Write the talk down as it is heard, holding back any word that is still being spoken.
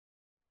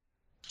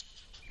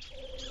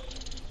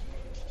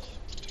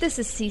This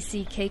is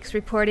CC Cakes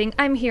reporting.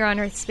 I'm here on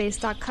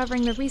Earthspace Dock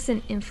covering the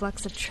recent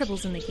influx of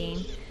tribbles in the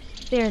game.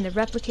 They're in the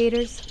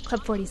replicators,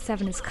 Club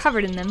 47 is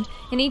covered in them,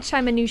 and each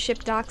time a new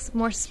ship docks,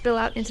 more spill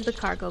out into the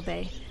cargo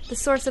bay. The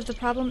source of the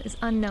problem is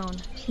unknown.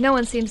 No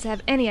one seems to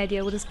have any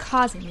idea what is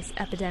causing this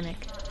epidemic.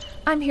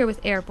 I'm here with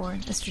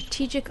Airborne, a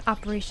strategic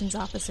operations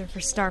officer for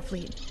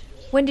Starfleet.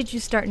 When did you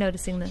start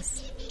noticing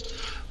this?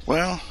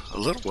 Well, a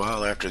little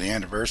while after the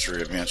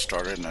anniversary event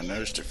started, and I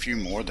noticed a few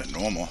more than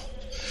normal.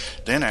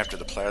 Then after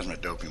the plasma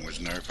doping was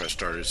nerfed, I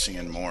started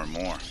seeing more and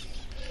more.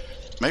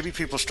 Maybe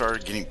people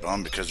started getting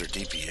bummed because their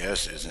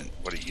DPS isn't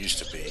what it used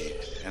to be,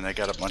 and they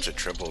got a bunch of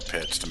triple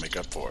pets to make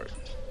up for it.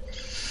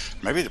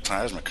 Maybe the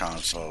plasma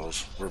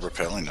consoles were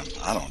repelling them,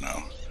 I don't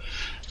know.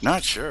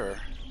 Not sure,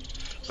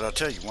 but I'll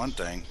tell you one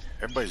thing,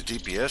 everybody's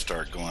DPS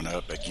started going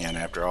up again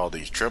after all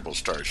these triples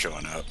started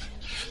showing up,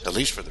 at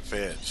least for the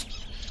feds.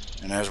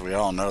 And as we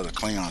all know, the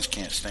Klingons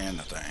can't stand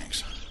the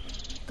things.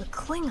 The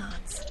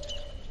Klingons?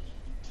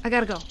 I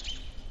gotta go.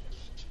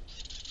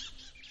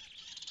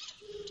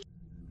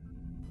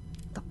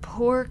 The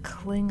poor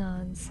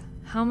Klingons.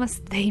 How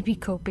must they be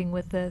coping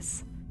with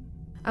this?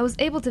 I was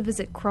able to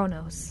visit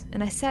Kronos,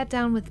 and I sat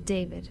down with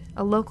David,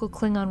 a local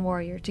Klingon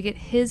warrior, to get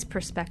his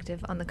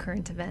perspective on the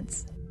current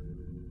events.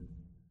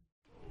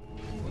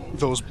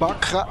 Those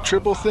Bakrat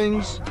triple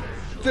things,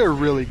 they're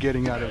really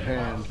getting out of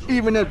hand.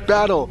 Even at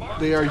battle,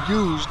 they are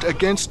used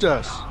against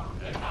us.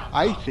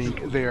 I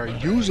think they are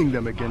using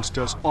them against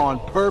us on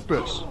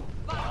purpose.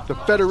 The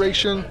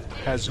Federation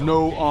has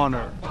no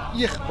honor.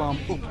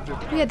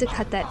 We had to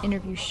cut that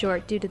interview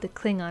short due to the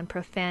Klingon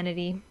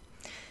profanity.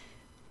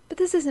 But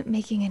this isn't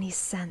making any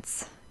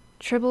sense.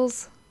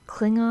 Tribbles,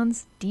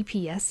 Klingons,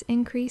 DPS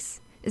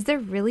increase? Is there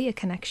really a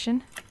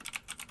connection?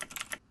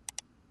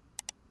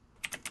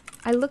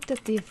 I looked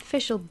at the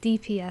official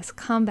DPS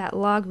combat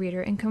log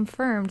reader and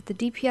confirmed the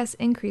DPS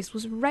increase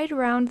was right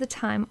around the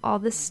time all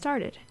this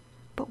started.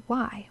 But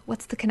why?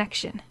 What's the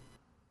connection?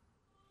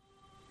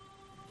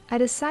 I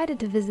decided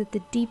to visit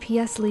the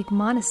DPS League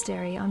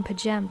Monastery on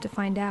Pajem to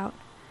find out.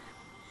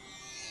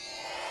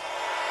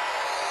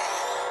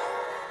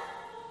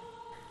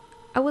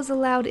 I was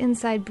allowed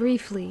inside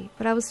briefly,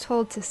 but I was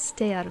told to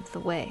stay out of the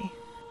way.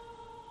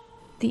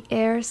 The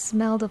air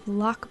smelled of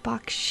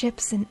lockbox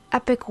ships and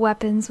epic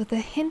weapons with a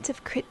hint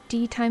of crit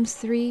D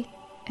 ×3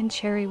 and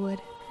cherrywood.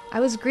 I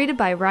was greeted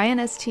by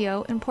Ryan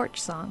STO and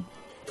Porch Song.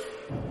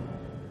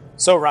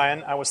 So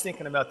Ryan, I was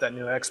thinking about that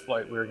new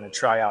exploit we were going to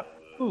try out.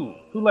 Who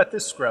let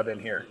this scrub in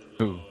here?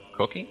 Who?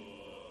 Cookie?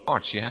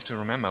 Arch, you have to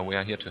remember we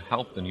are here to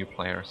help the new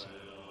players.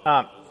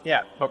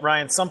 Yeah, but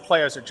Ryan, some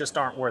players just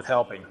aren't worth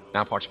helping.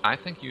 Now, Porch, I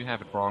think you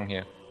have it wrong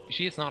here.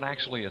 She is not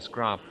actually a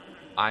scrub.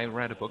 I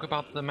read a book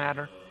about the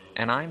matter,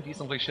 and I'm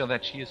decently sure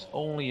that she is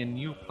only a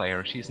new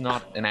player. She's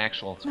not an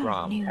actual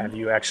scrub. Have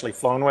you actually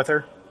flown with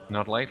her?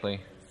 Not lately.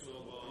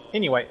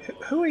 Anyway,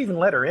 who even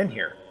let her in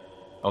here?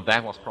 Oh,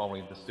 that was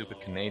probably the stupid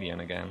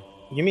Canadian again.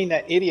 You mean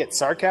that idiot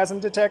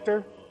sarcasm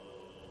detector?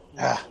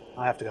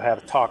 I'll have to have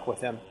a talk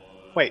with him.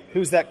 Wait,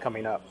 who's that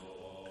coming up?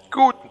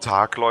 Guten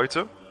Tag,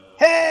 Leute.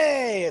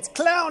 Hey, it's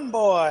Clown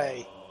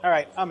Boy!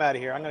 Alright, I'm out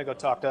of here. I'm gonna go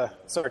talk to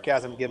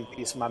Sarcasm and give him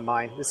peace of my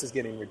mind. This is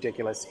getting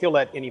ridiculous. He'll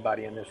let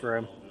anybody in this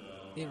room.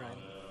 Hey, Ryan.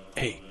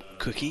 Hey,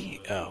 Cookie,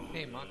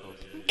 Hey, Marcos.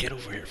 get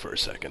over here for a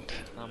second.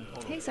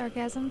 Hey,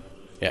 Sarcasm.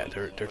 Yeah,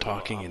 they're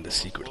talking in the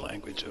secret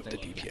language of the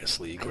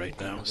DPS League right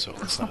now, so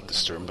let's not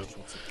disturb them.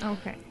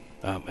 Okay.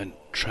 And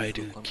try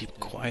to keep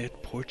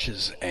quiet. Porch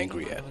is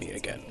angry at me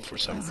again for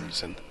some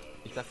reason.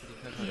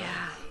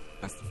 Yeah,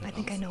 I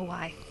think I know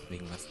why.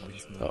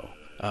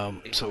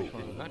 So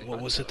what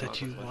was it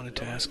that you wanted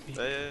to ask me?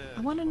 I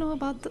want to know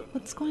about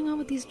what's going on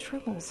with these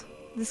tribbles.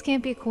 This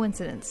can't be a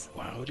coincidence.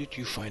 How did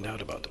you find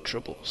out about the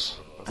triples?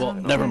 Well,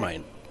 never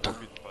mind.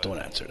 Don't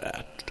answer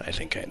that. I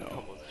think I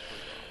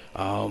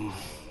know.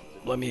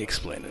 Let me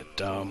explain it.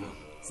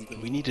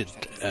 We needed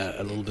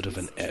a little bit of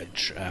an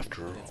edge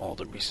after all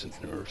the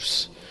recent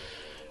nerfs.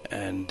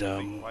 And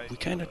we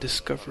kind of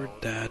discovered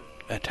that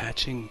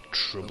attaching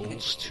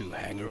tribbles to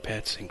hangar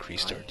pets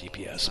increased our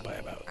DPS by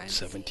about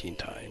 17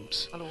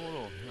 times.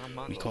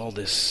 We call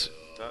this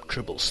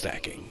tribble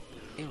stacking.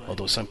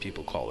 Although some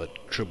people call it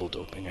tribble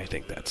doping, I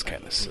think that's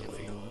kind of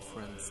silly.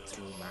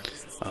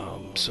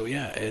 So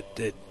yeah,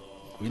 it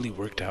really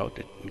worked out.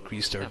 It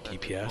increased our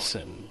DPS,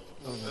 and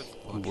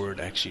word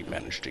actually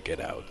managed to get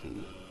out,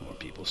 and more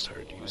people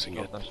started using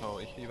it.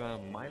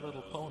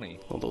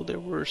 Although there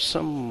were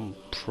some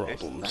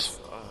problems.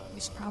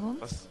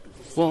 Problems?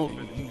 Well,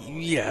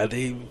 yeah,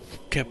 they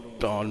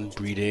kept on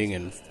breeding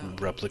and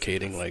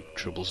replicating like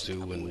tribbles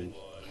do, and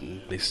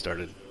they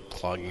started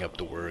clogging up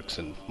the works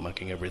and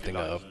mucking everything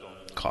up.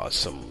 Caused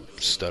some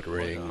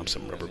stuttering,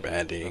 some rubber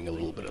banding, a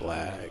little bit of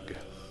lag,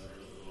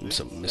 and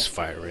some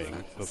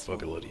misfiring of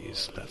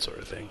abilities, that sort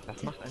of thing.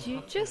 Did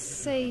you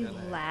just say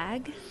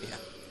lag?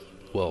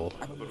 Well,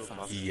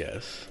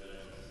 yes.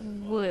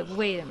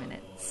 Wait a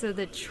minute. So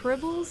the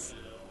tribbles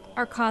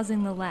are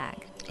causing the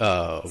lag?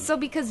 So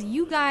because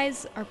you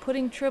guys are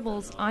putting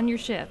tribbles on your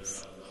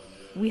ships,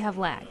 we have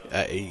lag?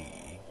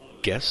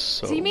 guess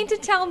so. So you mean to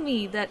tell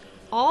me that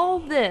all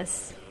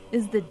this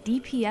is the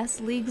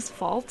DPS League's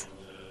fault?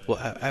 Well,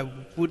 I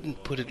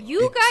wouldn't put it...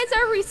 You guys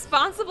are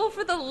responsible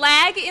for the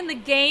lag in the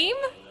game?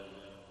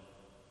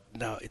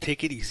 Now,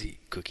 take it easy,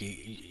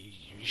 Cookie.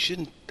 You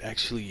shouldn't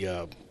actually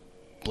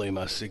blame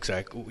us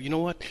exactly. You know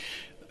what?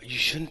 You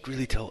shouldn't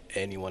really tell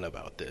anyone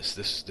about this.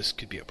 This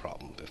could be a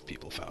problem if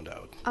people found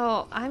out.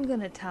 Oh, I'm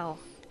gonna tell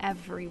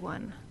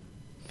everyone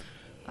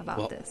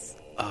about this.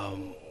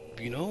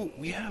 You know,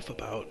 we have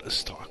about a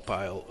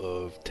stockpile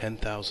of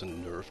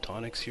 10,000 nerve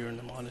tonics here in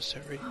the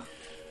monastery.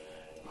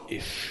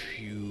 If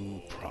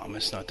you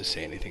promise not to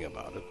say anything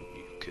about it,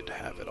 you could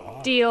have it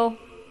all. Deal.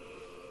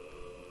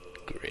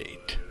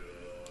 Great.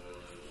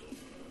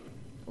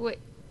 Wait,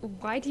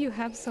 why do you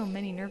have so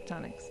many nerve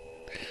tonics?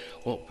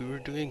 Well, we were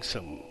doing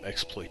some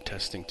exploit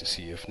testing to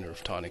see if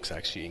nerve tonics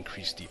actually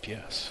increase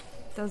DPS.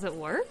 Does it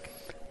work?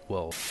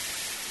 Well...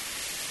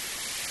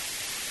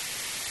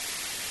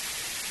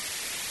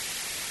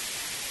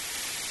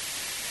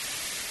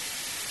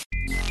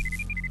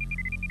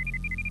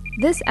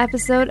 This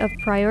episode of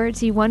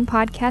Priority One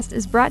Podcast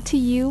is brought to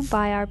you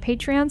by our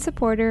Patreon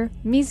supporter,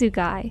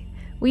 Mizugai.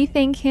 We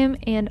thank him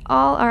and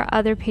all our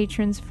other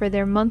patrons for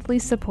their monthly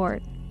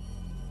support.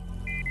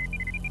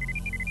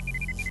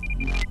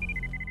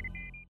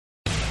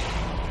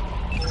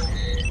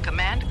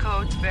 Command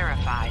codes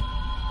verified.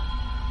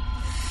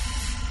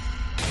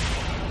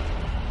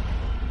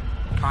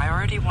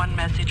 Priority 1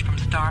 message from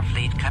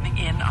Starfleet coming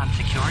in on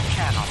secured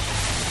channel.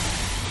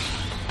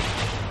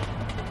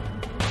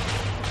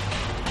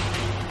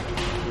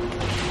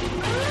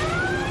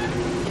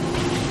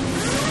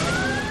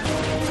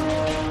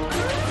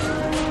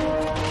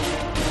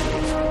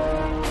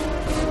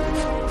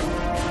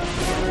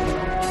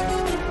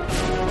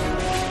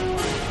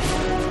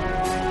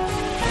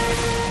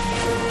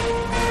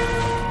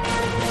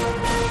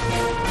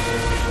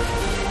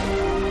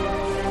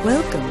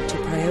 Welcome to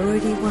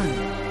Priority One.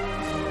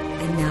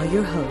 And now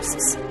your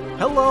hosts.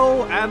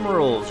 Hello,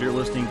 Admirals! You're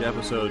listening to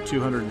episode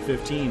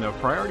 215 of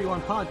Priority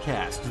One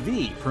Podcast,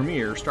 the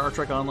premier Star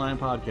Trek Online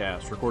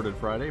podcast, recorded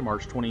Friday,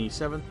 March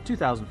 27th,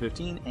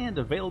 2015, and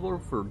available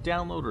for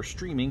download or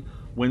streaming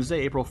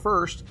Wednesday, April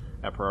 1st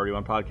at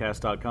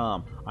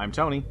PriorityOnePodcast.com. I'm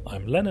Tony.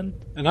 I'm Lennon.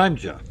 And I'm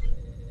Jeff.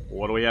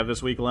 What do we have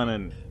this week,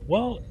 Lennon?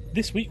 Well,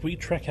 this week we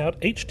track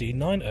out HD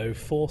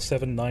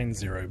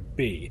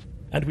 904790B,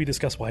 and we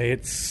discuss why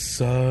it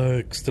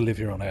sucks to live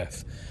here on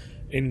Earth.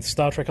 In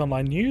Star Trek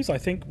Online News, I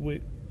think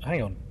we...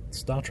 Hang on.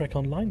 Star Trek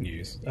Online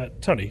News?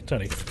 Tony.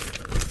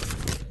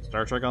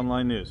 Star Trek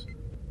Online News.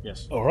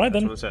 Yes. All right,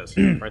 then. That's what it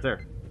says. Right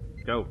there.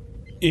 Go.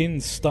 In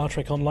Star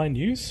Trek Online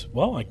News,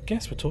 well, I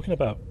guess we're talking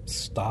about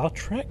Star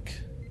Trek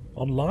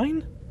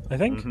Online, I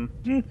think.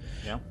 Mm-hmm.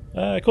 Yeah.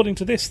 According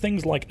to this,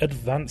 things like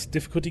advanced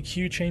difficulty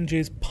queue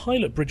changes,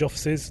 pilot bridge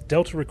offices,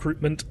 Delta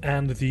recruitment,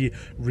 and the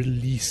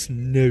release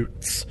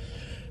notes.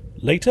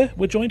 Later,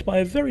 we're joined by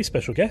a very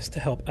special guest to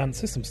help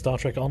answer some Star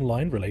Trek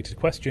Online-related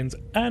questions.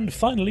 And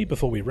finally,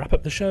 before we wrap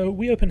up the show,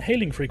 we open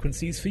hailing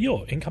frequencies for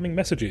your incoming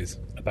messages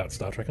about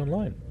Star Trek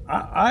Online.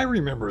 I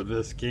remember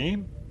this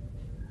game.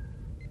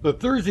 The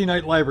Thursday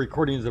night live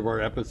recordings of our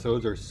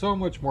episodes are so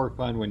much more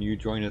fun when you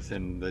join us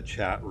in the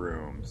chat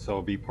room.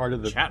 So be part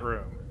of the... Chat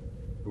room?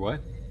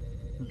 What?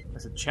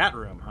 That's a chat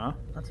room, huh?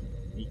 That's a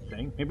neat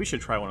thing. Maybe we should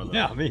try one of those.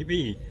 Yeah,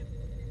 maybe.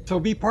 So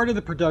be part of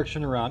the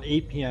production around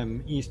 8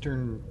 p.m.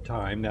 Eastern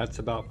Time. That's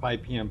about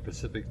 5 p.m.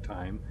 Pacific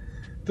Time.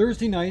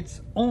 Thursday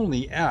nights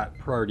only at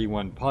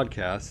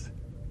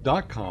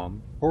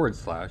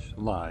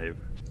PriorityOnePodcast.com/live.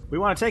 We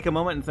want to take a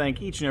moment and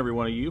thank each and every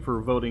one of you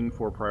for voting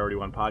for Priority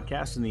One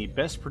Podcast in the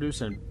Best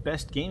Produced and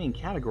Best Gaming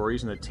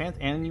categories in the 10th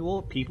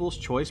Annual People's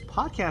Choice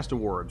Podcast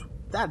Awards.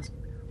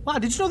 Wow,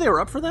 did you know they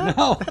were up for that?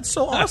 No. That's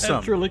so awesome.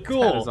 That's really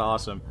cool. That is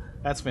awesome.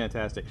 That's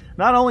fantastic.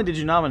 Not only did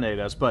you nominate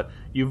us, but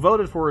you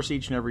voted for us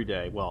each and every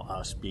day. Well,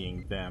 us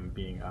being them,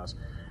 being us.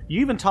 You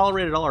even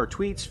tolerated all our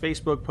tweets,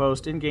 Facebook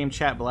posts, in-game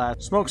chat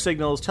blasts, smoke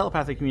signals,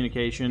 telepathic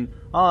communication,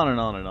 on and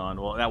on and on.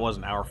 Well, that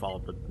wasn't our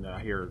fault, but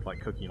here, like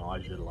Cookie and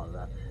Elijah did a lot of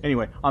that.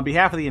 Anyway, on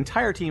behalf of the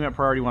entire team at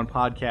Priority One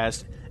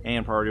Podcast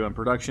and Priority One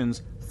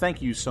Productions,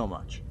 thank you so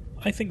much.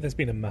 I think there's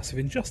been a massive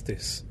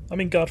injustice. I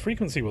mean, Guard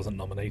Frequency wasn't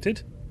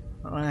nominated.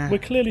 We're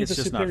clearly the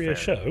superior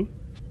show.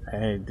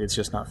 Hey, it's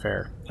just not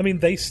fair. I mean,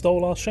 they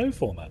stole our show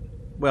format.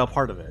 Well,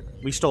 part of it.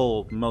 We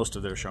stole most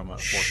of their show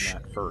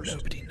format first.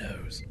 Nobody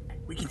knows.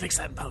 We can fix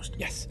that in post.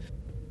 Yes.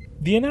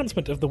 The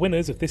announcement of the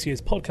winners of this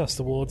year's Podcast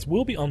Awards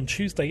will be on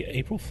Tuesday,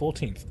 April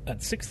 14th at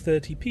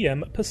 6:30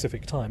 p.m.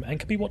 Pacific Time and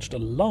can be watched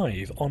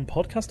live on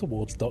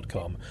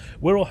podcastawards.com.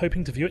 We're all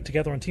hoping to view it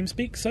together on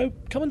TeamSpeak, so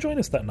come and join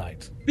us that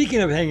night.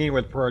 Speaking of hanging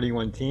with Priority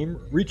One Team,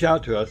 reach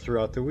out to us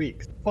throughout the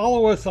week.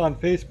 Follow us on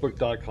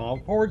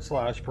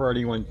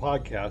Facebook.com/Priority One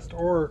Podcast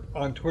or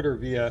on Twitter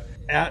via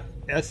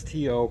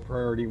 @STO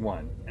Priority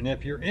One. And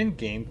if you're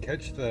in-game,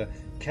 catch the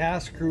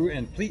cast, crew,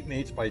 and fleet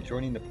mates by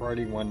joining the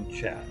Priority One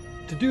chat.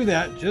 To do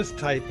that, just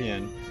type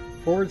in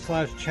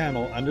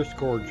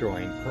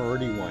 /channel_join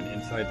Priority One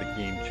inside the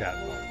game chat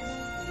box.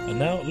 And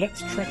now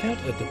let's track out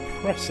a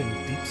depressing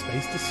deep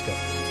space discovery.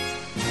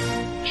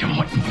 Jim,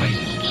 what in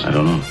blazes? I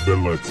don't know.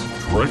 Then let's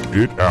track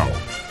it out.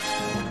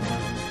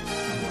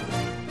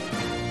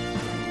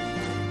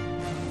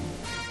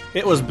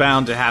 It was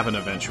bound to happen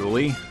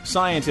eventually.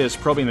 Scientists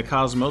probing the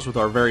cosmos with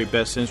our very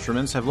best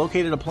instruments have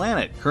located a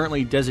planet,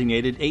 currently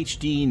designated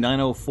HD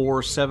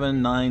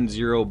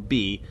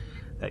 904790b,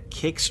 that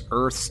kicks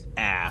Earth's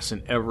ass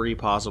in every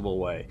possible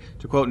way.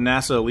 To quote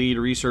NASA lead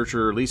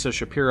researcher Lisa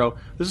Shapiro,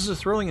 this is a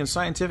thrilling and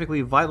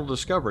scientifically vital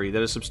discovery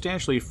that has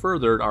substantially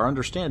furthered our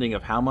understanding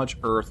of how much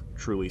Earth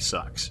truly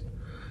sucks.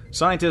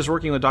 Scientists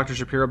working with Dr.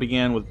 Shapiro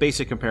began with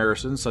basic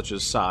comparisons such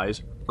as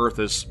size. Earth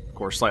is, of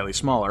course, slightly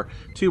smaller,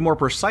 to more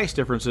precise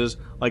differences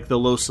like the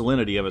low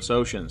salinity of its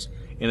oceans.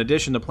 In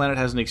addition, the planet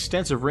has an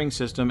extensive ring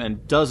system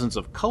and dozens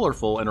of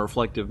colorful and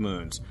reflective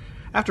moons.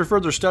 After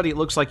further study, it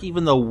looks like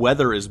even the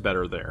weather is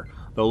better there.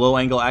 The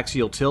low-angle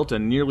axial tilt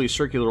and nearly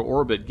circular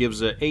orbit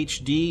gives a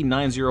HD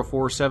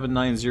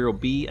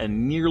 904790b a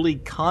nearly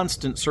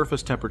constant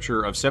surface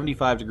temperature of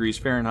 75 degrees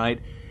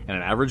Fahrenheit and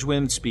an average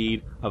wind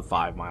speed of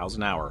 5 miles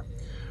an hour.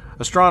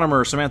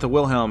 Astronomer Samantha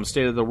Wilhelm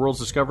stated the world's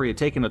discovery had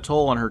taken a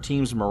toll on her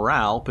team's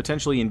morale,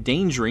 potentially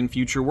endangering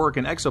future work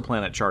in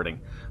exoplanet charting.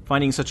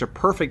 Finding such a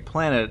perfect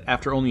planet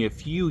after only a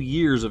few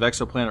years of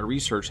exoplanet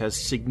research has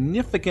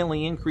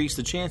significantly increased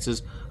the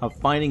chances of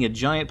finding a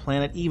giant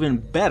planet even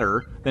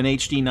better than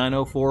HD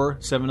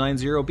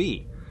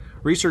 904790b.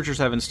 Researchers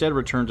have instead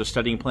returned to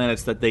studying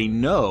planets that they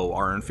know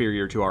are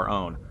inferior to our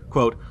own.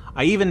 Quote,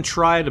 I even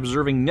tried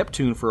observing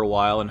Neptune for a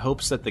while in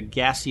hopes that the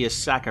gaseous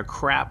sack of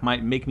crap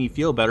might make me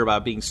feel better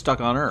about being stuck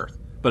on Earth.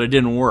 But it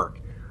didn't work.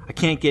 I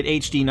can't get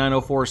HD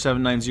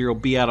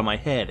 904790b out of my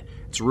head.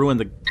 It's ruined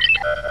the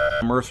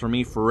Earth for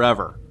me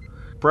forever.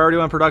 Priority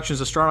One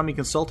Productions astronomy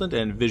consultant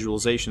and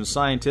visualization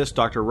scientist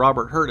Dr.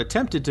 Robert Hurt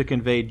attempted to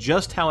convey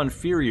just how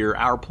inferior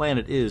our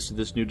planet is to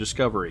this new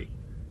discovery.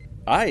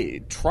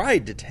 I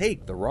tried to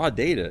take the raw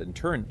data and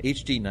turn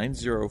HD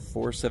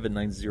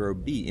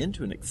 904790b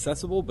into an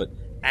accessible but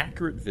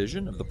accurate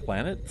vision of the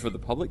planet for the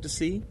public to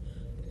see.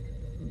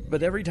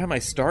 But every time I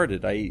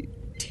started, I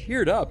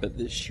teared up at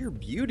the sheer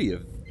beauty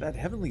of that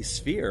heavenly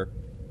sphere.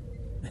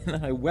 And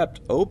then I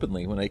wept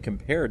openly when I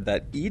compared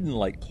that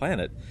Eden-like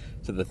planet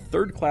to the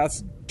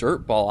third-class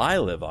dirtball I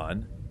live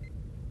on.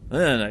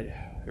 Then I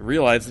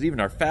realized that even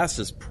our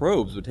fastest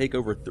probes would take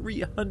over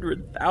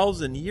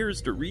 300,000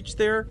 years to reach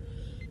there.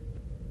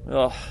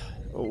 Well,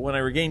 when I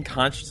regained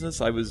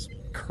consciousness, I was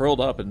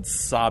curled up and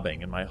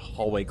sobbing in my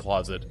hallway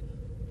closet.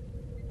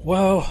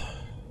 Well,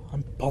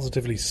 I'm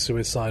positively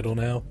suicidal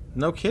now.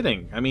 No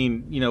kidding. I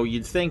mean,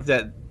 you'd think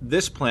that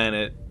this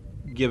planet,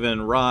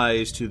 given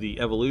rise to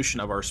the evolution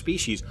of our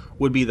species,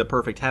 would be the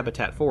perfect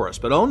habitat for us.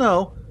 But oh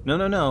no.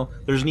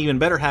 There's an even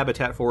better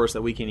habitat for us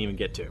that we can't even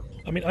get to.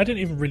 I mean, I don't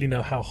even really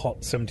know how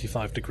hot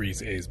 75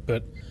 degrees is,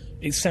 but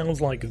it sounds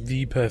like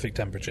the perfect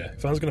temperature.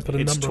 If I was going to put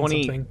a number on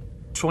something...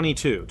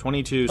 22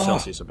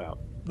 Celsius about.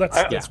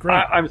 That's great.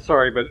 I'm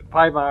sorry, but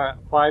 5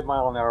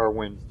 mile an hour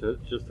winds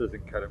just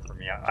doesn't cut it for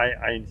me.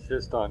 I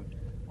insist on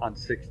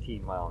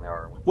 16 mile an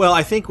hour winds. Well,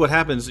 I think what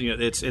happens,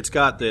 it's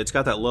got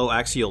that low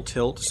axial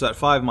tilt, so that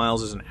 5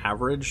 miles is an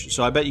average.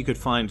 So I bet you could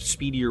find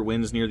speedier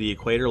winds near the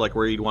equator, like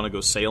where you'd want to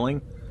go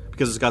sailing,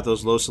 because it's got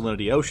those low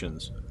salinity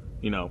oceans.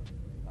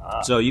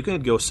 So you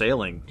could go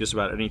sailing just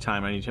about any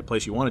time, any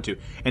place you wanted to,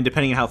 and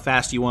depending on how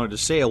fast you wanted to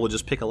sail, we'll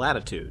just pick a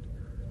latitude.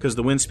 Because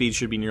the wind speed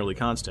should be nearly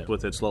constant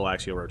with its low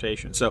axial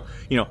rotation. So,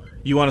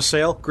 you want to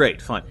sail?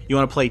 Great, fine. You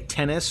want to play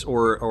tennis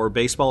or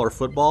baseball or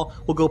football?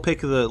 Well, go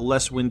pick the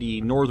less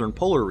windy northern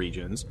polar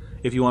regions.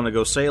 If you want to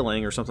go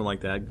sailing or something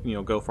like that,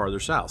 go farther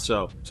south.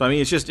 So I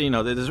mean, it's just,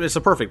 it's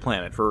a perfect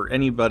planet for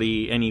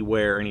anybody,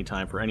 anywhere,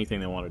 anytime, for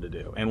anything they wanted to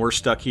do. And we're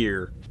stuck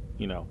here,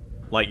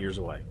 light years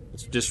away.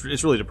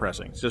 It's really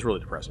depressing. It's just really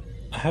depressing.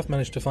 I have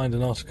managed to find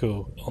an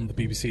article on the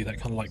BBC that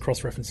kind of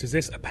cross-references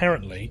this.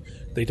 Apparently,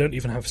 they don't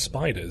even have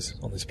spiders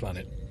on this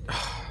planet.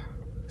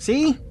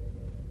 See?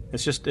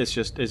 It's just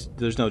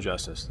there's no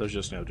justice. There's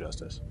just no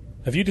justice.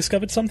 Have you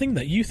discovered something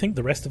that you think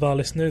the rest of our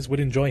listeners would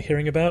enjoy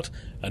hearing about?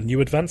 A new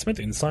advancement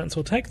in science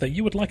or tech that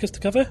you would like us to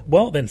cover?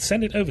 Well, then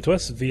send it over to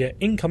us via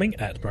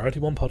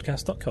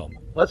incoming@PriorityOnePodcast.com.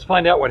 Let's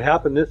find out what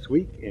happened this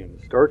week in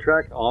Star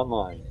Trek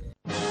Online.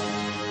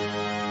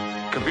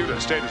 Computer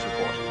status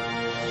report.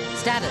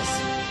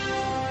 Status.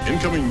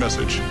 Incoming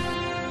message.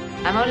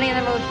 I'm only in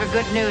the mood for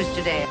good news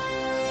today.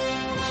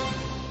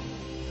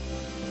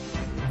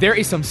 There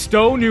is some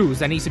Stowe news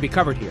that needs to be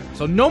covered here.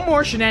 So no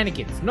more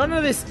shenanigans. None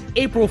of this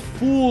April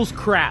Fool's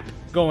crap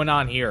going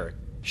on here.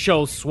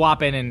 Shows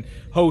swapping and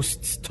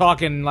hosts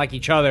talking like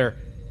each other.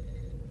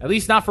 At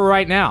least not for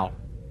right now.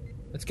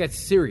 Let's get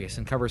serious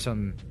and cover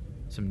some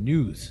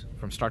news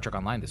from Star Trek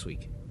Online this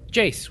week.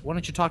 Jace, why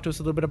don't you talk to us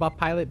a little bit about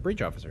pilot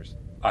bridge officers?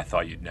 I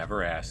thought you'd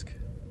never ask.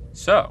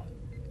 So,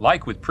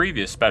 like with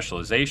previous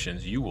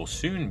specializations, you will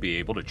soon be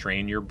able to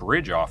train your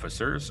bridge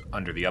officers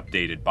under the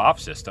updated BOF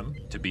system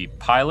to be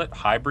pilot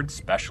hybrid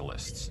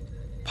specialists.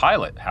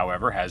 Pilot,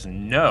 however, has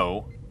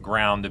no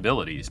ground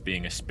abilities,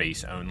 being a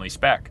space-only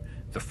spec,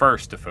 the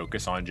first to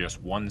focus on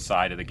just one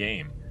side of the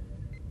game.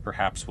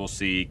 Perhaps we'll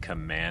see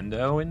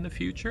Commando in the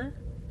future?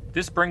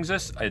 This brings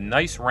us a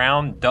nice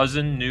round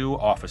dozen new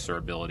officer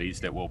abilities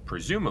that will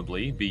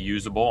presumably be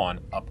usable on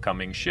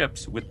upcoming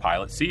ships with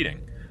pilot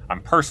seating.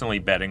 I'm personally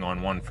betting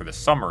on one for the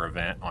summer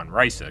event on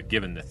Risa,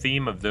 given the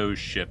theme of those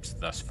ships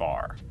thus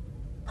far.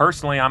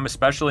 Personally, I'm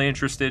especially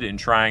interested in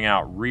trying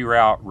out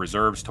Reroute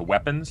Reserves to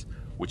Weapons,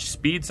 which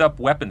speeds up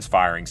weapons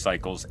firing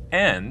cycles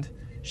and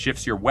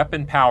shifts your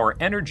weapon power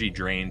energy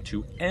drain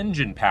to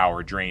engine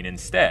power drain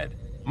instead,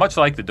 much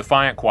like the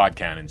Defiant quad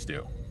cannons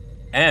do.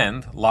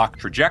 And Lock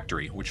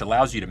Trajectory, which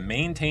allows you to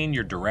maintain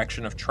your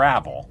direction of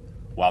travel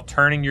while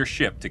turning your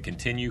ship to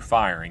continue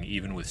firing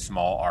even with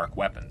small arc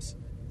weapons.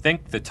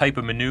 Think the type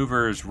of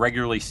maneuvers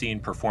regularly seen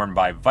performed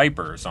by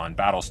Vipers on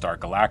Battlestar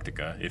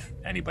Galactica, if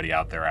anybody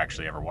out there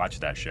actually ever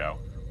watched that show,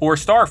 or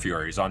Star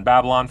Furies on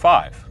Babylon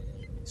 5.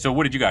 So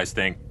what did you guys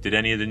think? Did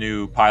any of the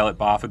new pilot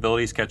BOF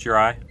abilities catch your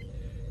eye?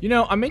 You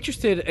know, I'm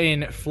interested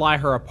in Fly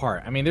Her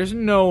Apart. I mean, there's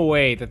no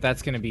way that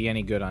that's going to be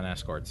any good on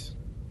escorts.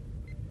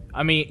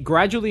 I mean,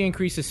 gradually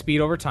increases speed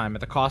over time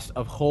at the cost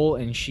of hull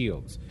and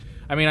shields.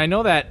 I mean, I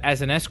know that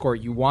as an escort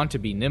you want to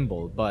be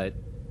nimble, but,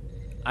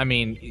 I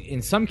mean,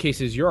 in some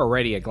cases you're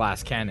already a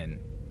glass cannon.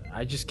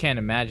 I just can't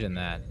imagine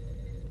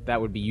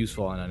that would be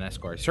useful on an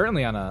escort.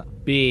 Certainly on a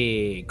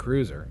big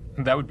cruiser.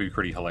 That would be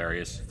pretty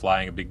hilarious,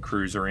 flying a big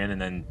cruiser in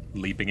and then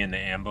leaping into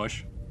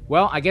ambush.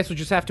 Well, I guess we'll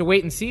just have to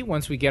wait and see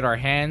once we get our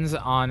hands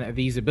on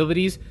these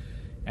abilities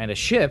and a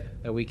ship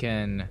that we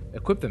can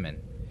equip them in.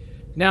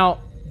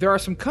 Now, there are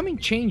some coming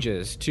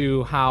changes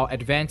to how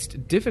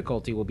advanced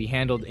difficulty will be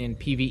handled in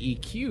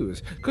PvE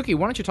queues. Cookie,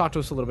 why don't you talk to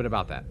us a little bit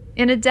about that?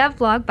 In a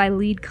devlog by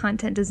lead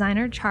content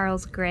designer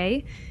Charles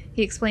Gray,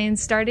 he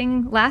explains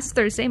starting last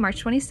Thursday,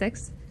 March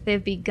 26th, they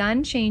have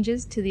begun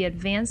changes to the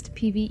advanced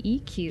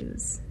PvE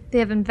queues. They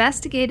have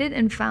investigated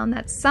and found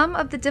that some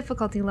of the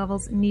difficulty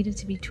levels needed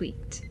to be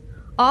tweaked.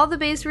 All the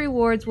base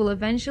rewards will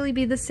eventually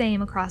be the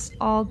same across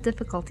all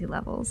difficulty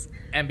levels.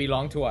 And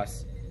belong to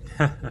us.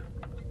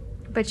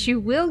 But you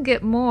will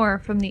get more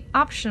from the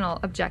optional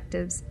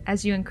objectives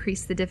as you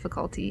increase the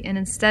difficulty, and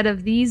instead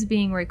of these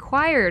being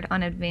required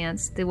on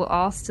advanced, they will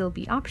all still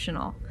be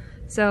optional.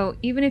 So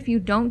even if you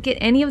don't get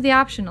any of the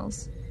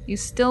optionals, you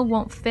still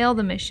won't fail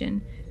the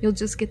mission. You'll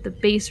just get the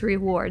base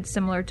reward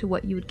similar to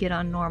what you would get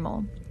on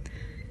normal.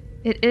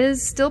 It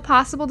is still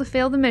possible to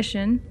fail the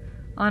mission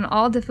on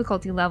all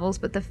difficulty levels,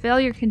 but the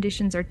failure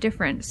conditions are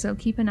different, so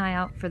keep an eye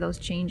out for those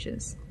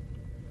changes.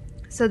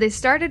 So they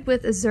started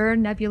with Azure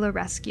Nebula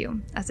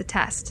Rescue as a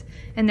test,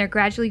 and they're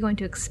gradually going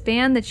to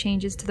expand the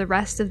changes to the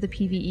rest of the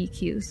PvE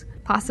queues,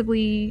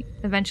 possibly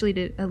eventually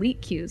to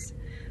Elite queues,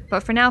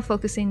 but for now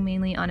focusing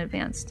mainly on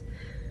Advanced.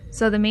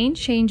 So the main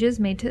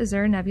changes made to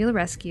Azure Nebula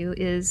Rescue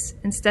is,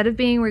 instead of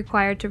being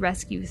required to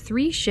rescue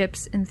 3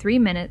 ships in 3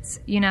 minutes,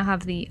 you now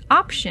have the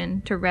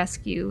option to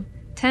rescue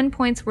 10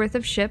 points worth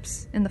of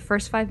ships in the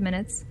first 5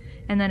 minutes,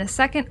 and then a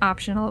second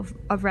option of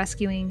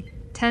rescuing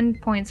 10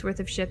 points worth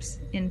of ships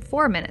in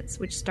 4 minutes,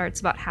 which starts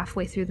about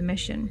halfway through the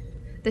mission.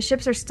 The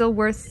ships are still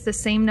worth the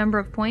same number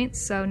of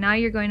points, so now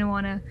you're going to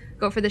want to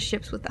go for the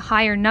ships with the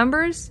higher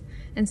numbers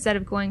instead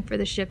of going for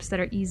the ships that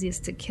are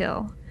easiest to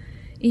kill.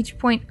 Each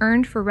point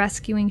earned for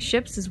rescuing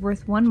ships is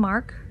worth 1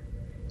 mark.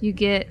 You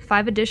get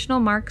 5 additional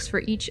marks for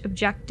each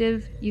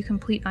objective you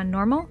complete on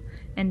normal,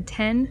 and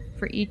 10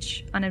 for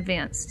each on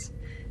advanced.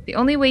 The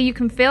only way you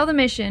can fail the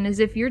mission is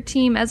if your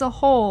team as a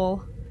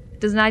whole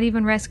does not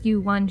even rescue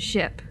 1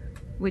 ship,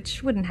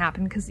 which wouldn't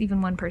happen because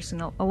even 1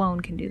 person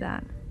alone can do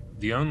that.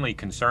 The only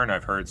concern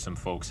I've heard some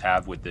folks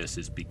have with this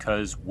is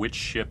because which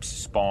ships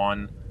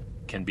spawn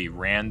can be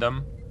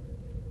random,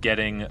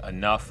 getting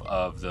enough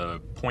of the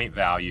point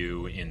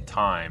value in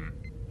time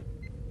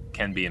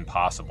can be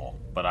impossible.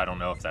 But I don't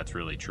know if that's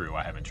really true.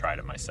 I haven't tried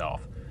it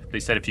myself.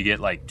 They said if you get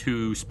like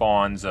 2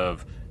 spawns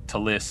of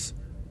Talis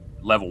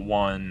level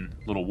 1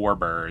 little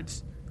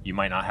warbirds, you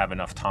might not have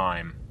enough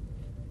time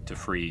to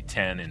free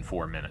 10 in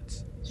 4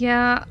 minutes.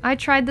 Yeah, I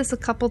tried this a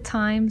couple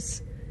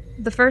times.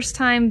 The first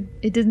time,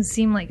 it didn't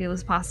seem like it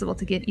was possible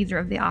to get either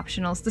of the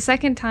optionals. The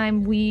second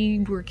time,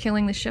 we were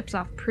killing the ships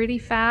off pretty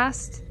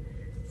fast,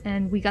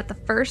 and we got the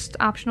first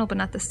optional, but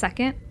not the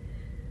second.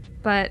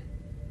 But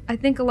I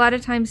think a lot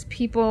of times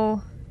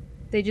people,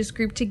 they just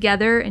group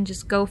together and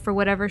just go for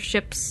whatever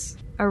ships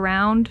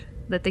around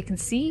that they can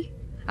see.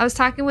 I was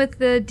talking with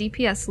the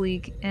DPS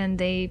League, and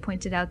they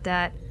pointed out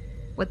that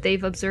what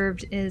they've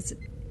observed is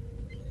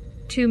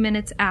 2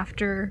 minutes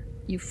after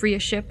you free a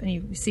ship and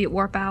you see it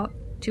warp out,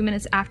 2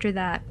 minutes after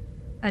that,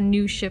 a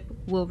new ship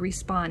will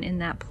respawn in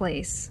that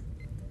place.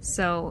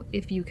 So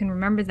if you can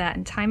remember that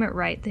and time it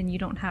right, then you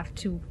don't have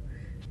to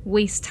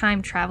waste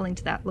time traveling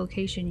to that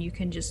location. You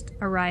can just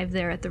arrive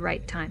there at the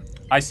right time.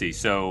 I see.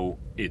 So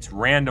it's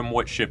random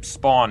what ships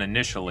spawn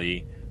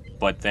initially,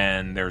 but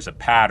then there's a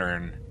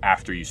pattern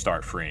after you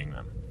start freeing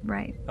them.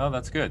 Right. Oh,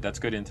 that's good. That's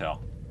good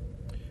intel.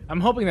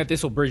 I'm hoping that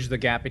this will bridge the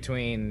gap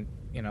between,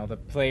 the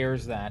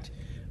players that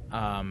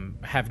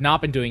have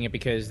not been doing it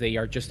because they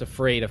are just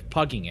afraid of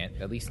pugging it.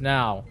 At least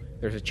now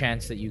there's a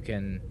chance that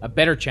a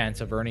better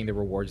chance of earning the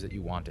rewards that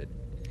you wanted.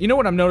 You know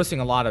what I'm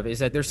noticing a lot of is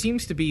that there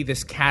seems to be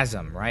this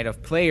chasm, right,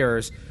 of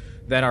players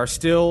that are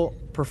still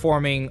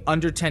performing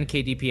under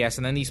 10k DPS,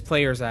 and then these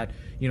players that,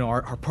 you know,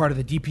 are part of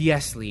the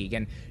DPS league.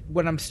 And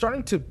what I'm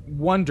starting to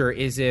wonder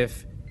is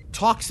if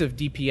talks of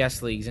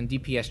DPS leagues and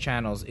DPS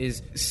channels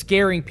is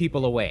scaring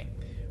people away,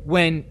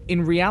 when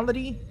in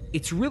reality,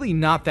 it's really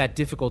not that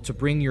difficult to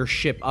bring your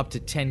ship up to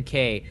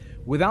 10k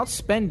without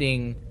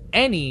spending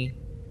any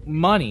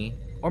money,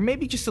 or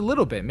maybe just a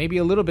little bit, maybe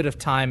a little bit of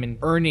time in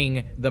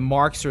earning the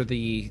marks or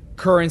the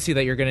currency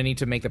that you're going to need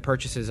to make the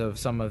purchases of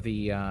some of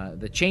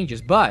the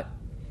changes. But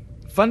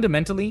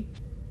fundamentally,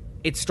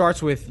 it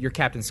starts with your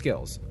captain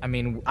skills. I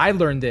mean, I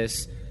learned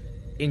this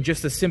in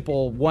just a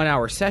simple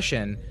 1-hour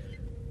session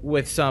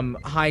with some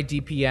high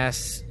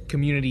DPS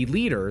community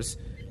leaders.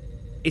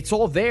 It's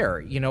all there,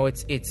 you know,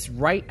 it's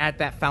right at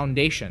that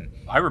foundation.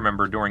 I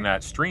remember during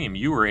that stream,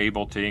 you were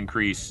able to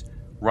increase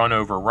run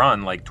over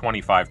run like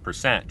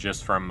 25%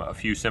 just from a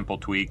few simple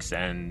tweaks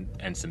and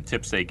some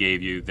tips they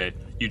gave you that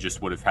you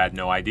just would have had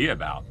no idea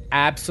about.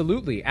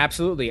 Absolutely.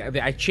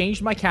 I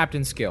changed my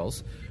captain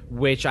skills,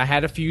 which I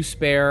had a few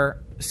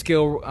spare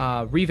skill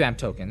revamp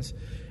tokens,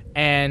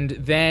 and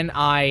then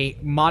I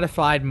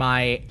modified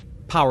my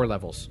power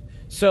levels.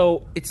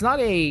 So it's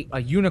not a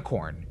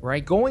unicorn,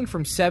 right? Going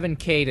from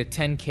 7k to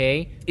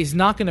 10k is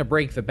not going to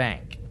break the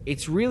bank.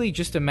 It's really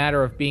just a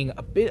matter of being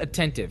a bit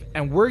attentive.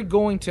 And we're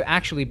going to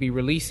actually be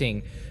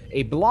releasing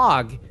a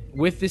blog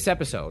with this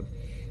episode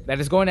that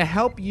is going to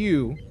help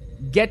you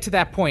get to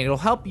that point. It'll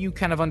help you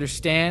kind of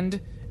understand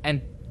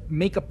and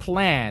make a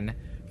plan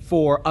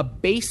for a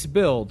base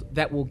build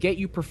that will get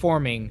you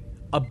performing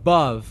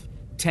above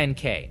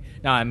 10k.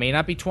 Now, it may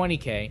not be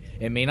 20k,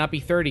 it may not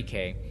be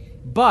 30k,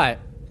 but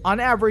on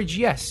average,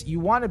 yes, you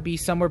want to be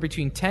somewhere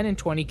between 10 and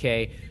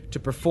 20k to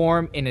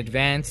perform in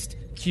advanced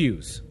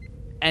queues.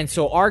 And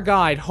so our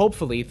guide,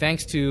 hopefully,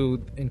 thanks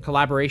to, in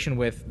collaboration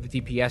with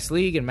the DPS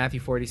League and Matthew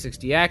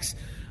 4060X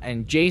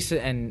and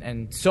Jason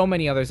and so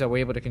many others that were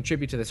able to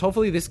contribute to this,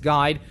 hopefully this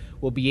guide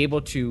will be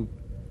able to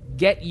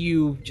get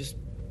you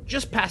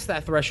just past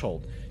that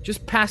threshold,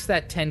 just past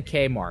that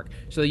 10k mark,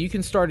 so that you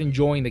can start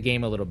enjoying the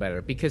game a little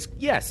better. Because,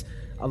 yes,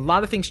 a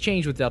lot of things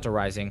change with Delta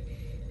Rising,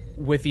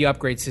 with the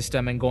upgrade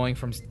system and going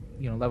from,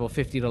 you know, level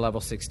 50 to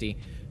level 60.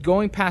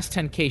 Going past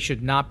 10k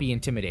should not be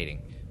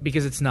intimidating,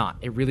 because it's not.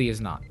 It really is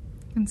not.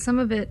 And some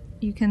of it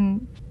you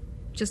can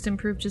just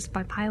improve just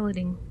by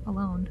piloting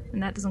alone,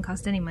 and that doesn't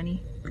cost any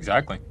money.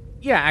 Exactly.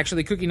 Yeah,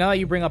 actually, Cookie, now that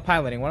you bring up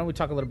piloting, why don't we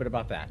talk a little bit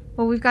about that?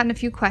 Well, we've gotten a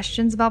few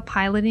questions about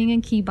piloting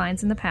and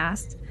keybinds in the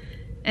past.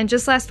 And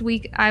just last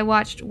week, I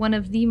watched one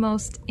of the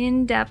most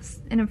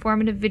in-depth and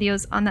informative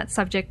videos on that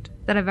subject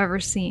that I've ever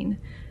seen.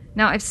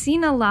 Now, I've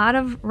seen a lot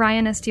of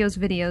Ryan STO's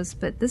videos,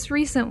 but this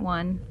recent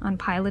one on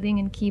piloting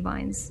and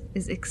keybinds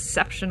is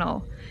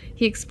exceptional.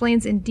 He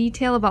explains in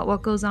detail about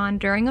what goes on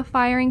during a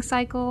firing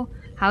cycle,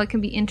 how it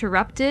can be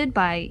interrupted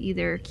by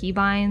either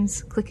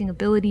keybinds, clicking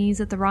abilities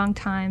at the wrong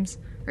times,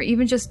 or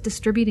even just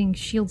distributing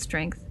shield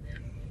strength,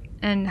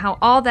 and how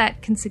all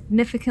that can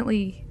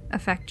significantly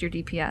affect your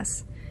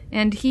DPS.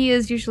 And he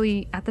is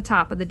usually at the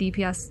top of the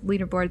DPS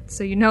leaderboard,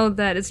 so you know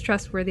that it's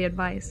trustworthy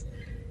advice.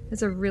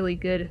 It's a really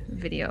good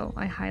video.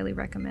 I highly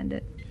recommend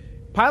it.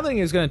 Piloting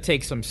is going to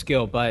take some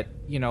skill, but,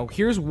 you know,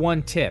 here's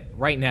one tip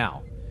right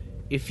now.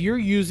 If you're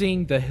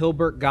using the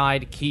Hilbert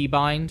Guide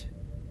keybind,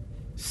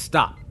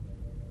 stop.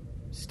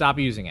 Stop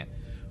using it.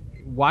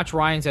 Watch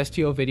Ryan's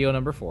STO video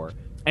number 4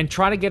 and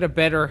try to get a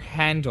better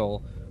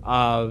handle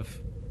of,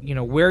 you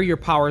know, where your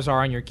powers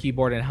are on your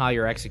keyboard and how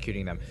you're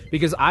executing them.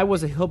 Because I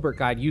was a Hilbert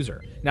Guide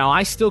user. Now,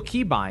 I still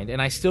keybind,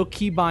 and I still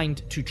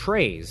keybind to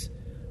trays,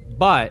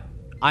 but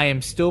I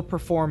am still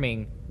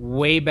performing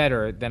way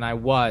better than I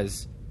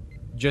was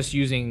just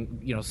using,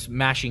 you know,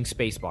 smashing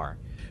spacebar.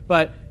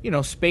 But, you know,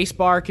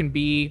 spacebar can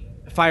be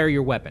fire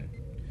your weapon.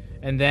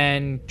 And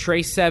then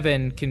tray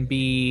 7 can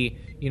be,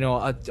 you know,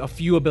 a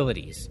few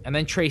abilities. And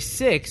then tray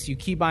 6, you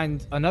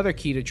keybind another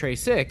key to tray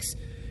 6,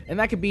 and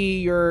that could be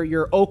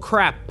your oh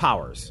crap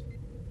powers.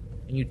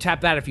 And you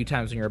tap that a few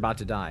times when you're about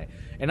to die.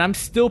 And I'm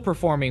still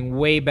performing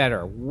way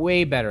better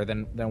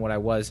than what I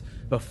was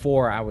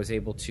before I was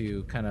able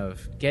to kind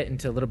of get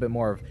into a little bit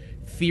more of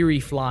theory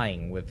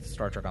flying with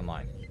Star Trek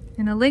Online.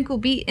 And a link will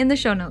be in the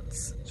show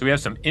notes. So we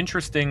have some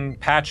interesting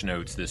patch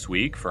notes this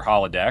week for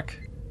Holodeck.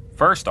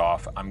 First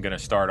off, I'm going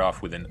to start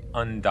off with an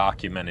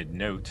undocumented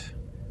note.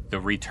 The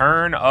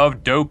return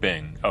of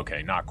doping.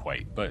 Okay, not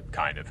quite, but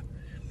kind of.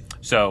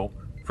 So,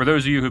 for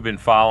those of you who've been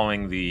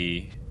following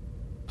the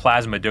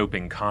plasma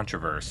doping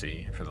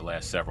controversy for the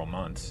last several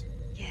months,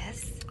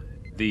 yes,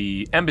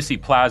 the Embassy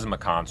plasma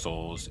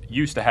consoles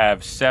used to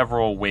have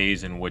several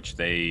ways in which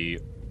they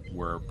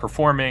were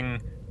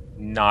performing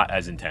not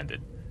as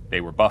intended.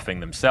 They were buffing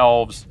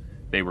themselves.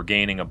 They were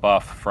gaining a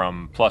buff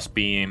from plus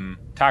beam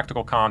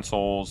tactical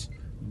consoles.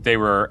 They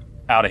were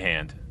out of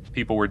hand.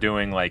 People were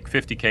doing like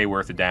 50k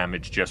worth of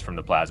damage just from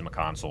the plasma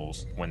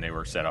consoles when they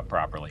were set up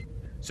properly.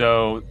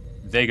 So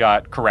they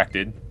got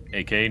corrected,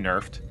 aka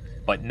nerfed.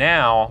 But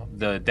now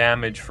the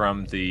damage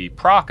from the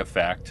proc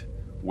effect,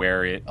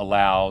 where it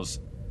allows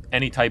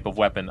any type of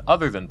weapon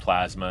other than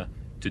plasma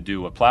to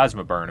do a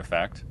plasma burn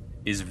effect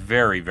is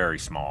very, very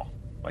small,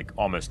 like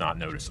almost not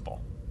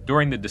noticeable.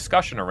 During the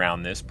discussion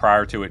around this,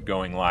 prior to it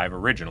going live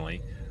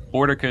originally,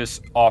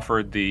 Borticus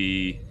offered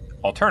the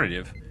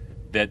alternative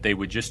that they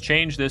would just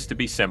change this to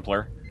be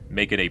simpler,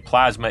 make it a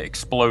plasma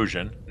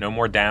explosion, no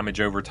more damage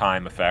over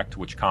time effect,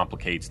 which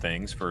complicates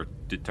things for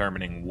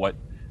determining what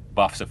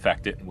buffs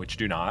affect it and which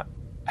do not.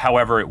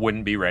 However, it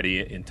wouldn't be ready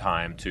in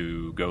time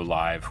to go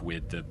live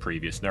with the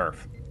previous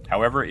nerf.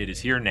 However, it is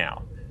here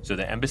now. So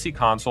the Embassy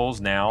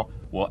consoles now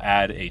will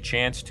add a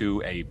chance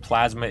to a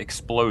plasma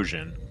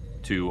explosion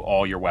to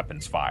all your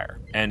weapons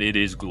fire. And it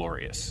is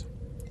glorious.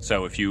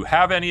 So if you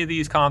have any of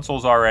these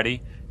consoles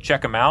already,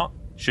 check them out.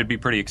 Should be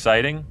pretty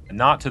exciting.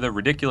 Not to the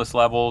ridiculous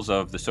levels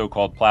of the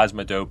so-called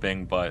plasma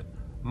doping, but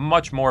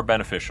much more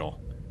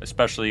beneficial,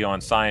 especially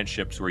on science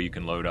ships where you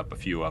can load up a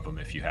few of them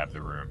if you have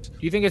the rooms. Do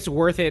you think it's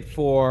worth it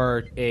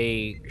for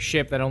a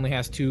ship that only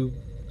has 2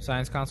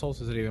 science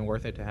consoles? Is it even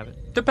worth it to have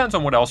it? Depends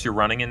on what else you're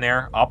running in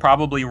there. I'll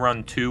probably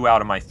run 2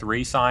 out of my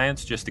 3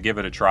 science just to give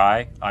it a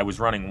try. I was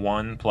running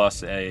 1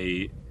 plus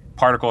a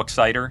particle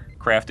exciter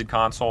crafted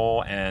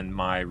console and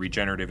my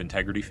regenerative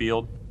integrity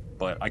field,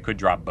 but I could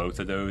drop both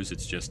of those.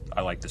 It's just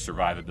I like the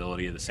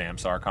survivability of the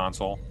Samsar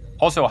console.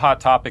 Also, a hot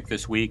topic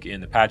this week in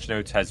the patch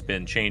notes has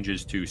been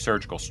changes to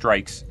surgical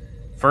strikes.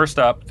 First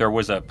up, there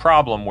was a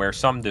problem where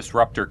some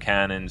disruptor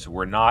cannons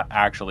were not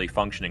actually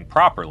functioning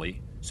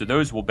properly, so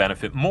those will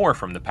benefit more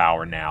from the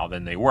power now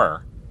than they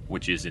were,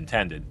 which is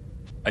intended.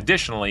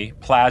 Additionally,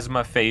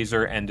 plasma,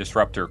 phaser, and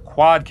disruptor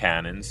quad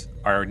cannons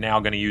are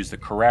now going to use the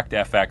correct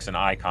FX and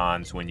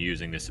icons when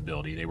using this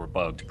ability. They were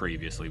bugged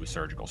previously with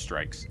surgical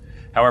strikes.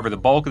 However, the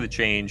bulk of the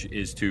change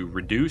is to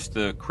reduce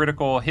the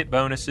critical hit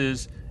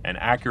bonuses and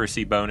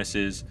accuracy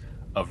bonuses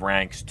of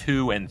ranks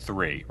 2 and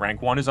 3.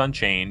 Rank 1 is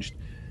unchanged.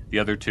 The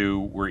other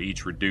 2 were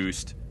each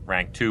reduced.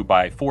 Rank 2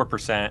 by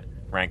 4%,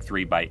 rank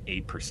 3 by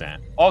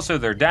 8%. Also,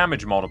 their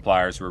damage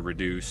multipliers were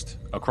reduced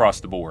across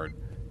the board.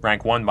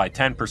 Rank 1 by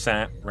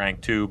 10%, rank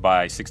 2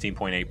 by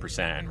 16.8%,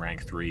 and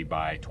rank 3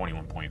 by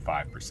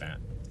 21.5%.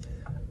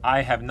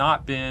 I have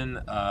not been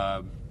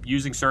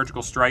using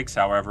surgical strikes.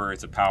 However,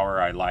 it's a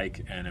power I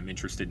like and I'm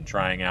interested in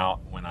trying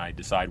out when I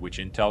decide which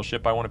Intel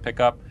ship I want to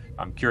pick up.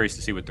 I'm curious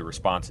to see what the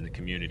response in the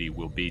community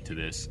will be to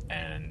this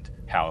and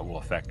how it will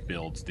affect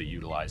builds that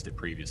utilized it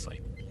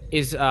previously.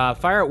 Is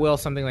Fire at Will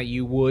something that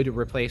you would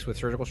replace with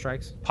surgical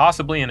strikes?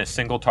 Possibly in a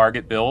single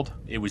target build.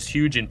 It was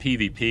huge in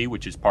PvP,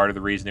 which is part of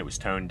the reason it was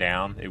toned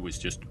down. It was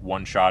just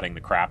one-shotting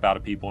the crap out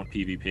of people in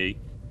PvP.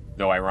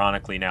 Though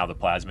ironically now the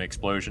plasma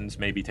explosions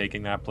may be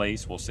taking that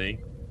place, we'll see.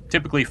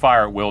 Typically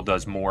Fire at Will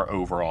does more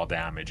overall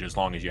damage as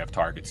long as you have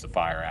targets to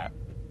fire at.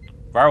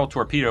 Viral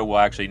Torpedo will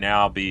actually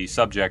now be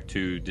subject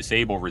to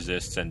disable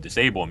resists and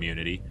disable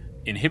immunity.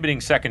 Inhibiting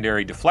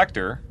secondary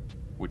deflector,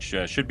 which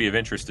should be of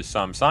interest to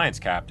some science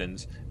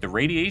captains, the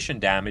radiation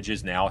damage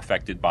is now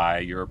affected by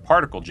your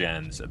particle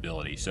gens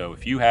ability. So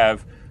if you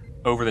have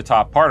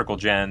over-the-top particle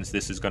gens,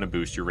 this is going to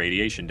boost your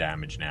radiation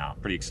damage now.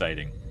 Pretty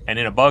exciting. And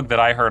in a bug that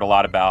I heard a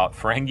lot about,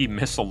 Ferengi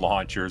missile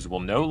launchers will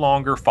no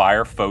longer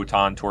fire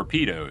photon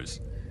torpedoes.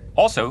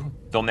 Also,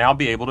 they'll now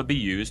be able to be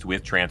used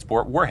with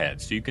transport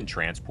warheads, so you can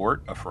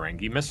transport a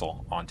Ferengi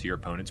missile onto your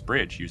opponent's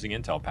bridge using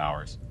Intel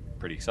powers.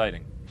 Pretty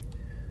exciting.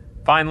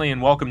 Finally,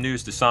 in welcome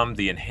news to some,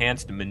 the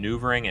enhanced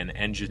maneuvering and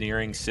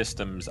engineering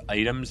systems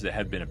items that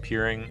have been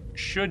appearing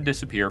should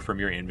disappear from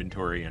your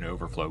inventory and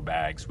overflow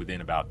bags within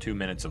about 2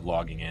 minutes of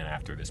logging in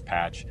after this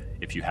patch,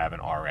 if you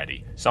haven't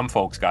already. Some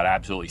folks got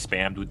absolutely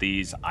spammed with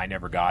these. I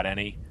never got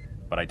any,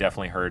 but I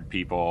definitely heard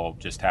people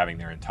just having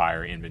their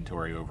entire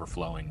inventory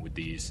overflowing with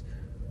these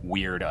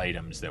weird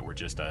items that were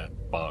just a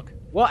bug.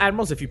 Well,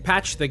 Admirals, if you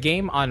patch the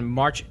game on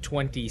March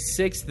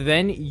 26th,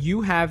 then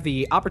you have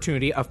the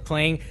opportunity of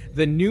playing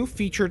the new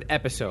featured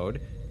episode,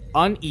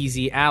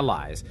 Uneasy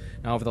Allies.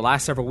 Now, over the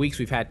last several weeks,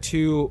 we've had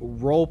 2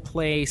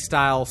 role-play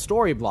style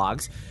story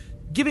blogs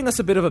giving us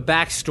a bit of a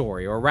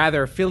backstory, or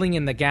rather filling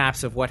in the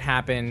gaps of what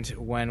happened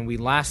when we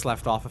last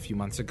left off a few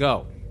months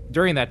ago.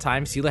 During that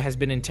time, Sela has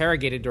been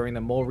interrogated during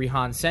the Mol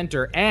Rihan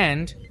Center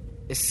and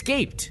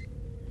escaped.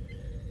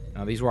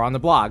 Now, these were on the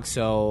blog,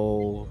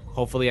 so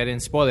hopefully I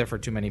didn't spoil it for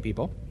too many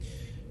people.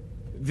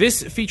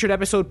 This featured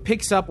episode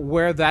picks up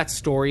where that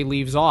story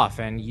leaves off,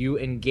 and you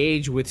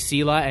engage with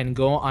Sela and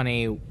go on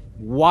a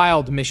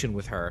wild mission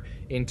with her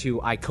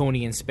into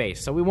Iconian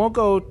space. So we won't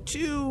go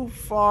too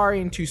far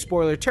into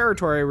spoiler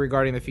territory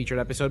regarding the featured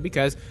episode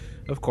because,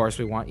 of course,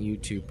 we want you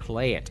to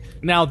play it.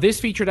 Now, this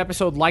featured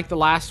episode, like the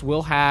last,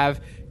 will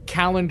have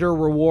calendar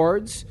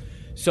rewards.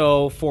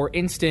 So, for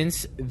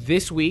instance,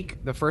 this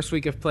week, the first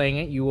week of playing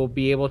it, you will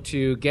be able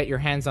to get your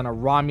hands on a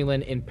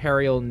Romulan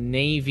Imperial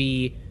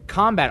Navy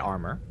combat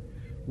armor,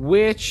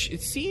 which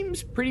it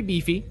seems pretty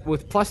beefy,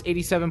 with plus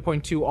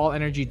 87.2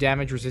 all-energy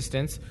damage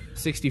resistance,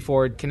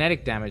 64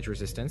 kinetic damage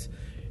resistance.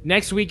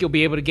 Next week, you'll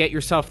be able to get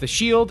yourself the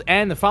shield,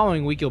 and the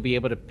following week, you'll be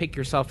able to pick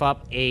yourself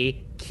up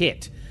a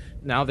kit.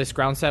 Now, this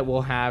ground set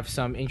will have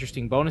some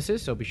interesting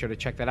bonuses, so be sure to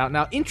check that out.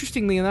 Now,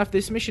 interestingly enough,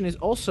 this mission is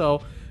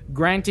also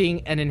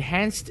granting an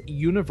enhanced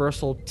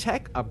universal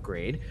tech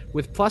upgrade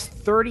with plus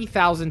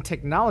 30,000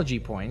 technology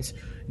points,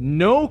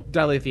 no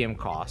dilithium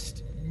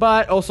cost,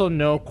 but also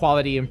no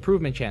quality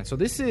improvement chance. So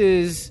this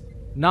is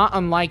not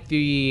unlike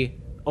the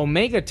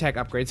Omega Tech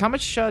upgrades. How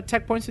much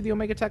tech points do the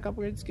Omega Tech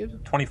upgrades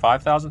give?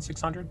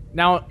 25,600.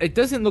 Now, it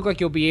doesn't look like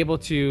you'll be able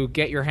to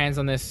get your hands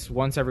on this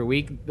once every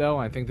week, though.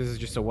 I think this is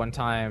just a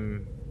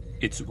one-time...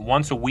 It's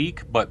once a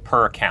week, but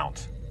per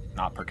account,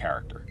 not per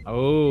character.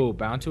 Oh,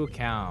 bound to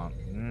account.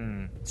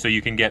 So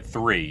you can get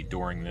 3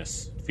 during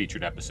this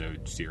featured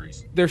episode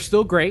series. They're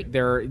still great.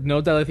 They're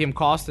no dilithium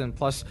cost and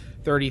plus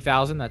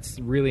 30,000. That's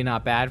really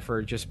not bad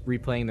for just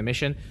replaying the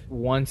mission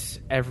once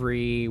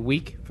every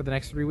week for the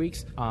next 3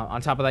 weeks.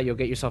 On top of that, you'll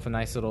get yourself a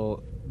nice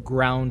little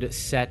ground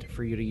set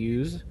for you to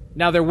use.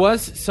 Now, there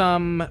was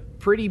some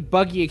pretty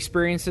buggy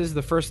experiences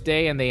the first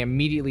day, and they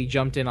immediately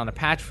jumped in on a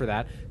patch for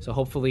that. So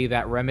hopefully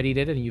that remedied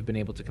it, and you've been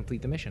able to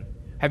complete the mission.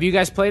 Have you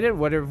guys played it?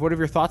 What have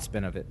your thoughts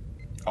been of it?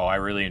 Oh, I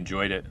really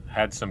enjoyed it.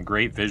 Had some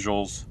great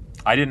visuals.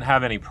 I didn't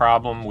have any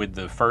problem with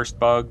the first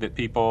bug that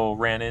people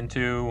ran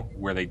into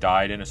where they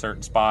died in a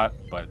certain spot,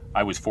 but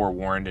I was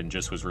forewarned and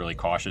just was really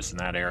cautious in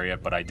that area.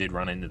 But I did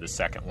run into the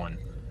second one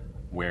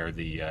where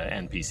the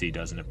NPC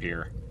doesn't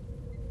appear,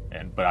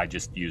 but I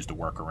just used a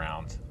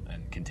workaround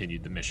and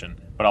continued the mission.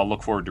 But I'll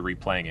look forward to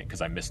replaying it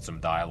because I missed some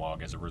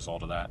dialogue as a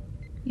result of that.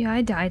 Yeah,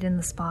 I died in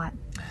the spot.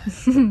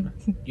 You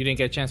didn't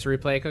get a chance to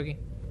replay it, Cookie?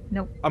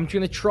 Nope. I'm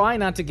going to try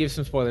not to give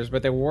some spoilers,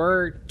 but there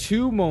were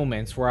 2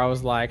 moments where I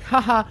was like,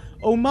 haha,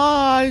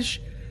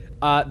 homage!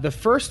 The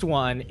first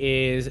one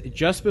is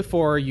just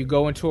before you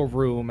go into a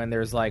room and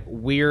there's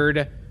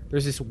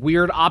this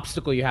weird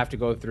obstacle you have to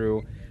go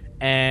through,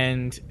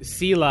 and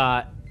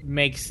Sela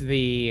makes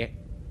the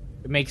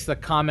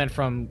comment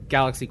from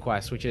Galaxy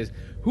Quest, which is,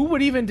 who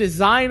would even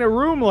design a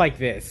room like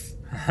this?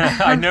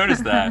 I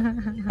noticed that.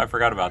 I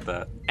forgot about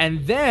that.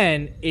 And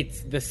then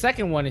the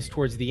second one is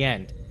towards the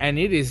end, and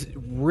it is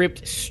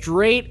ripped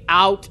straight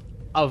out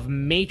of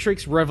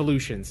Matrix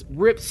Revolutions.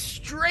 Where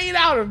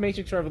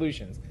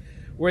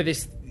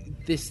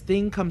this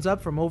thing comes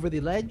up from over the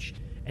ledge,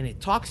 and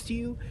it talks to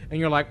you, and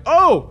you're like,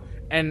 oh!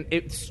 And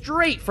it's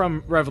straight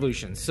from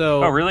Revolutions.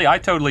 So. Oh, really? I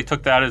totally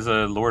took that as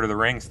a Lord of the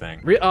Rings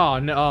thing. Oh,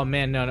 no. Oh,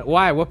 man, no.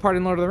 Why? What part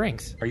in Lord of the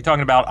Rings? Are you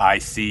talking about I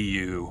See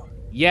You?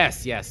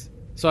 Yes.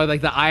 So,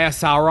 like the Eye of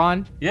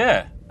Sauron?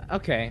 Yeah.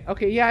 Okay,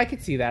 yeah, I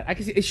could see that.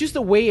 It's just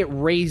the way it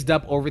raised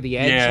up over the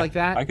edge like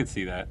that. I could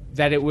see that.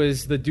 That it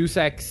was the Deus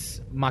Ex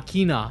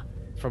Machina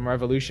from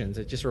Revolutions.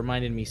 It just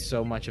reminded me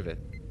so much of it.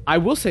 I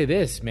will say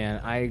this,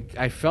 man.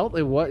 I felt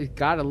it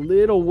got a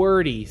little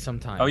wordy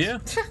sometimes. Oh, yeah?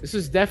 This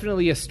was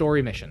definitely a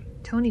story mission.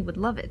 Tony would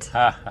love it.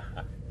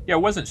 Yeah,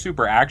 it wasn't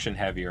super action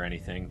heavy or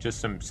anything. Just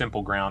some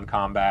simple ground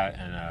combat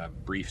and a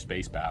brief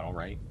space battle,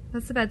 right?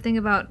 That's the bad thing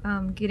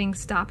about getting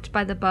stopped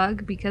by the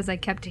bug, because I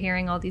kept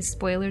hearing all these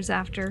spoilers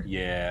after.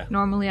 Yeah.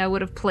 Normally I would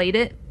have played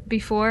it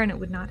before and it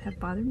would not have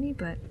bothered me,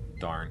 but...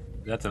 Darn.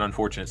 That's an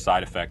unfortunate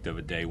side effect of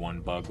a day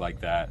one bug like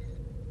that,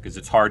 because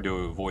it's hard to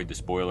avoid the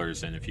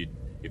spoilers, and if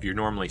you're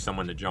normally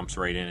someone that jumps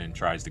right in and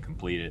tries to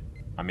complete it.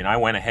 I mean, I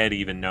went ahead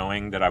even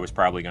knowing that I was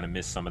probably going to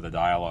miss some of the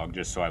dialogue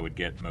just so I would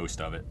get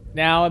most of it.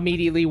 Now,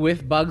 immediately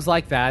with bugs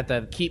like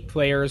that keep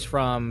players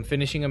from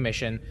finishing a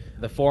mission,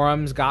 the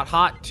forums got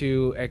hot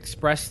to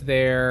express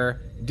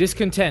their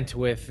discontent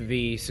with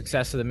the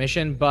success of the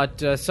mission,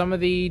 but some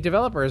of the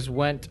developers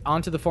went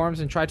onto the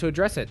forums and tried to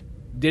address it.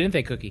 Didn't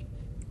they, Cookie?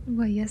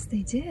 Well, yes,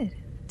 they did.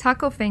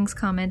 Taco Fangs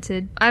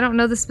commented, I don't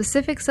know the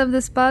specifics of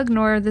this bug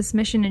nor this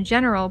mission in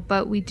general,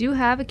 but we do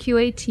have a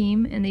QA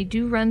team and they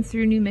do run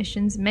through new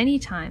missions many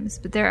times,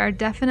 but there are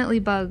definitely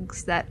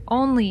bugs that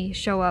only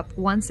show up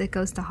once it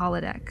goes to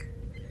holodeck.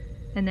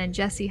 And then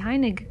Jesse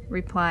Heinig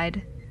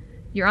replied,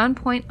 you're on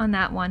point on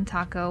that one,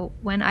 Taco.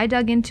 When I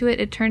dug into it,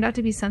 it turned out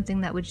to be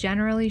something that would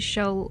generally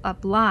show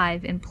up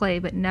live in play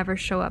but never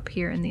show up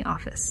here in the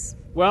office.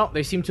 Well,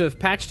 they seem to have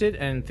patched it,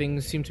 and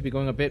things seem to be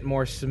going a bit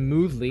more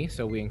smoothly,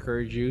 so we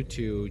encourage you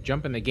to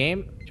jump in the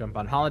game, jump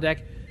on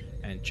holodeck,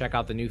 and check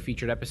out the new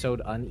featured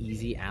episode,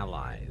 Uneasy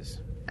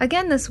Allies.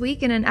 Again this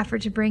week, in an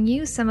effort to bring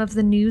you some of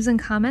the news and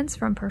comments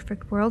from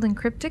Perfect World and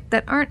Cryptic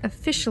that aren't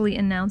officially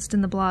announced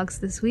in the blogs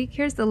this week,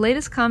 here's the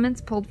latest comments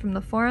pulled from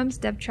the forums,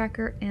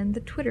 DevTracker, and the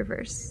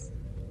Twitterverse.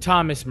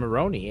 Thomas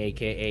Maroney,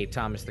 a.k.a.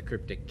 Thomas the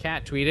Cryptic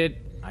Cat, tweeted,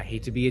 I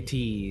hate to be a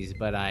tease,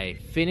 but I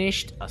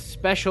finished a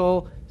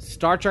special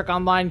Star Trek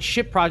Online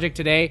ship project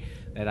today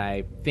that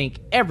I think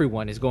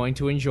everyone is going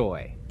to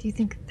enjoy. Do you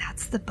think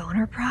that's the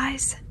boner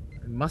prize?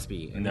 It must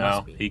be.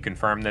 No, he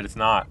confirmed that it's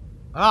not.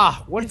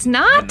 What? It's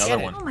not? Another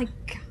one. Oh my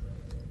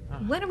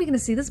god. When are we going to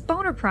see this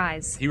boner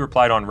prize? He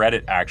replied on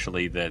Reddit,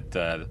 actually, that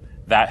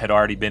that had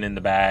already been in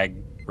the bag,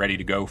 ready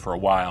to go for a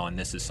while, and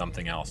this is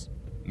something else.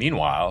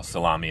 Meanwhile,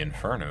 Salami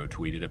Inferno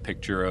tweeted a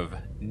picture of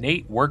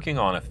Nate working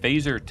on a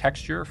phaser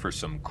texture for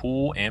some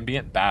cool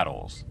ambient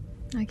battles.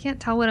 I can't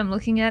tell what I'm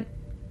looking at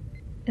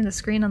in the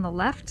screen on the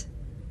left,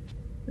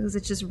 because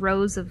it's just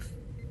rows of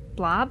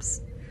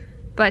blobs.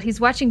 But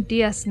he's watching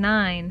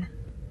DS9,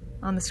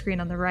 on the screen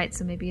on the right,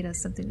 so maybe it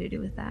has something to do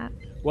with that.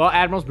 Well,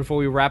 Admirals, before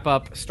we wrap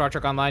up Star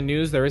Trek Online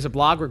news, there is a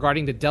blog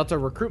regarding the Delta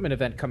recruitment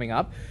event coming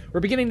up. We're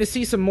beginning to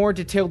see some more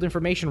detailed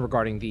information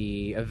regarding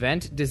the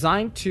event,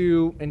 designed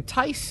to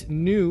entice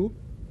new,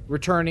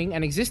 returning,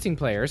 and existing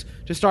players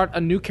to start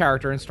a new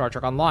character in Star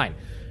Trek Online.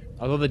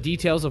 Although the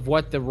details of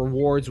what the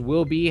rewards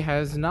will be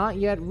has not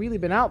yet really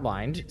been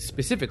outlined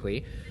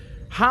specifically,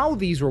 how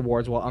these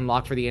rewards will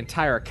unlock for the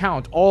entire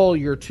account, all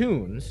your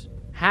tunes,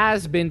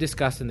 has been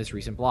discussed in this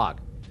recent blog.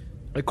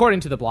 According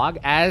to the blog,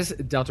 as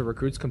Delta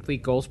recruits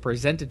complete goals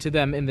presented to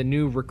them in the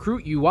new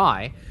Recruit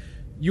UI,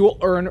 you will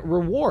earn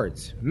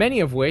rewards, many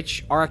of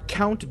which are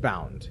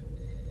account-bound.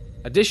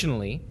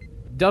 Additionally,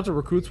 Delta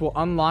recruits will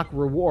unlock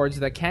rewards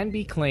that can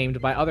be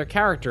claimed by other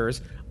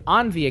characters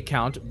on the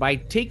account by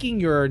taking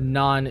your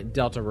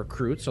non-Delta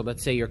recruit, so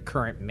let's say your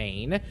current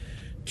main,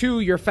 to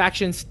your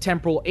faction's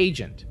temporal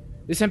agent.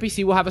 This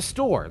NPC will have a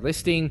store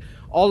listing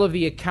all of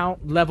the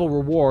account-level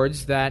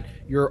rewards that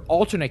your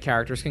alternate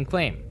characters can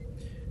claim.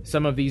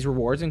 Some of these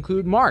rewards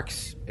include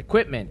marks,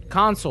 equipment,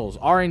 consoles,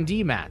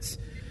 R&D mats.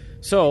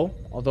 So,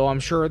 although I'm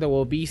sure there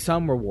will be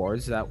some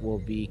rewards that will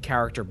be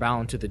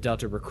character-bound to the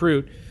Delta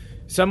recruit,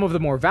 some of the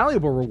more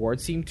valuable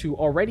rewards seem to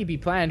already be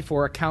planned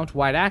for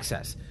account-wide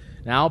access.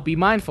 Now, be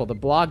mindful, the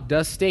blog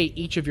does state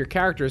each of your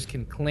characters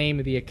can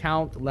claim the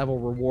account-level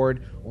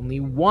reward only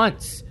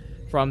once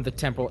from the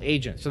temporal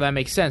agent. So that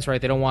makes sense,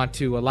 right? They don't want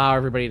to allow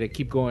everybody to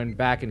keep going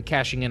back and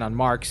cashing in on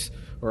marks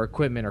or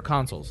equipment or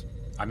consoles.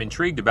 I'm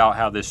intrigued about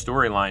how this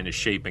storyline is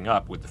shaping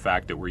up with the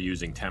fact that we're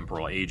using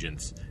temporal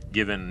agents,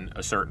 given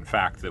a certain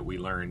fact that we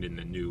learned in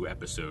the new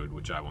episode,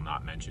 which I will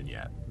not mention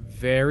yet.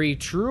 Very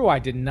true. I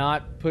did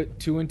not put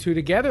two and two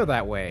together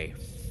that way.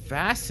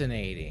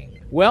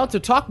 Fascinating. Well, to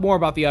talk more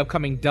about the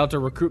upcoming Delta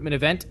recruitment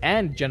event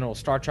and general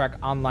Star Trek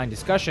Online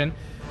discussion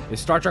is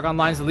Star Trek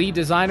Online's lead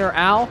designer,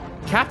 Al,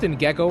 Captain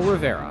Gecko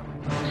Rivera.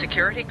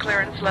 Security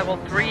clearance level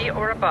 3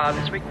 or above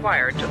is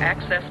required to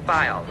access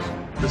BIOS.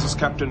 This is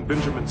Captain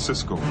Benjamin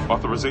Sisko.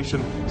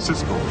 Authorization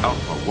Sisko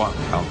Alpha 1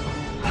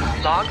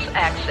 Alpha. Logs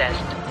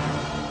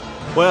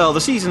accessed. Well,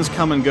 the seasons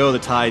come and go, the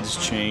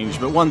tides change,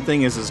 but one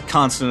thing is as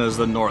constant as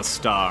the North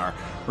Star.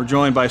 We're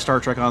joined by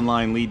Star Trek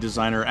Online lead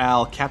designer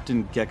Al,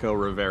 Captain Gecko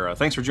Rivera.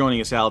 Thanks for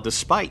joining us, Al,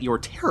 despite your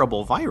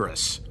terrible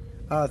virus.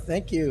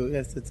 Thank you.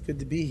 Yes, it's good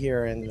to be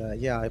here, and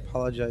I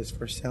apologize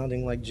for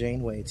sounding like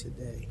Janeway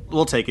today.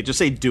 We'll take it. Just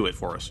say do it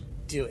for us.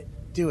 Do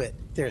it.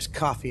 There's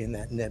coffee in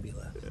that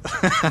nebula.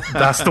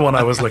 That's the one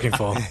I was looking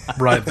for.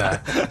 Right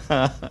there.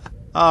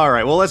 All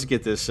right, well, let's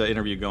get this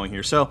interview going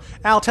here. So,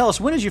 Al, tell us,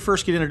 when did you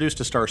first get introduced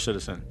to Star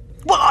Citizen?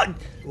 What?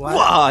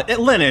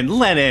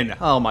 Lenin.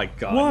 Oh, my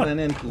God. What?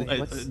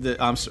 Lenin.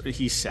 I'm sorry,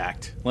 he's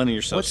sacked. Lenin,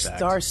 you're so What's sacked.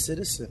 Star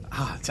Citizen?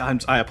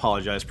 I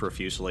apologize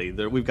profusely.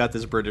 We've got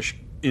this British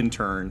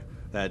intern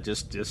that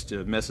just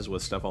messes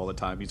with stuff all the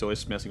time. He's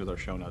always messing with our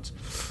show notes.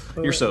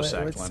 You're so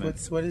sacked, Lenin.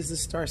 What is the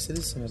Star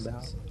Citizen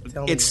about?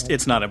 Tell me,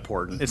 it's not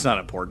important. It's not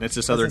important. It's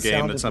this other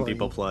game that some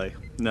people play.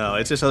 No,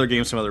 it's this other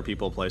game some other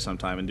people play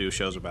sometime and do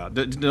shows about.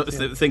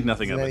 Think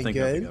nothing of it. Think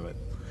nothing of it.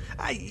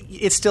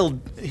 It's still,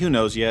 who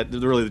knows yet?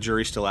 Really, the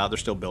jury's still out. They're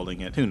still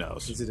building it. Who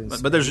knows? Is it in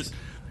but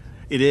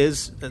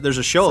there's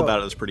a show about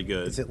it that's pretty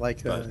good. Is it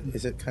like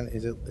is it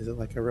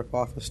like a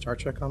ripoff of Star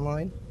Trek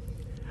Online?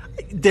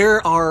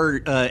 There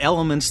are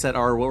elements that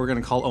are what we're going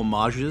to call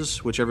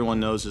homages, which everyone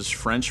knows is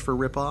French for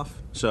ripoff.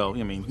 So,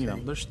 I mean,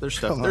 there's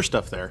stuff. There's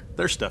stuff there.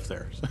 There's stuff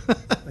there.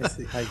 I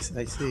see.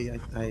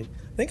 I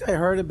think I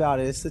heard about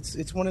it.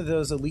 It's one of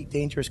those Elite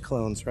Dangerous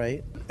clones,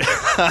 right?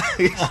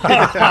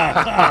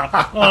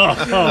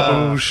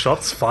 Oh,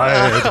 shots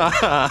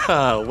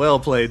fired. Well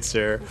played,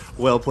 sir.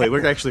 Well played.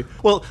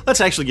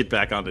 Let's actually get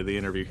back onto the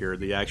interview here,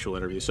 the actual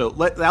interview. So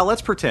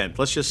let's pretend.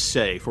 Let's just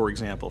say, for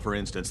example, for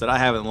instance, that I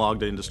haven't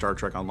logged into Star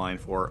Trek Online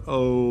for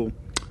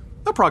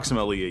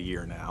approximately a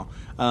year now.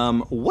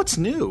 What's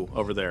new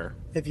over there?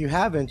 If you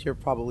haven't, you're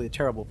probably a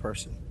terrible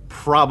person.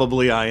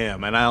 Probably I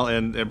am,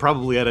 and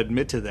probably I'd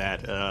admit to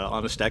that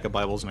on a stack of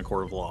Bibles in a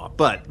court of law.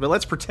 But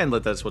let's pretend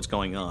that that's what's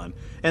going on.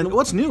 And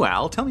what's new,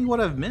 Al? Tell me what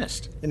I've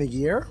missed. In a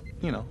year?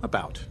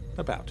 About.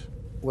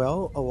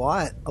 Well, a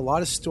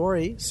lot of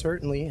story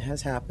certainly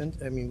has happened.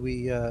 I mean,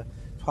 we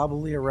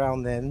probably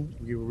around then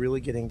we were really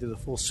getting to the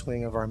full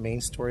swing of our main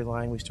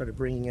storyline. We started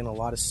bringing in a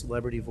lot of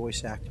celebrity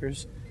voice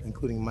actors,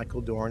 including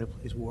Michael Dorn, who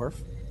plays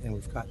Worf. And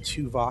we've got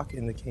Tuvok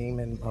in the game,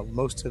 and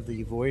most of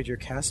the Voyager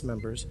cast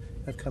members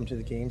have come to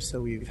the game.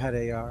 So we've had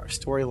a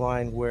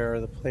storyline where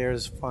the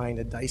players find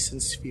a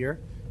Dyson sphere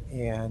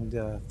and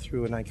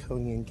through an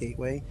Iconian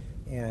gateway,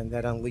 and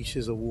that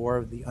unleashes a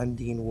war, the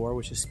Undine War,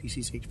 which is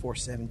species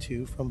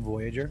H472 from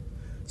Voyager.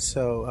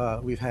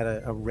 So we've had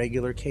a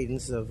regular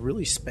cadence of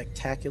really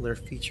spectacular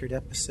featured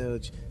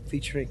episodes,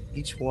 featuring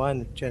each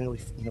one generally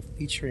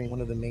featuring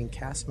one of the main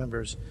cast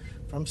members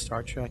from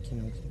Star Trek,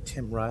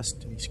 Tim Russ,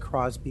 Denise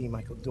Crosby,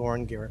 Michael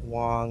Dorn, Garrett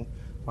Wang,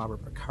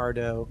 Robert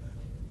Picardo.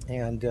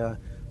 And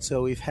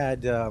so we've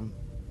had a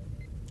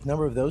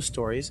number of those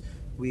stories.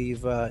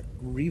 We've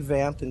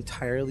revamped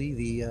entirely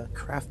the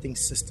crafting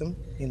system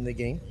in the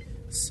game.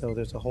 So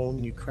there's a whole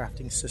new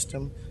crafting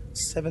system.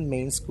 7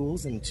 main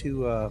schools and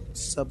 2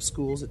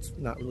 sub-schools. It's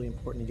not really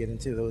important to get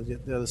into those.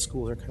 The other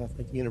schools are kind of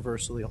like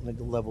universal. You don't need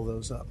to level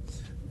those up.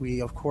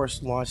 We, of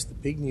course, launched the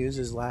big news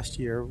is last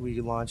year we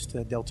launched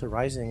Delta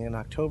Rising in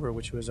October,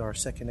 which was our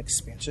second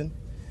expansion.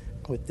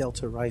 With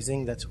Delta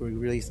Rising, that's where we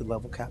released the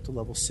level cap to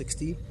level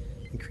 60,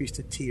 increased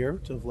the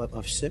tier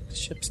of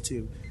ships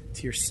to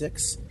tier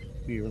 6.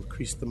 We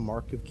increased the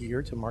mark of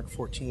gear to mark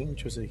 14,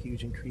 which was a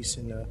huge increase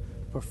in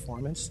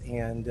performance,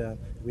 and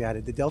we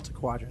added the Delta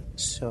Quadrant.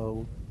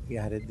 So we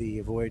added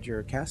the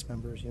Voyager cast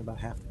members, about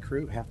half the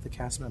crew, half the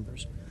cast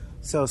members.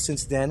 So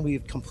since then,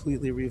 we've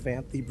completely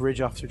revamped the bridge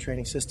officer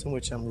training system,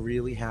 which I'm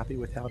really happy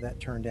with how that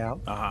turned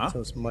out. So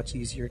it's much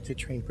easier to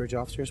train bridge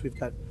officers. We've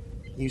got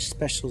new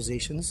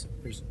specializations.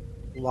 There's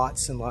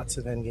lots and lots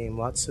of endgame,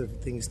 lots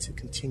of things to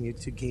continue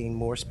to gain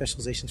more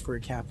specializations for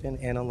your captain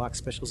and unlock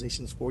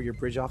specializations for your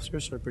bridge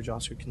officers. So a bridge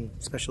officer can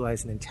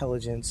specialize in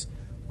intelligence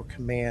or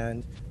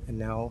command, and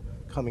now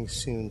coming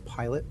soon,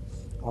 pilot.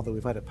 Although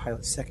we've had a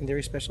pilot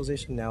secondary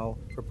specialization now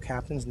for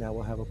captains, now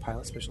we'll have a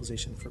pilot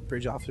specialization for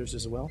bridge officers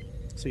as well.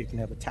 So you can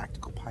have a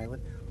tactical pilot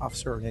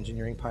officer or an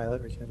engineering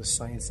pilot, or you can have a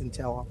science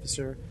intel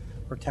officer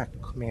or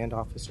tactical command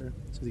officer.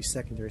 So these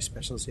secondary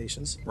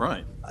specializations.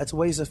 Right. It's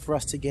ways for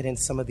us to get in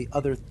some of the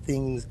other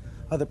things,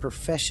 other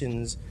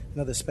professions,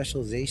 and other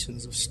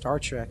specializations of Star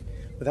Trek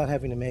without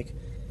having to make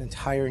an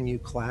entire new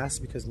class,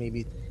 because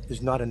maybe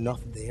there's not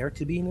enough there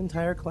to be an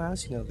entire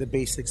class. The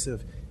basics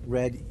of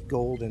red,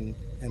 gold, and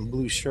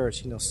blue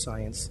shirts,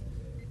 science,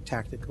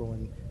 tactical,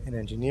 and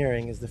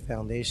engineering is the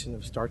foundation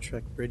of Star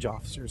Trek bridge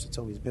officers. It's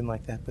always been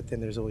like that, but then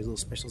there's always little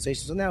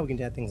specializations. So now we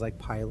can add things like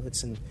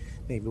pilots, and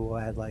maybe we'll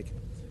add like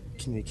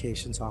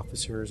communications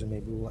officers, and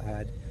maybe we'll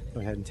add,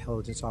 we have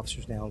intelligence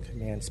officers now in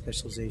command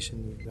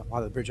specialization. A lot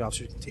of the bridge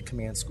officers can take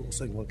command school,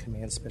 so they can go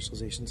command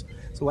specializations.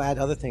 So we'll add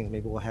other things.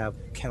 Maybe we'll have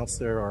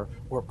counselor or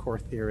warp core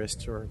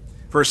theorist, or...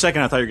 For a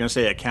second, I thought you were going to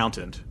say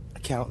accountant.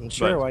 Accountant,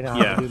 sure, why not?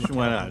 Yeah,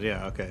 why not?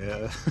 Yeah,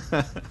 okay.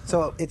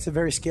 So it's a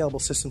very scalable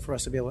system for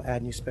us to be able to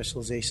add new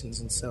specializations,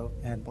 and so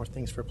add more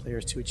things for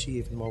players to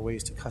achieve and more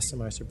ways to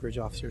customize their bridge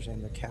officers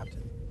and their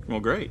captain.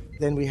 Well, great.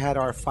 Then we had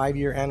our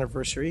 5-year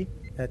anniversary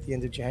at the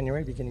end of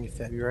January, beginning of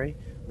February.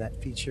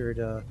 That featured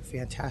a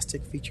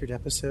fantastic featured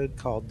episode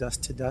called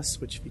Dust to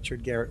Dust, which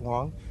featured Garrett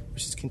Wang,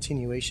 which is a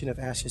continuation of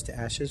Ashes to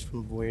Ashes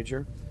from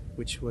Voyager,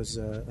 which was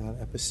an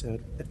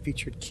episode that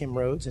featured Kim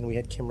Rhodes, and we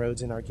had Kim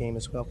Rhodes in our game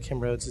as well. Kim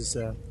Rhodes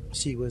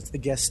she was the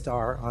guest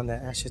star on the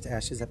Ashes to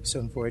Ashes episode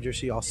in Voyager.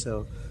 She's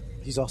also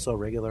a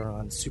regular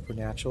on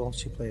Supernatural.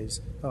 She plays,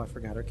 I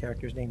forgot her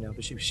character's name now,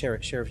 but she was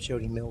Sheriff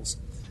Jody Mills.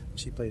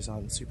 She plays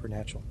on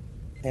Supernatural.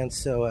 And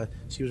so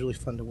she was really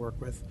fun to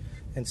work with.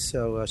 And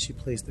so she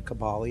plays the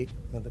Kabali,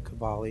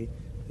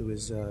 who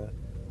is a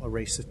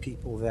race of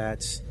people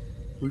that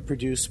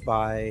reproduce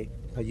by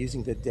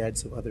using the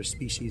deads of other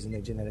species, and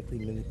they genetically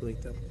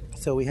manipulate them.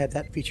 So we had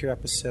that feature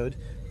episode,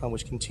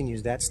 which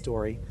continues that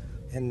story.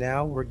 And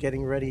now we're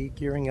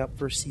gearing up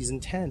for season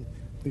 10.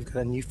 We've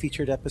got a new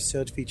featured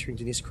episode featuring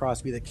Denise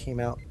Crosby that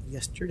came out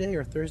yesterday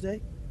or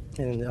Thursday.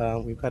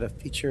 And we've got a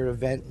feature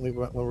event when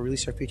we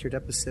release our featured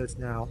episodes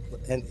now,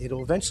 and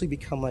it'll eventually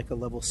become like a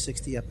level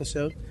 60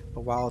 episode.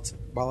 But while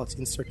it's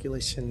in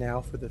circulation now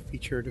for the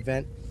featured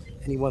event,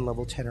 anyone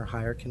level 10 or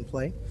higher can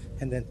play.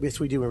 And then we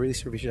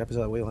release our featured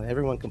episode,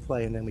 everyone can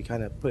play, and then we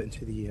kind of put it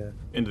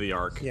into the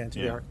arc. Yeah,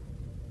 the arc.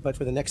 But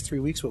for the next 3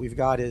 weeks, what we've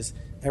got is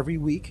every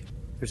week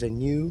there's a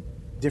new,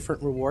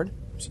 different reward.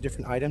 It's a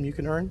different item you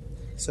can earn.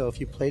 So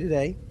if you play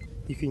today,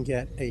 you can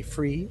get a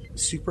free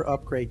super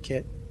upgrade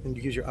kit, and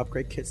you use your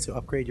upgrade kits to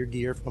upgrade your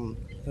gear from,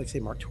 let's say,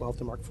 Mark 12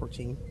 to Mark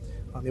 14.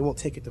 It won't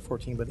take it to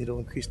 14, but it'll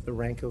increase the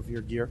rank of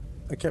your gear.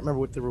 I can't remember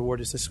what the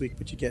reward is this week,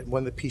 but you get one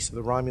of the pieces of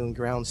the Romulan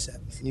ground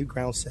set. It's a new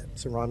ground set.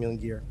 It's a Romulan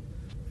gear.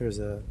 There's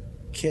a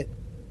kit,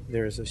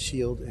 there's a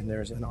shield, and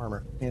there's an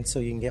armor. And so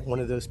you can get one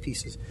of those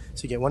pieces.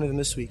 So you get one of them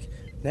this week.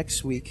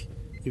 Next week,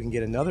 you can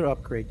get another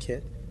upgrade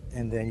kit,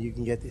 and then you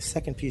can get the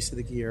second piece of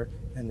the gear,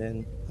 and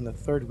then on the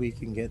third week,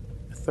 you can get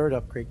a third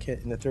upgrade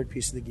kit and the third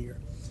piece of the gear.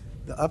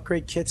 The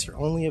upgrade kits are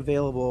only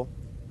available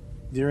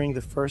during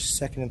the first,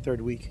 second, and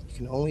third week. You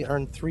can only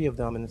earn 3 of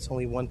them, and it's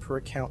only 1 per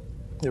account.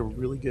 They're a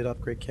really good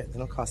upgrade kit. They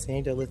don't cost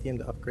any dilithium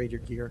to upgrade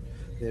your gear.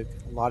 They have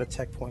a lot of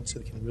tech points, so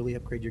they can really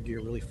upgrade your gear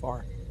really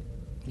far.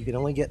 You can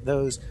only get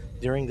those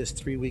during this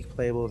 3-week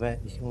playable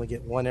event. You can only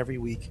get 1 every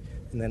week,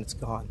 and then it's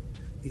gone.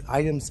 The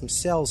items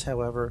themselves,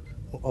 however,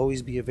 will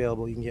always be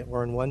available. You can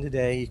earn 1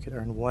 today, you can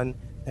earn 1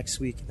 next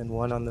week, and then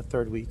 1 on the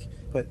third week.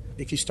 But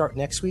if you start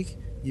next week,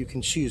 you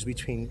can choose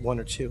between 1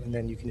 or 2, and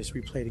then you can just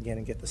replay it again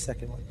and get the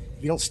second one.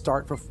 If you don't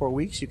start for 4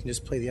 weeks, you can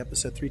just play the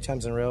episode 3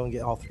 times in a row and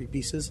get all 3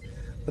 pieces,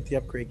 but the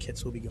upgrade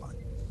kits will be gone.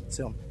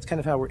 So it's kind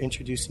of how we're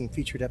introducing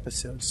featured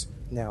episodes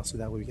now, so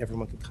that way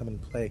everyone can come and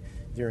play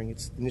during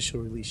its initial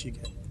release. You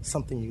get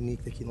something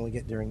unique that you can only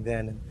get during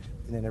then, and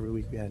then every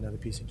week we add another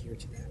piece of gear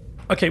to that.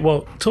 Okay,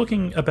 well,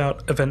 talking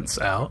about events,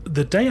 Al,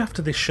 the day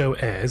after this show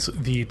airs,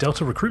 the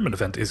Delta recruitment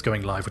event is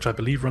going live, which I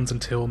believe runs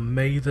until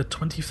May the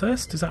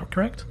 21st. Is that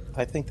correct?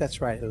 I think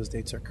that's right. Those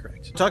dates are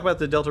correct. Talk about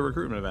the Delta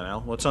recruitment event,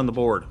 Al. What's on the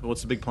board?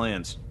 What's the big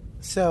plans?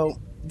 So,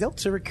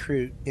 Delta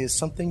Recruit is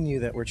something new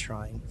that we're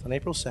trying. On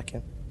April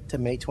 2nd to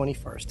May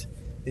 21st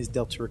is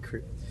Delta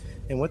Recruit.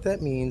 And what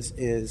that means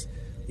is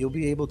you'll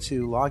be able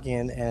to log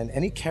in, and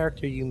any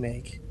character you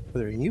make,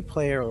 whether you're a new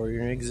player or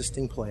you're an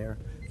existing player,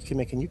 you can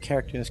make a new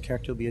character, and this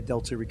character will be a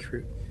Delta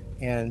Recruit.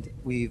 And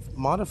we've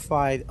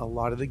modified a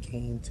lot of the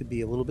game to be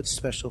a little bit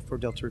special for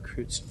Delta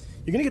Recruits.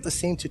 You're going to get the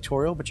same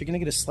tutorial, but you're going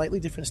to get a slightly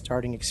different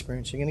starting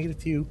experience. You're going to get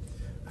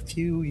a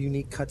few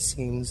unique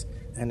cutscenes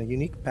and a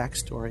unique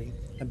backstory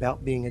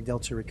about being a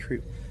Delta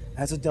Recruit.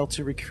 As a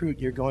Delta Recruit,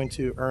 you're going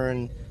to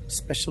earn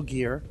special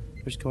gear.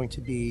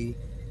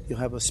 You'll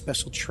have a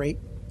special trait.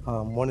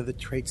 One of the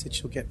traits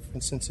that you'll get, for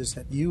instance, is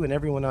that you and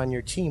everyone on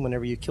your team,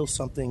 whenever you kill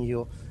something,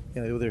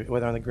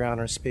 whether on the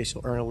ground or in space,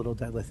 you'll earn a little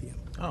dilithium.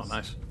 Oh,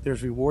 nice.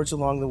 There's rewards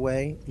along the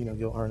way.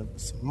 You'll earn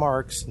some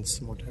marks and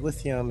some more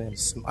dilithium and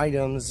some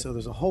items. So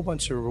there's a whole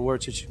bunch of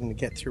rewards that you're going to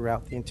get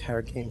throughout the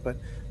entire game. But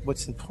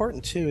what's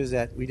important, too, is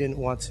that we didn't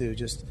want to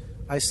just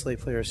isolate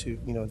players who,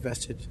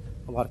 invested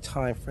a lot of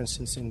time. For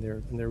instance, in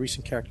their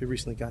recent character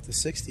recently got to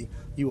 60.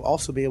 You will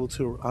also be able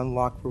to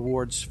unlock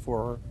rewards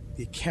for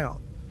the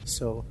account.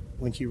 So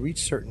when you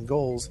reach certain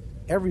goals,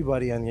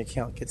 everybody on the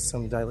account gets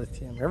some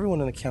dilithium.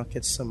 Everyone on the account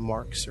gets some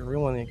marks. Or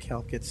everyone on the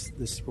account gets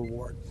this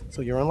reward.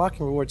 So you're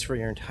unlocking rewards for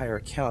your entire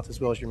account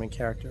as well as your main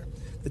character.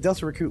 The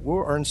Delta Recruit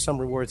will earn some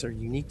rewards that are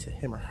unique to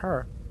him or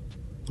her,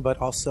 but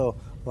also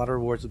a lot of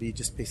rewards will be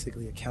just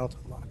basically account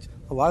unlocked.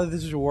 A lot of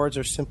these rewards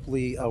are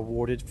simply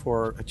awarded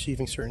for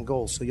achieving certain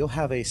goals. So you'll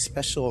have a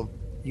special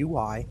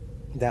UI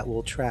that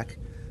will track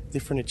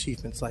different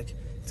achievements. Like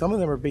some of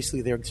them are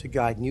basically there to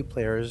guide new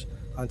players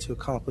onto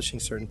accomplishing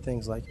certain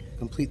things, like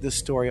complete this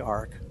story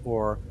arc,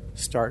 or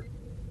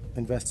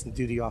invest in the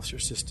duty officer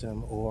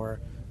system,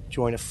 or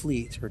join a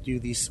fleet, or do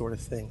these sort of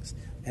things.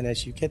 And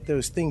as you get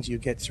those things, you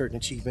get certain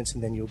achievements,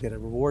 and then you'll get a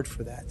reward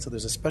for that. So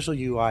there's a special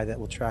UI that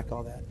will track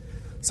all that.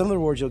 Some of the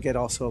rewards you'll get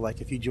also, like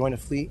if you join a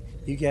fleet,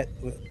 you get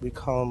we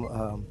call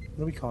them,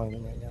 what are we calling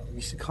them right now? We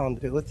used to call them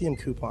dilithium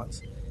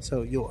coupons.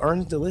 So you'll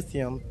earn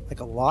dilithium, like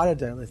a lot of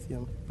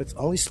dilithium, but it's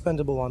only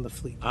spendable on the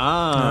fleet.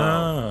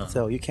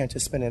 So you can't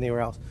just spend it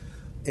anywhere else.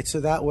 It's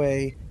so that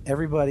way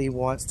everybody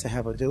wants to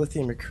have a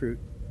dilithium recruit.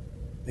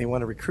 They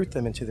want to recruit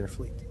them into their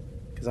fleet.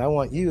 Because I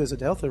want you as a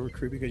Delta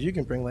recruit, because you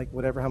can bring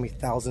how many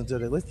thousands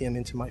of dilithium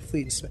into my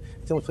fleet. And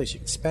it's the only place you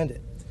can spend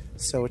it.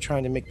 So we're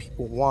trying to make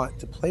people want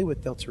to play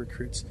with Delta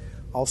recruits.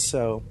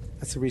 Also,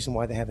 that's the reason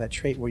why they have that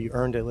trait where you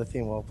earn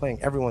dilithium while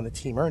playing. Everyone on the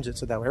team earns it,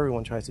 so that way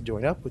everyone tries to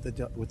join up with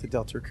the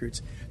Delta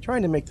recruits.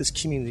 Trying to make this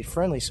community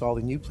friendly, so all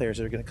the new players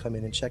that are going to come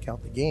in and check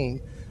out the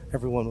game,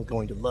 everyone is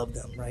going to love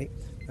them, right?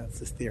 That's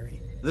the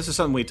theory. This is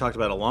something we talked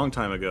about a long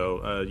time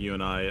ago, you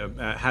and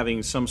I,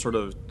 having some sort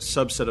of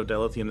subset of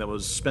dilithium that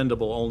was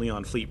spendable only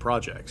on fleet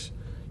projects.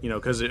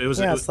 Because it was...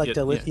 Yeah, it's like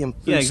dilithium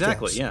food Yeah,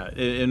 exactly, stamps.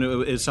 yeah. And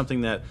it's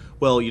something that,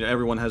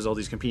 everyone has all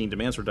these competing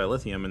demands for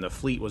dilithium, and the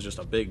fleet was just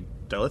a big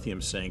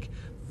dilithium sink.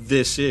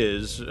 This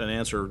is an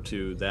answer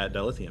to that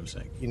dilithium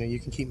sink. You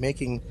can keep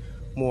making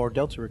more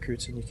Delta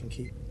recruits, and you can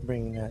keep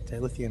bringing that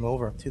dilithium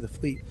over to the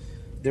fleet.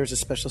 There's a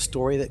special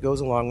story that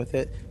goes along with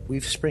it.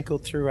 We've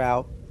sprinkled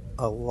throughout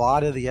a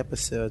lot of the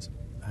episodes,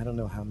 I don't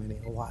know how many,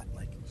 a lot,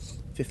 like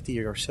 50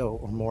 or so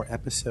or more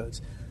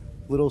episodes,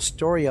 little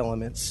story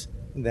elements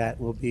that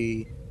will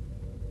be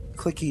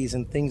clickies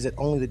and things that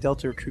only the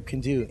Delta recruit can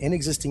do in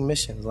existing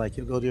missions. Like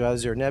you'll go to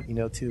Azure Neb,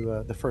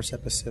 to the first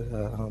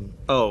episode.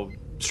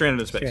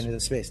 Stranded in Space. Stranded in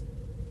Space.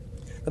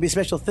 There'll be a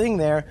special thing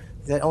there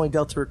that only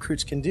Delta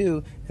recruits can do,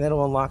 and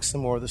that'll unlock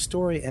some more of the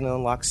story and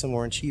unlock some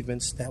more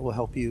achievements that will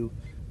help you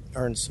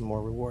earn some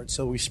more rewards.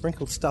 So we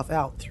sprinkled stuff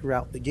out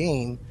throughout the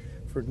game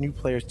for new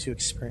players to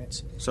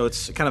experience. So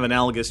it's kind of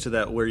analogous to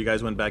that where you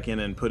guys went back in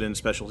and put in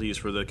specialties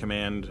for the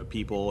command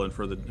people and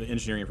for the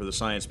engineering for the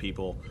science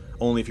people.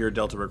 Only if you're a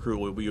Delta recruit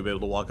will you be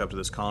able to walk up to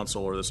this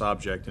console or this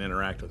object and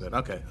interact with it.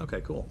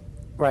 Okay, cool.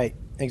 Right,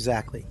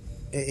 exactly.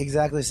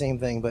 Exactly the same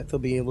thing, but there'll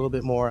be a little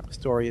bit more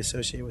story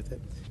associated with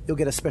it. You'll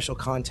get a special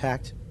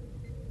contact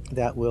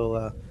that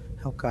will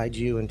help guide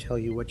you and tell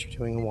you what you're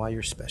doing and why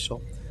you're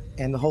special.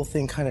 And the whole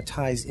thing kind of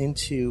ties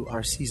into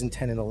our Season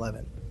 10 and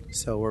 11.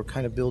 So we're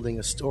kind of building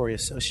a story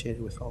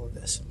associated with all of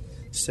this.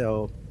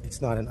 So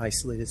it's not an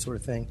isolated sort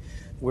of thing.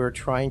 We're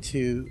trying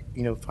to,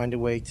 find a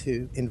way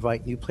to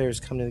invite new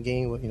players to come to the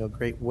game.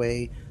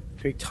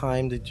 Great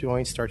time to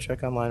join Star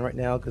Trek Online right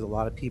now because a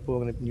lot of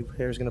new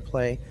players are going to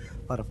play.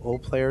 A lot of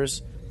old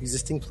players,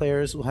 existing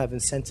players will have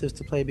incentives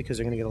to play because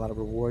they're going to get a lot of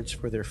rewards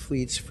for their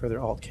fleets, for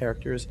their alt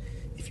characters.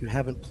 If you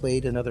haven't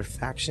played another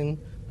faction,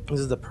 this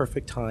is the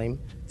perfect time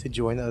to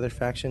join the other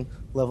faction.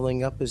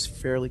 Leveling up is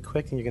fairly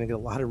quick, and you're going to get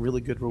a lot of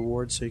really good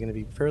rewards, so you're going to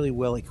be fairly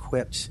well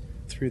equipped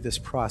through this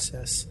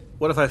process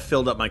What if I've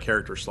filled up my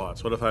character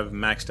slots? What if I've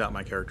maxed out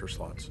my character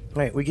slots?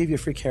 Right, we give you a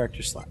free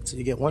character slot. So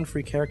you get one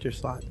free character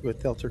slot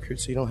with Delta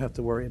Recruit, so you don't have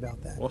to worry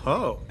about that.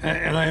 Whoa.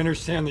 And I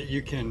understand that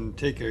you can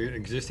take an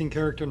existing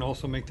character and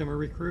also make them a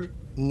recruit?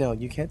 No,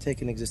 you can't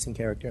take an existing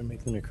character and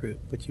make them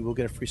recruit, but you will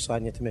get a free slot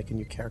and you have to make a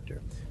new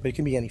character. But it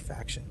can be any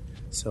faction.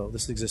 So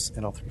this exists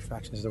in all three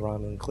factions, the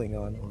Romulan,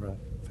 Klingon, or a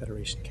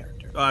Federation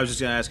character. I was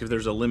just going to ask if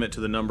there's a limit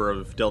to the number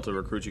of Delta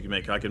recruits you can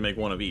make. I could make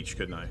one of each,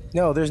 couldn't I?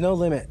 No, there's no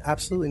limit.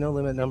 Absolutely no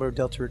limit number of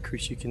Delta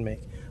recruits you can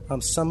make.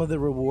 Some of the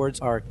rewards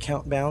are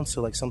count bound,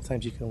 so like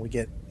sometimes you can only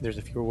get, there's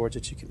a few rewards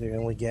that you can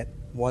only get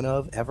one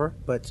of ever,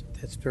 but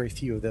that's very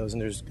few of those,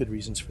 and there's good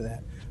reasons for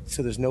that.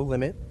 So there's no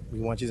limit.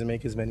 We want you to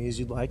make as many as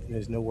you'd like, and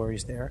there's no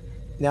worries there.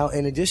 Now,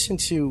 in addition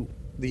to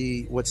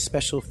what's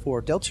special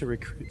for Delta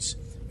recruits,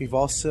 we've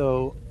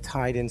also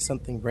tied in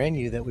something brand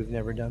new that we've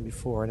never done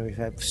before, and we've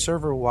had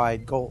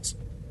server-wide goals.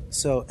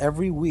 So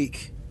every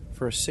week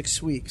for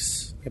 6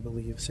 weeks, I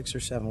believe, 6 or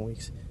 7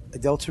 weeks, the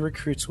Delta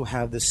recruits will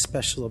have this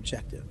special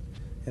objective.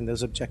 And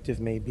those objectives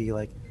may be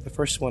like, the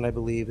first one I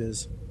believe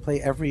is play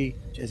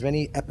as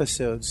many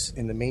episodes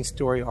in the main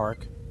story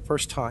arc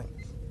first time.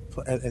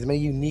 As many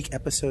unique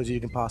episodes as you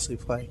can possibly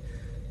play.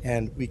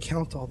 And we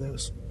count all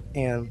those.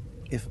 And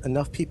if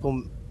enough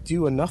people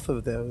do enough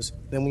of those,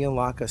 then we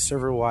unlock a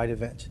server-wide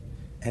event.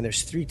 And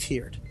there's 3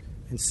 tiered.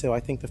 And so I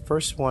think the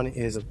first one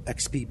is an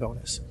XP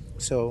bonus.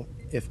 So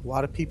if a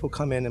lot of people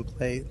come in and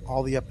play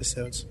all the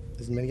episodes,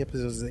 as many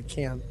episodes as they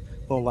can,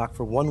 we'll unlock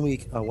for 1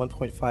 week a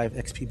 1.5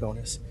 XP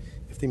bonus.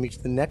 If they reach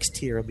the next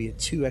tier, it'll be a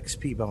 2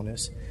 XP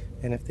bonus.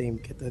 And if they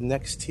get the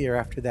next tier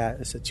after that,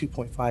 it's a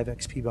 2.5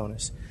 XP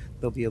bonus.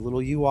 There'll be a little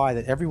UI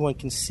that everyone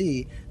can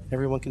see, and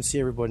everyone can see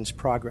everyone's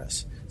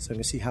progress. So you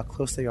can see how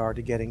close they are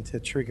to getting to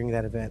triggering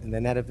that event. And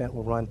then that event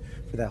will run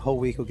for that whole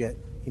week. Will get,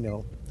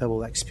 double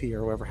XP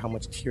or whatever, how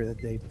much tier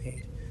that they've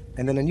made.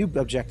 And then a new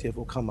objective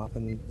will come up,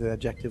 and the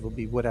objective will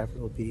be whatever.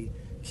 It will be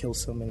kill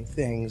so many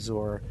things,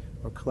 or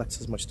collect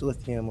as much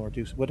dilithium, or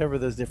do whatever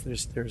those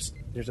different.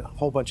 There's a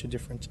whole bunch of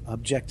different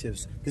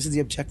objectives. This is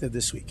the objective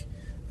this week,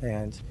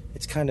 and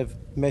it's kind of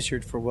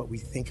measured for what we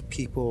think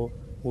people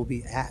will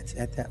be at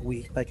that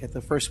week. Like at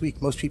the first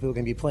week, most people are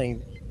going to be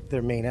playing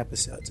their main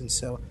episodes, and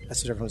so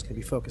that's what everyone's going to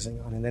be focusing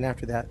on. And then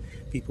after that,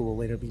 people will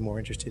later be more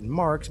interested in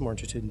marks, more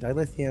interested in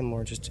dilithium,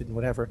 more interested in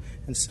whatever,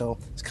 and so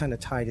it's kind of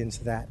tied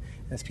into that.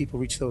 As people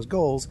reach those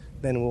goals,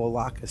 then we'll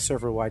unlock a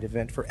server-wide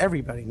event for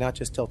everybody, not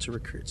just Delta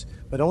recruits.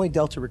 But only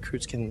Delta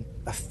recruits can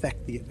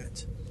affect the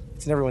event.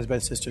 It's in everyone's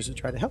best interest to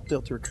try to help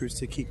Delta recruits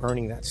to keep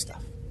earning that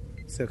stuff,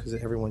 so because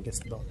everyone gets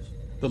the bonus.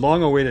 The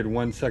long-awaited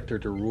one sector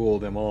to rule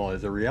them all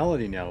is a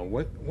reality now.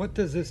 What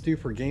does this do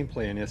for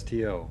gameplay in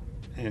STO?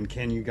 And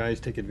can you guys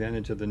take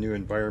advantage of the new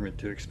environment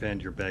to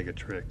expand your bag of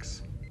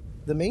tricks?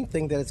 The main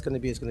thing that it's going to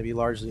be is going to be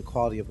largely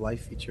quality of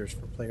life features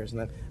for players.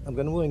 And I'm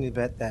going to willing to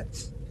bet that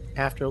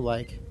after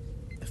like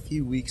a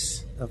few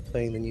weeks of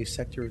playing the new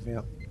sector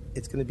revamp,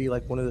 it's going to be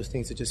like one of those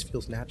things that just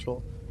feels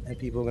natural, and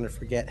people are going to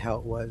forget how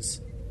it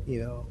was,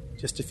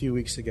 just a few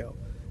weeks ago.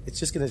 It's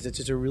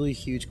just a really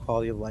huge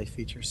quality of life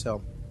feature.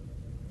 So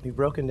we've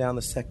broken down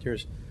the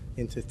sectors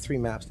into 3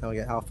 maps now. We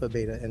got Alpha,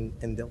 Beta,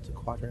 and Delta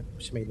Quadrant,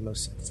 which made the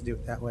most sense to do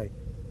it that way.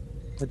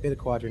 The Beta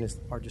Quadrant is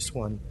the largest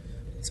one.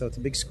 So it's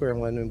a big square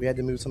one, and we had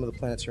to move some of the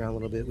planets around a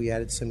little bit. We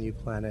added some new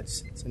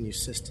planets, some new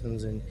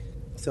systems, and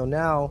so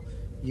now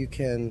you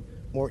can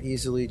more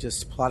easily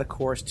just plot a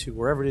course to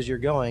wherever it is you're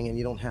going, and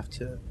you don't have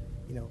to,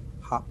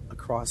 hop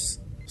across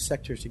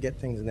sectors to get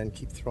things and then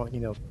keep throwing,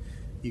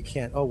 you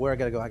can't, where I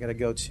gotta go? I gotta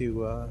go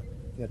to,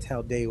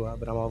 Tal Dewa,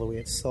 but I'm all the way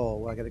at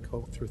Sol. I gotta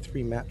go through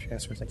 3 map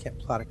transfers. I can't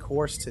plot a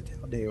course to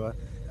Tal Dewa.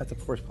 I have to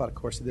first plot a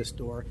course to this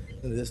door,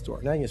 then to this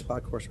door. Now you just plot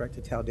a course right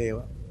to Tal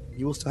Dewa.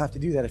 You will still have to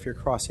do that if you're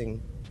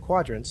crossing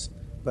quadrants,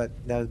 but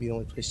that would be the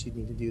only place you'd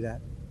need to do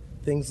that.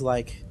 Things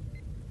like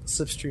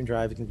slipstream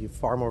drive can be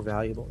far more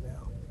valuable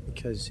now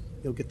because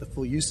you'll get the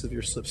full use of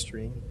your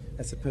slipstream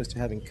as opposed to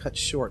having cut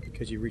short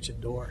because you reach a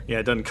door. Yeah,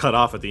 it doesn't cut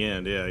off at the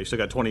end. Yeah, you still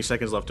got 20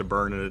 seconds left to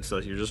burn, and it's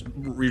you're just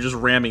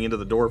ramming into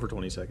the door for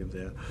 20 seconds.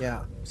 Yeah.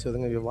 Yeah, so there's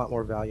going to be a lot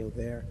more value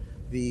there.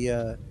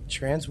 The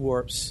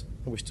transwarps,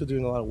 and we're still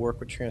doing a lot of work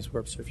with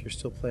transwarps. So if you're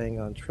still playing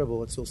on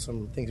Tribble, it's still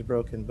some things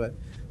broken. But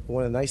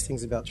one of the nice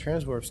things about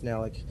transwarps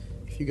now, like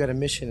if you got a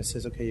mission that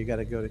says, okay, you got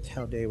to go to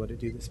Tal Dewa to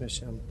do this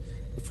mission.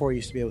 Before you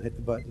used to be able to hit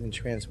the button and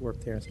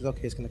transwarp there, and it says,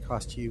 okay, it's going to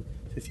cost you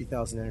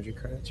 50,000 energy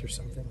credits or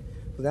something.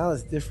 But now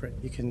it's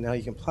different. You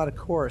can plot a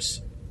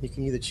course. You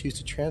can either choose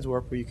to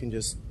transwarp or you can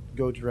just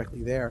go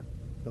directly there.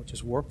 Don't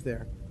just warp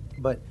there.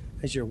 But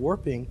as you're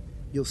warping,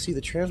 you'll see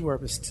the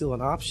transwarp is still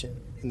an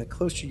option, and the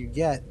closer you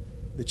get,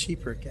 the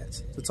cheaper it gets.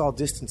 So it's all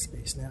distance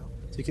based now.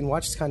 So you can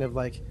watch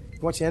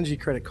watch the energy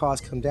credit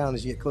cost come down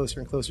as you get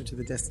closer and closer to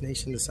the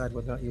destination, decide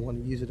whether or not you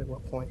want to use it at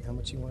what point, how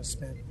much you want to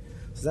spend.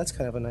 So that's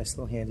kind of a nice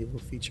little handy little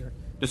feature.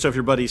 So if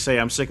your buddies say,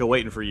 I'm sick of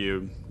waiting for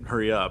you,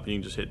 hurry up, you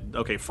can just hit,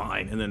 okay,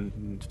 fine, and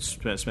then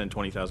spend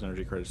 20,000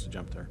 energy credits to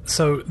jump there.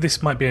 So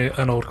this might be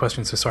an old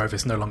question, so sorry if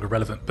it's no longer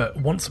relevant, but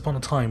once upon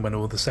a time when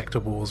all the sector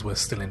walls were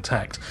still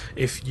intact,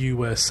 if you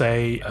were,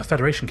 say, a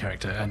Federation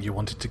character and you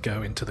wanted to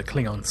go into the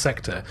Klingon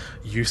sector,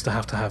 you used to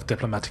have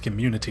diplomatic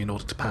immunity in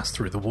order to pass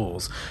through the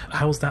walls.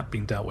 How's that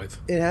been dealt with?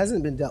 It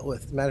hasn't been dealt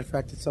with. As a matter of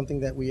fact, it's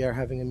something that we are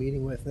having a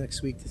meeting with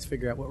next week to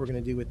figure out what we're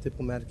going to do with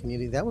diplomatic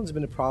immunity. That one's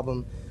been a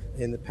problem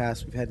in the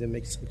past. We've had to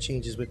make some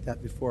changes with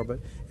that before, but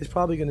it's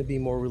probably going to be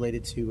more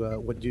related to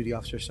what duty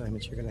officer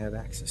assignments you're going to have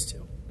access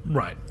to.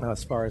 Right.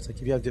 As far as, like,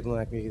 if you have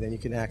diplomatic immunity, then you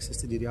can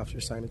access the duty officer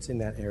assignments in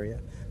that area.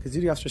 Because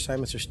duty officer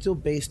assignments are still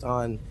based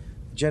on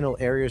general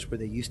areas where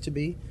they used to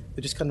be.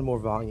 They're just kind of more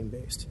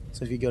volume-based.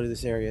 So if you go to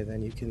this area,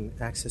 then you can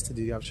access the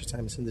duty officer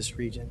assignments in this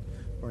region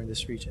or in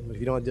this region. But if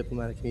you don't have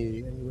diplomatic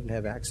immunity, then you wouldn't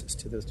have access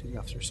to those duty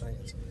officer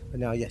assignments. But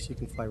now, yes, you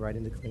can fly right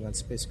into Klingon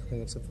space.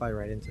 Klingons can fly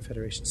right into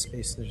Federation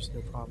space, and there's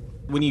no problem.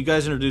 When you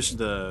guys introduced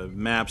the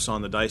maps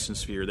on the Dyson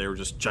Sphere, they were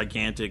just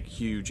gigantic,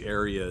 huge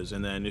areas.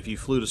 And then if you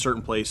flew to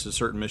certain places,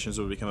 certain missions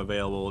would become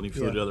available. And if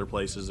you flew to other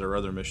places, there were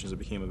other missions that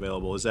became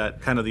available. Is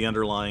that kind of the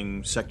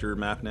underlying sector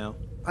map now?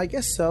 I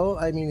guess so.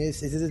 I mean,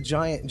 it is a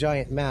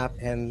giant map,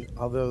 and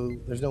although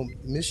there's no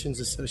missions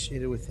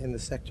associated within the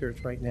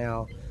sectors right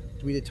now,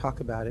 we did talk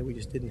about it. We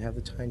just didn't have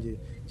the time to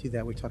do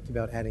that. We talked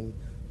about adding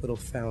little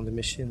found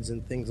missions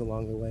and things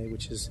along the way,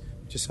 which is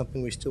just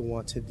something we still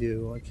want to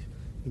do. Like,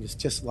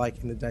 just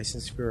like in the Dyson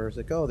Sphere, it's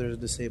like, oh, there's a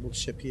disabled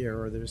ship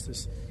here, or there's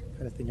this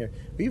kind of thing here.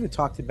 We even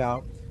talked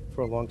about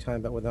for a long time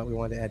about whether or not we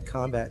wanted to add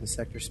combat in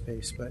sector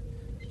space, but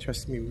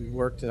trust me, we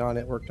worked on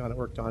it,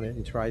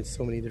 and tried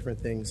so many different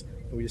things,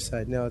 and we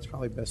decided, no, it's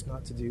probably best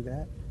not to do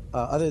that.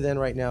 Other than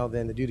right now,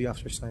 then the duty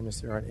officer assignments,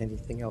 there aren't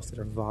anything else that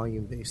are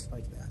volume-based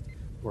like that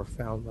or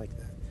found like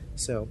that.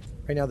 So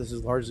right now, this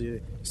is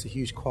largely just a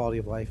huge quality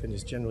of life and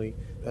just generally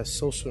a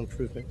social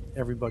improvement.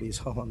 Everybody is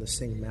all on the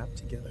same map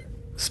together.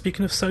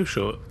 Speaking of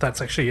social,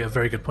 that's actually a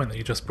very good point that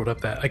you just brought up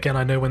there. Again,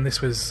 I know when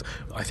this was,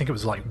 I think it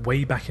was like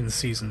way back in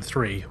Season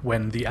 3,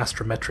 when the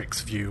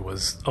astrometrics view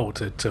was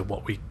altered to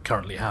what we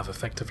currently have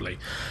effectively,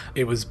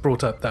 it was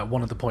brought up that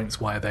one of the points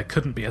why there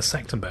couldn't be a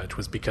sector merge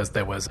was because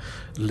there was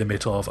a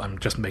limit of, I'm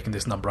just making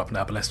this number up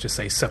now, but let's just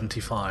say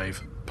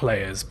 75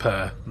 players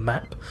per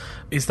map.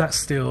 Is that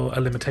still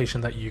a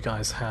limitation that you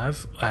guys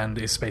have, and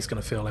is space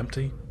going to feel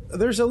empty?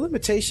 There's a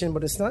limitation,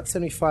 but it's not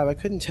 75. I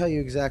couldn't tell you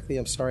exactly.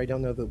 I'm sorry, I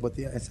don't know what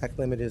the exact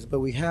limit is.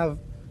 But we have,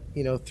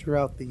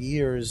 throughout the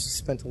years,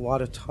 spent a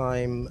lot of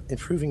time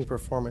improving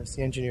performance.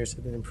 The engineers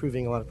have been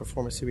improving a lot of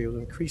performance to be able to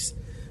increase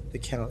the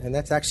count. And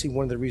that's actually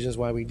one of the reasons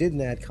why we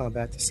didn't add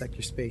combat to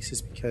sector space,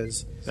 is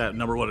because that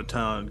number would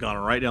have gone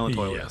right down the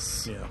toilet.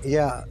 Yes.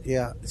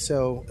 Yeah.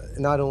 So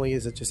not only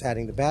is it just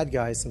adding the bad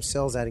guys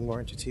themselves, adding more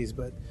entities,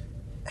 but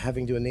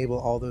having to enable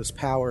all those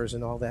powers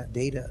and all that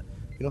data.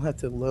 You don't have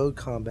to load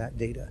combat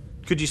data.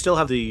 Could you still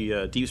have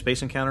the deep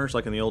space encounters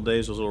like in the old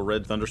days, those little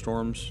red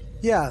thunderstorms?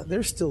 Yeah,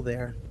 they're still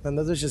there. And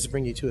those just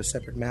bring you to a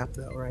separate map,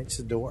 though, right? It's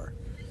a door.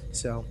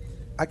 So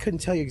I couldn't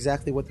tell you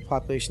exactly what the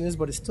population is,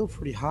 but it's still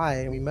pretty high.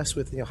 And we mess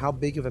with, how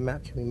big of a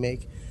map can we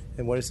make,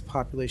 and what is the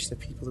population of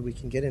people that we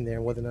can get in there,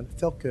 and whether or not it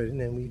felt good. And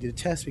then we did a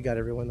test. We got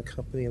everyone in the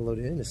company and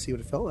loaded in to see what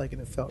it felt like,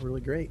 and it felt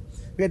really great.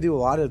 We had to do a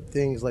lot of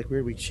things, like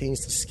we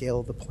changed the scale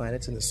of the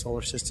planets in the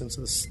solar system, so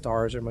the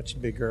stars are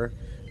much bigger,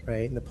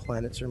 right? And the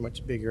planets are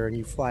much bigger, and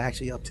you fly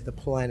actually up to the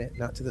planet,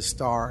 not to the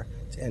star,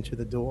 to enter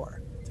the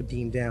door. To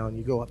beam down,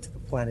 you go up to the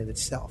planet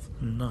itself.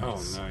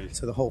 Nice. Oh, nice.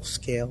 So the whole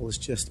scale has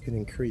just been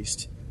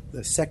increased.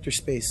 The sector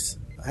space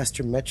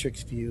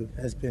astrometrics view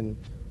has been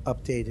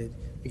updated.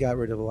 We got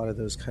rid of a lot of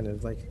those kind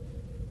of like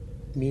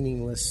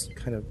meaningless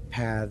kind of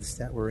paths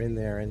that were in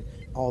there, and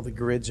all the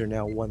grids are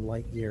now 1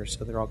 light year,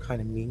 so they're all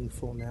kind of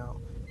meaningful now,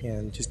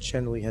 and just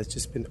generally has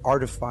just been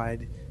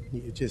artified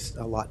just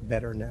a lot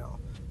better now.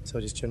 So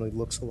it just generally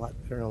looks a lot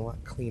better and a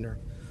lot cleaner.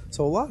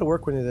 So a lot of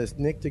work went into this.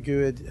 Nick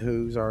DeGood,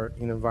 who's our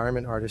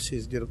environment artist,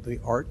 who's did the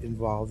art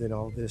involved in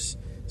all this,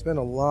 spent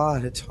a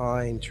lot of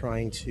time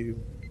trying to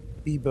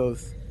be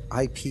both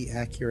IP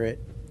accurate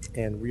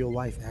and real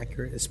life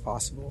accurate as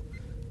possible.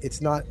 It's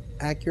not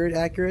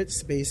accurate.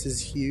 Space is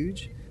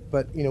huge,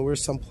 but we're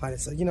some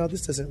planets like,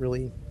 this doesn't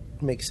really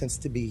make sense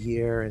to be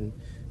here, and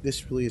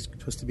this really is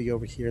supposed to be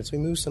over here. And so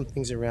we moved some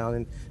things around,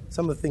 and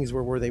some of the things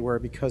were where they were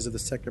because of the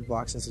sector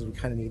blocks, and so we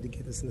kind of need to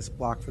get this in this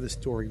block for the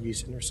story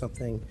reason or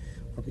something,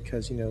 or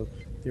because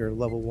they're a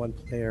level 1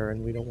 player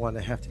and we don't want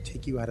to have to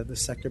take you out of the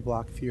sector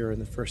block if you're in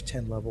the first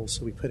 10 levels,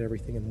 so we put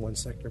everything in one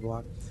sector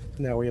block.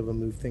 So now we're able to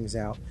move things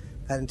out.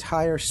 That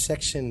entire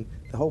section,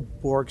 the whole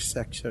Borg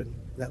section,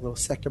 that little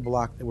sector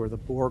block where the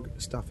Borg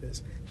stuff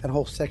is, that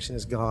whole section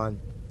is gone,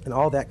 and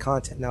all that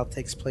content now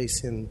takes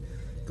place in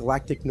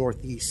Galactic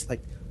Northeast,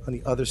 like on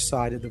the other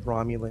side of the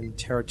Romulan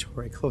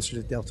territory, closer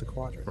to Delta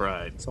Quadrant.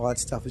 Right. So all that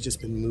stuff has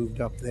just been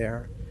moved up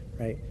there,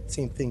 right?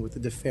 Same thing with the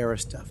Defera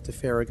stuff.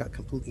 Defera got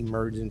completely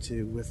merged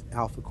into with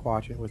Alpha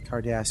Quadrant, with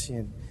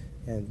Cardassian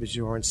and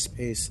Bajoran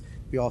space.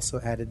 We also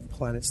added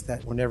planets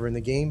that were never in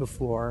the game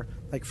before,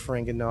 like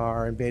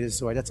Ferenginar and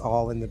Betazoid. That's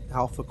all in the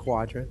Alpha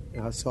Quadrant.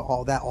 So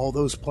all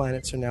those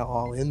planets are now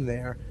all in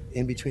there,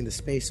 in between the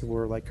space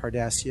where like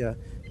Cardassia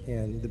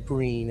and the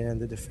Breen and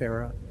the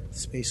Defera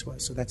space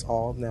was. So that's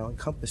all now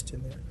encompassed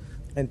in there.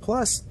 And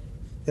plus,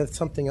 that's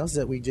something else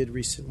that we did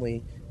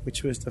recently,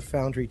 which was the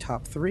Foundry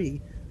Top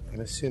 3.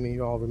 I'm assuming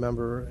you all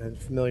remember and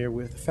familiar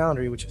with the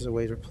Foundry, which is a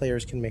way where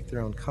players can make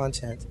their own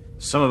content.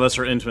 Some of us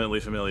are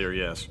intimately familiar,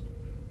 yes.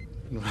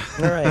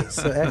 All right,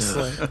 so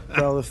excellent.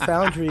 Well, the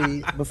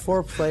Foundry,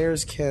 before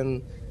players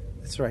can...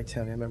 That's right,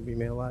 Tony, I remember you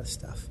made a lot of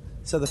stuff.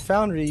 So the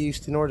Foundry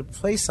used, in order to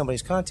play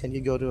somebody's content,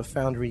 you go to a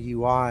Foundry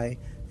UI,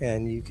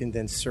 and you can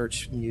then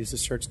search and use the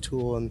search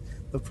tool and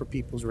look for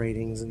people's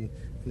ratings and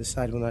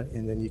decide when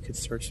and then you could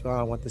search,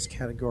 I want this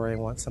category, I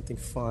want something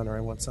fun, or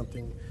I want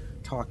something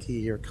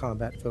talky or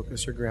combat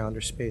focus or ground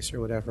or space or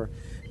whatever,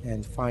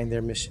 and find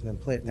their mission and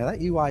play it. Now that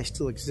UI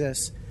still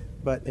exists,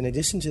 but in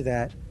addition to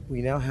that,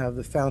 we now have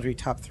the Foundry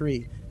Top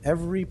 3.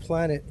 Every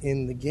planet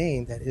in the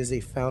game that is a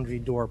Foundry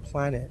door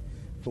planet,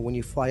 but when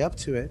you fly up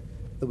to it,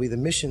 there'll be the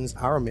missions,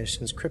 our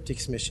missions,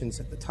 Cryptic's missions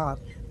at the top,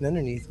 and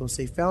underneath will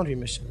say Foundry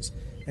missions.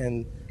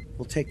 And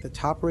we'll take the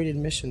top-rated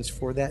missions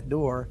for that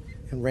door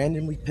and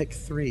randomly pick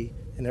 3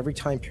 in every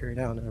time period,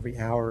 I don't know, every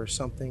hour or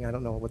something, I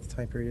don't know what the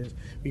time period is.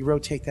 We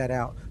rotate that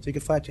out. So you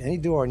can fly up to any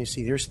door and you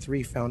see there's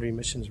 3 Foundry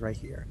missions right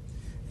here.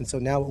 And so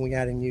now when we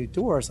add in new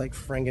doors like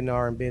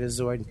Ferenginar and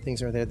Betazoid and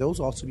things are there, those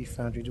will also be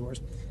Foundry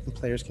doors, and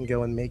players can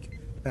go and make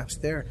maps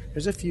there.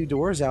 There's a few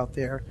doors out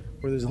there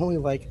where there's only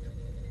like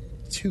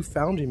 2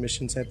 Foundry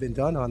missions have been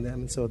done on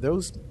them, and so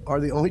those are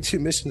the only 2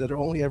 missions that are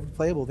only ever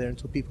playable there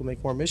until people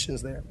make more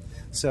missions there.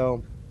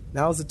 So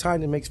now's the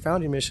time to make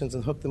Foundry missions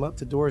and hook them up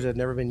to doors that have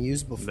never been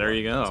used before. There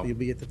you go. So you'll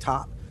be at the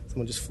top.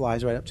 Someone just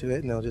flies right up to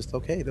it, and they'll just,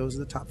 okay, those are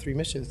the top 3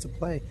 missions to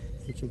play.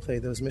 You can play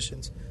those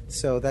missions.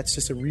 So that's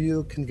just a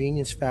real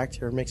convenience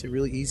factor. It makes it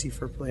really easy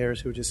for players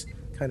who are just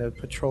kind of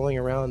patrolling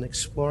around and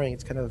exploring.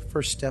 It's kind of the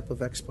first step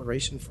of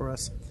exploration for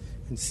us,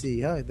 and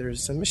see, oh,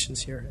 there's some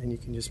missions here, and you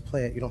can just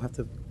play it. You don't have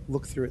to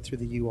look through it through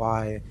the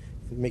UI.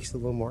 It makes it a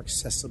little more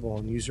accessible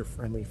and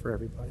user-friendly for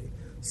everybody.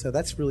 So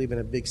that's really been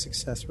a big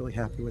success. Really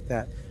happy with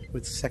that.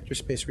 With Sector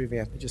Space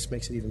Revamp, it just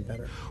makes it even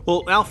better.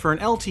 Well, Al, for an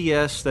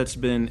LTS that's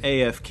been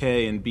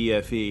AFK and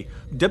BFE,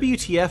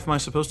 WTF am I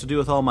supposed to do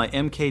with all my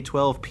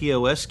MK12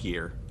 POS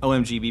gear?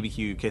 OMG,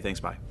 BBQ, okay,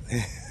 thanks, bye.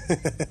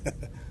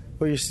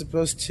 Well, you're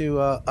supposed to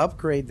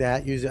upgrade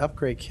that, use the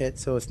upgrade kit,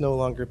 so it's no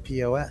longer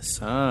POS.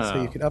 Oh. So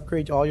you can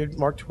upgrade all your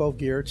Mark 12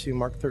 gear to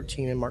Mark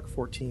 13 and Mark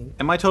 14.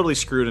 Am I totally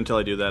screwed until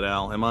I do that,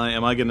 Al? Am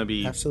I going to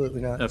be...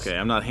 Absolutely not. Okay,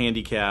 I'm not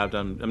handicapped.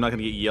 I'm not going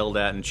to get yelled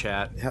at in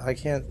chat. I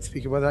can't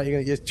speak of whether or not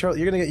you're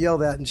going to get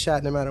yelled at in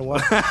chat no matter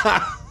what.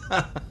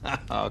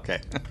 Okay.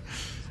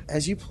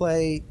 As you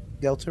play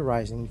Delta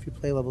Rising, if you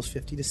play levels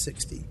 50 to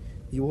 60,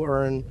 you will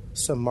earn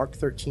some Mark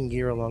 13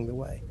 gear along the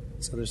way.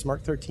 So there's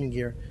Mark 13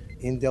 gear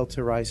in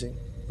Delta Rising,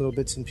 little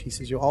bits and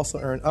pieces. You'll also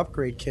earn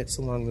upgrade kits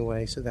along the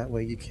way, so that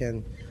way you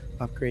can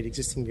upgrade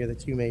existing gear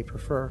that you may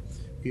prefer.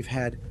 We've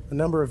had a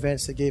number of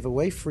events that gave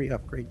away free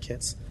upgrade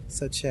kits,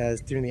 such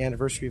as during the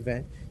anniversary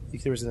event,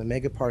 there was a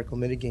megaparticle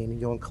minigame, and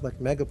go and collect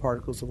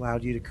megaparticles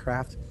allowed you to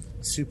craft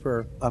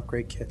super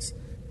upgrade kits.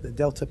 The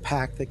Delta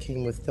pack that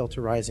came with Delta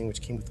Rising,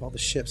 which came with all the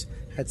ships,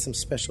 had some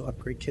special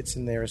upgrade kits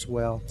in there as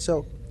well.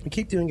 So we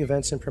keep doing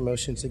events and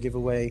promotions to give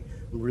away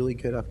really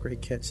good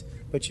upgrade kits,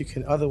 but you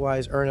can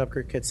otherwise earn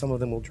upgrade kits. Some of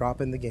them will drop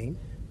in the game,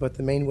 but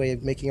the main way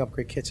of making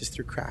upgrade kits is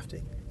through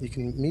crafting. You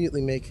can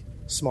immediately make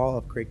small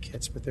upgrade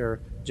kits, but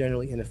they're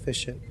generally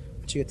inefficient.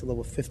 But you get to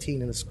level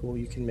 15 in the school,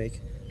 you can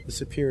make the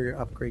superior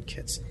upgrade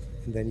kits,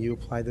 and then you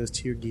apply those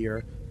to your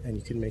gear, and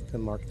you can make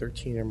them Mark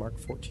 13 or Mark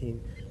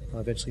 14,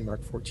 eventually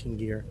Mark 14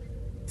 gear.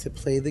 To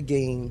play the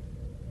game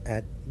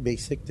at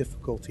basic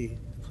difficulty,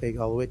 to play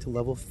all the way to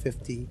level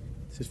 50,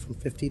 so from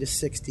 50 to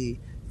 60,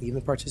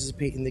 even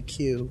participate in the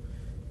queue,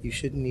 you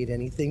shouldn't need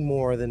anything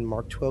more than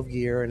Mark 12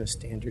 gear and a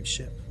standard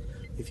ship.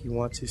 If you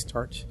want to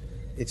start,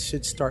 it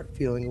should start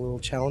feeling a little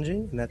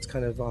challenging, and that's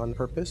kind of on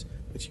purpose,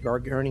 but you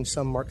are earning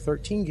some Mark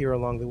 13 gear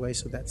along the way,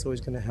 so that's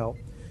always going to help.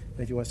 And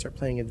if you want to start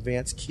playing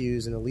advanced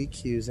queues and elite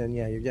queues, then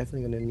yeah, you're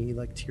definitely going to need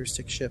like tier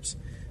 6 ships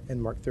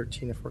and Mark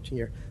 13 or 14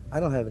 gear. I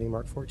don't have any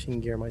Mark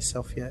 14 gear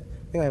myself yet.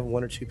 I think I have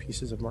 1 or 2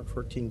 pieces of Mark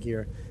 14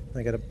 gear, and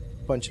I got a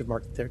bunch of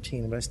Mark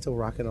 13, but I'm still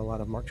rocking a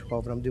lot of Mark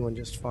 12, and I'm doing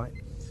just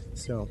fine.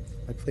 So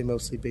I play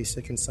mostly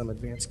basic and some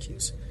advanced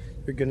queues.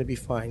 You're going to be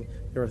fine.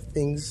 There are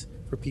things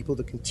for people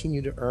to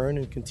continue to earn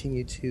and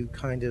continue to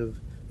kind of,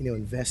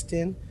 invest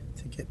in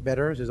to get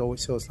better. There's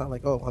always, so it's not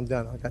like, oh, I'm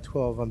done. I got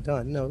 12, I'm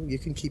done. No, you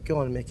can keep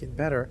going and make it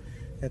better.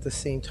 At the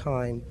same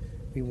time,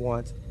 we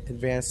want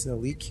advanced and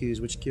elite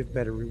queues, which give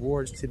better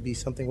rewards, to be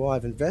something, well,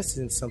 I've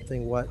invested in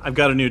something, what? I've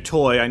got a new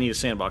toy, I need a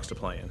sandbox to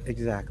play in.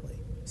 Exactly.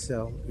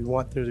 So we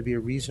want there to be a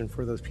reason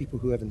for those people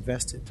who have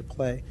invested to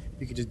play.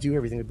 You could just do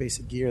everything with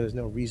basic gear. There's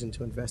no reason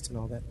to invest in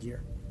all that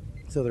gear.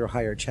 So there are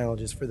higher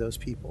challenges for those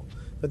people.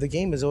 But the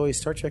game is always,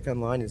 Star Trek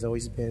Online has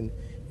always been,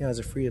 as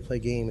a free-to-play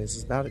game,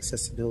 is about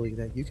accessibility,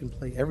 that you can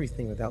play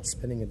everything without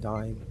spending a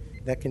dime.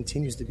 That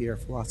continues to be our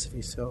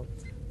philosophy. So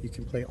you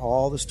can play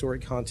all the story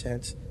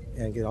content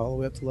and get all the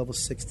way up to level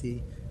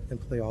 60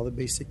 and play all the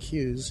basic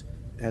queues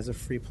as a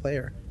free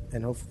player.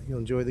 And hopefully you'll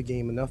enjoy the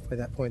game enough by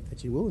that point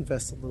that you will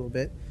invest a little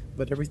bit,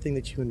 but everything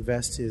that you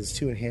invest is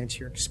to enhance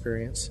your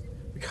experience.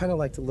 We kind of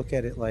like to look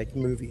at it like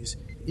movies.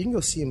 You can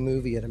go see a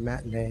movie at a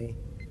matinee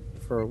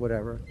for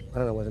whatever. I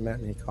don't know what a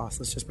matinee costs.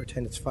 Let's just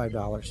pretend it's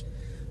 $5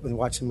 and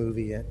watch a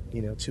movie at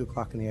 2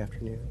 o'clock in the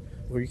afternoon.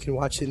 Or you can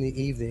watch it in the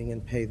evening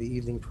and pay the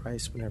evening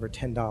price, whenever,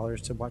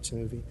 $10 to watch a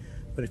movie.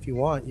 But if you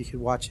want, you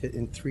could watch it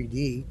in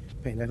 3D,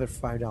 pay another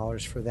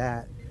 $5 for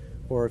that.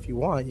 Or if you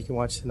want, you can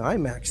watch it in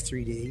IMAX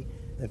 3D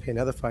and pay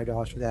another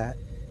 $5 for that.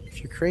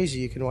 If you're crazy,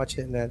 you can watch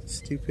it in that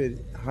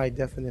stupid high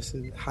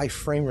definition, high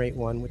frame rate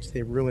one, which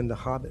they ruined The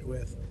Hobbit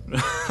with.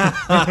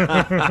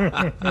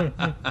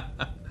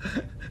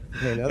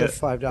 Pay another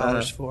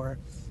 $5 for.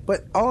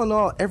 But all in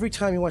all, every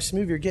time you watch the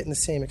movie, you're getting the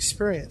same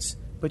experience,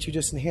 but you're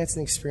just enhancing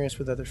the experience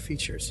with other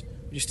features.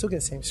 But you're still getting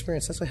the same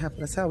experience. That's what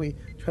happened. That's how we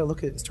try to look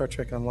at it in Star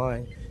Trek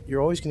Online.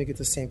 You're always going to get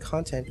the same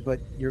content, but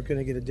you're going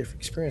to get a different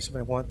experience. If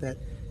I want that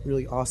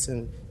really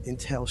awesome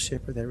intel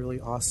ship or that really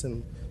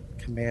awesome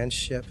command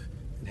ship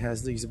that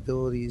has these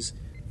abilities,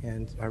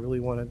 and I really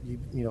want to be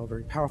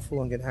very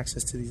powerful and get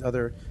access to these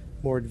other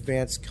more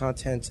advanced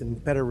content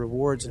and better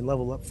rewards and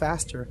level up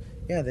faster,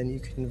 then you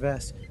can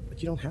invest.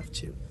 But you don't have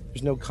to.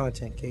 There's no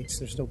content gates.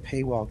 There's no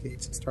paywall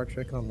gates in Star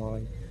Trek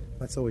Online.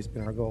 That's always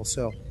been our goal.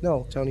 So,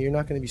 no, Tony, you're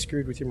not going to be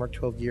screwed with your Mark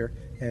 12 gear,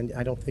 and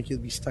I don't think you'll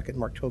be stuck at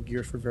Mark 12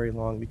 gear for very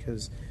long,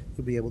 because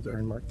you'll be able to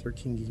earn Mark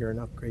 13 gear and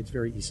upgrades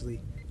very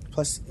easily.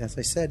 Plus, as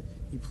I said,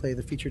 you play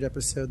the featured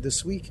episode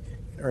this week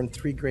and earn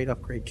 3 great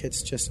upgrade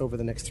kits just over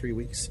the next 3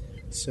 weeks.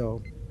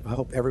 So I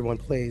hope everyone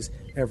plays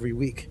every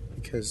week,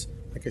 because,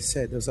 like I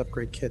said, those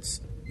upgrade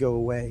kits go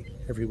away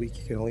every week.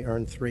 You can only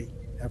earn 3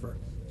 ever,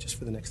 just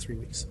for the next 3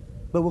 weeks.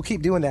 But we'll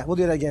keep doing that. We'll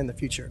do that again in the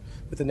future.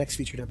 With the next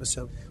featured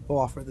episode, we'll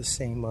offer the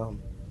same,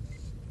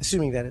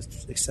 assuming that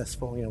it's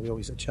successful. We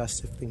always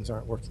adjust if things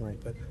aren't working right.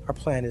 But our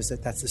plan is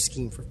that that's the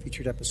scheme for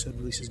featured episode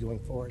releases going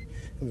forward.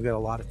 And we've got a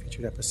lot of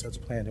featured episodes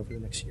planned over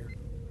the next year.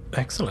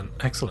 Excellent.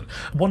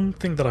 One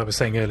thing that I was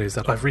saying earlier is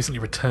that I've recently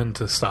returned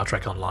to Star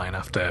Trek Online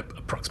after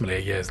approximately a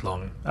year's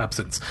long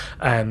absence,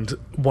 and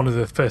one of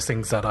the first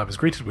things that I was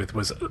greeted with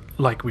was,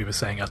 like we were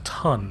saying, a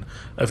ton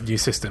of new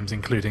systems,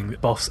 including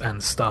boss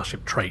and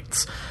starship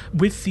traits.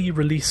 With the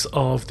release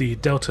of the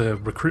Delta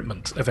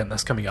recruitment event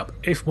that's coming up,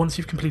 if once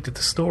you've completed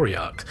the story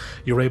arc,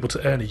 you're able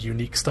to earn a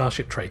unique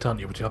starship trait, aren't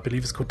you, which I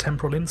believe is called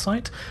Temporal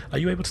Insight. Are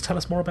you able to tell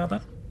us more about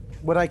that?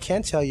 What I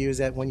can tell you is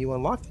that when you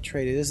unlock the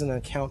trait, it is an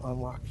account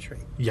unlock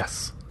trait.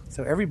 Yes.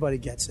 So everybody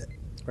gets it,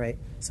 right?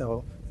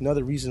 So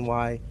another reason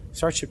why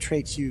Starship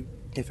traits,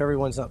 if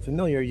everyone's not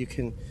familiar, you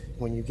can,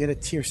 when you get a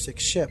tier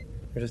 6 ship,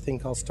 there's a thing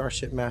called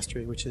Starship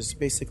Mastery, which is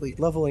basically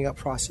leveling up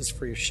process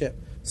for your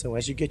ship. So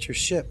as you get your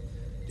ship,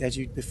 as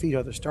you defeat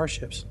other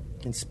starships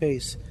in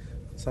space,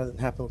 it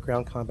doesn't happen with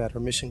ground combat or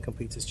mission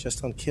completes, it's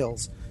just on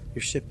kills.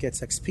 Your ship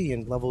gets XP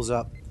and levels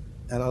up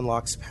and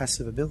unlocks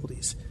passive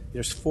abilities.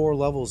 There's 4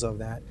 levels of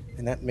that,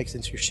 and that makes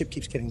it so your ship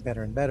keeps getting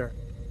better and better.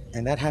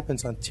 And that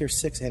happens on Tier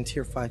 6 and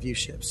Tier 5U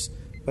ships.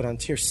 But on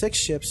Tier 6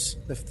 ships,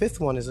 the 5th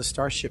one is a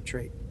Starship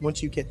trait.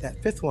 Once you get that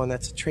 5th one,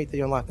 that's a trait that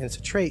you unlock. And it's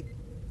a trait,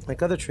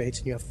 like other traits,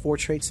 and you have 4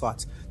 trait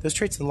slots. Those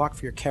traits unlock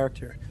for your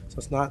character, so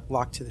it's not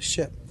locked to the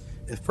ship.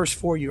 The first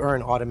 4 you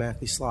earn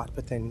automatically slot,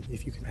 but then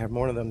if you can have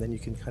more of them, then you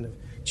can kind of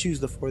choose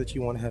the 4 that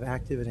you want to have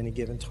active at any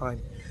given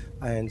time.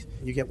 And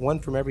you get 1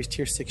 from every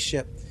Tier 6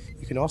 ship.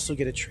 You can also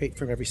get a trait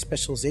from every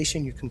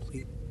specialization you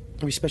complete.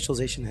 Every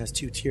specialization has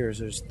 2 tiers.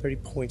 There's 30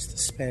 points to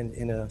spend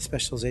in a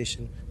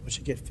specialization. Once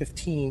you get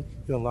 15,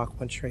 you unlock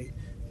 1 trait.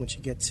 Once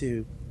you get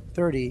to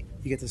 30,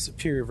 you get the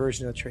superior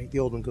version of the trait. The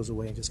old one goes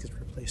away and just gets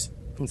replaced.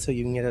 And so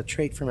you can get a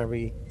trait from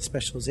every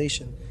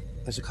specialization.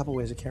 There's a couple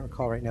ways I can't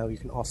recall right now. You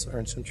can also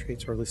earn some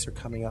traits, or at least they're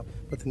coming up.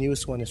 But the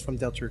newest one is from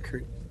Delta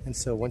Recruit. And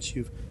so once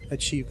you've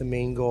achieved the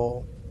main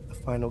goal, the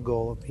final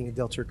goal of being a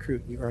Delta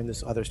Recruit, you earn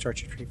this other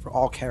Starship trait for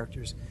all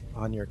characters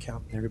on your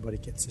account. And everybody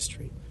gets this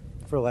trait.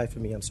 For the life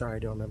of me, I'm sorry, I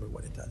don't remember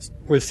what it does.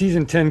 With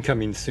Season 10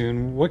 coming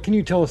soon, what can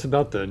you tell us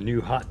about the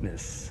new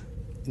hotness?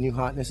 The new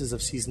hotnesses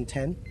of Season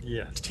 10?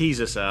 Yeah. Tease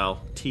us,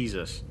 Al. Tease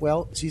us.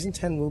 Well, Season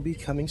 10 will be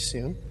coming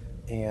soon,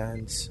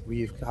 and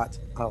we've got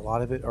a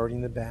lot of it already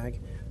in the bag.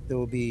 There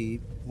will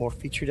be more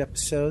featured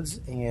episodes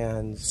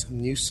and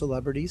some new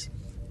celebrities,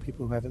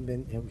 people who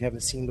we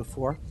haven't seen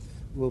before,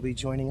 will be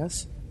joining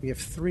us. We have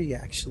 3,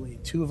 actually.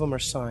 2 of them are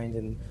signed,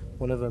 and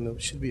one of them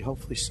should be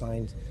hopefully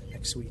signed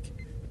next week.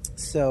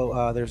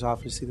 So there's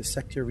obviously the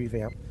Sector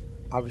revamp.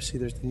 Obviously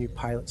there's the new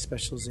pilot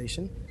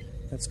specialization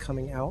that's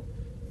coming out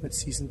with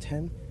Season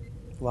 10.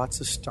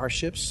 Lots of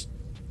starships.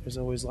 There's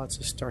always lots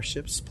of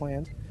starships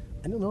planned.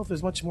 I don't know if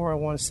there's much more I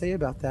want to say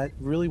about that.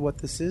 Really what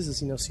this is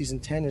Season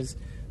 10 is,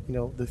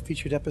 the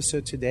featured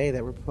episode today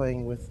that we're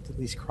playing with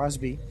Elise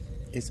Crosby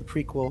is a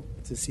prequel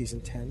to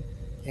Season 10.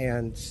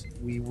 and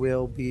we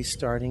will be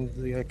starting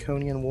the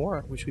Iconian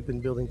War, which we've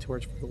been building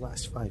towards for the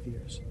last 5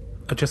 years.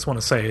 I just want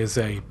to say, as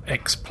a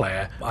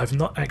ex-player, I've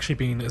not actually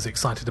been as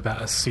excited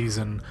about a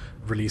season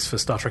release for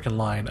Star Trek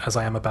Online as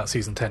I am about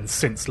Season 10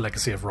 since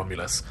Legacy of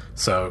Romulus.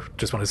 So,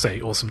 just want to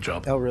say, awesome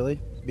job. Oh, really?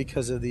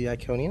 Because of the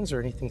Iconians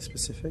or anything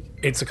specific?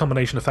 It's a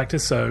combination of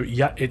factors. So,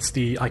 yeah, it's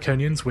the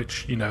Iconians,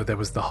 which, there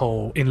was the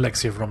whole... In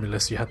Legacy of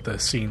Romulus, you had the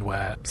scene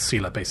where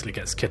Sela basically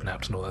gets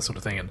kidnapped and all that sort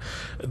of thing, and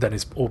then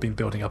it's all been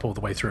building up all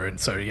the way through, and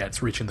so, yeah,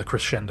 it's reaching the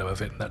crescendo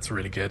of it, and that's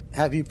really good.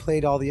 Have you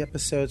played all the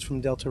episodes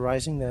from Delta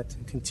Rising that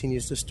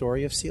continues the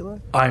story of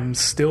Sela? I'm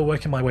still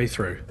working my way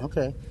through.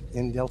 Okay.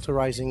 In Delta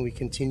Rising, we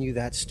continue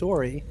that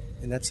story,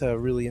 and that's a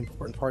really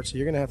important part. So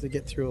you're going to have to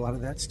get through a lot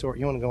of that story.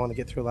 You want to go on to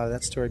get through a lot of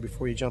that story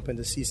before you jump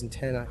into Season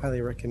 10. I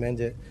highly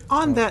recommend it.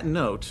 On that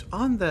note,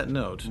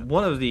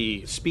 one of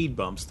the speed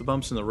bumps, the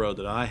bumps in the road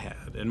that I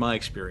had, in my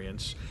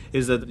experience,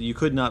 is that you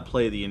could not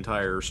play the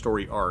entire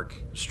story arc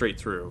straight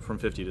through from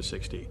 50 to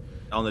 60.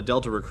 On the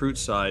Delta Recruit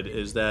side,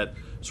 is that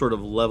sort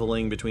of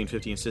leveling between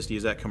 50 and 60,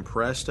 is that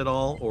compressed at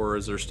all, or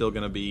is there still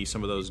going to be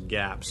some of those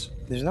gaps?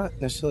 There's not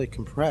necessarily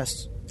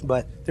compressed,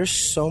 but there's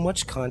so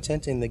much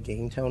content in the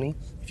game, Tony.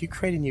 If you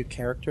create a new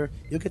character,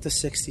 you'll get to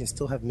 60 and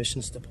still have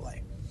missions to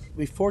play.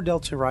 Before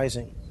Delta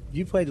Rising, if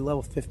you played to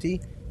level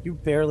 50, you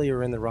barely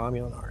are in the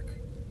Romulan arc.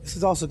 This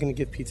is also going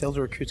to give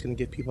Delta Recruit's going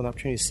to give people an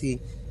opportunity to see,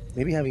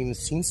 maybe having even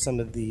seen some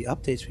of the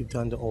updates we've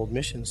done to old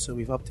missions. So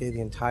we've updated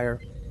the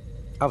entire,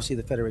 obviously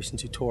the Federation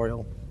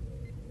tutorial,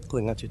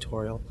 Klingon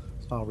tutorial,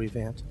 it's all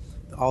revamped.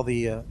 All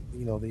the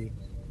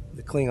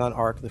the Klingon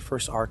arc, the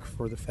first arc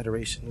for the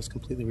Federation, was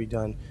completely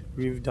redone.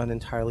 We've redone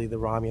entirely the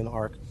Romulan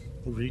arc.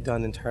 We've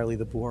redone entirely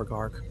the Borg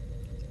arc.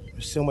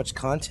 There's so much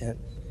content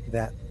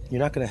that you're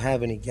not going to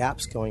have any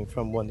gaps going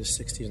from 1 to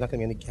 60. There's not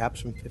going to be any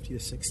gaps from 50 to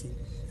 60.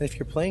 And if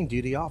you're playing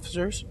duty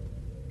officers,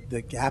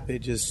 the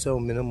gapage is so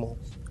minimal.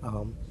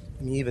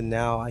 Even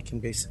now, I can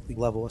basically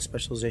level a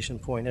specialization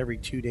point every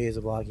 2 days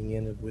of logging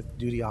in with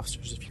duty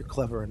officers if you're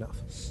clever enough.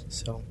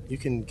 So you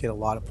can get a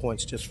lot of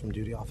points just from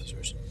duty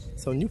officers.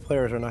 So new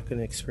players are not going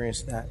to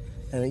experience that.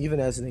 And even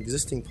as an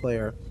existing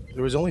player,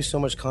 there was only so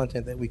much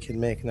content that we could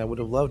make, and I would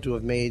have loved to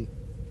have made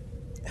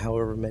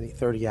however many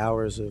 30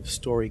 hours of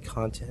story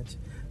content.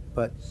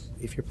 But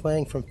if you're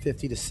playing from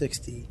 50 to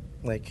 60,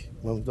 like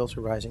when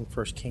Delta Rising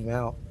first came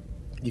out,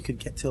 you could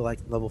get to like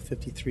level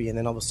 53, and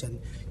then all of a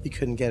sudden you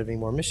couldn't get any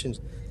more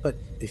missions. But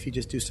if you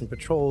just do some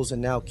patrols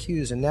and now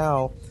queues, and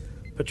now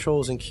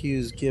patrols and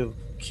queues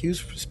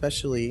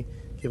especially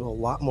give a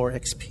lot more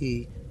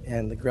XP,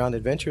 and the ground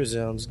adventure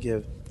zones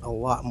give a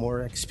lot more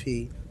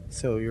XP.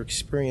 So your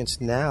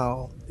experience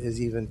now is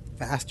even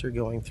faster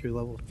going through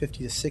level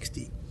 50 to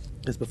 60.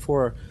 Because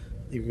before,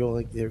 there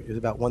was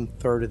about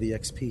 1/3 of the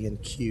XP in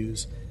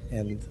queues,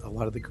 and a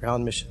lot of the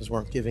ground missions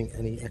weren't giving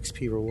any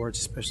XP rewards,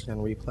 especially on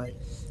replay.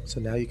 So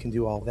now you can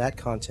do all that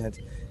content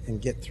and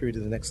get through to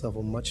the next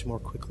level much more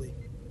quickly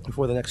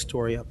before the next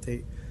story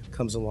update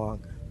comes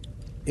along.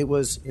 It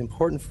was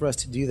important for us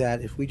to do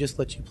that. If we just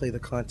let you play the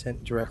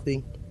content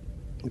directly,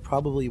 we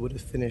probably would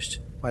have finished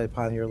by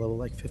Pioneer level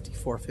like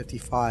 54,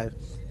 55,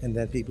 and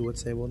then people would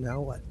say, well,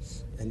 now what?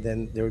 And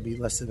then there would be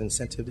less of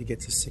incentive to get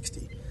to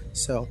 60.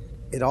 So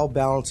it all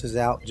balances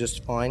out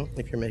just fine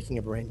if you're making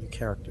a brand new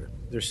character.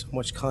 There's so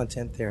much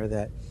content there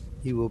that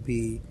you will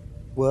be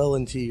well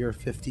into your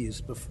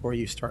 50s before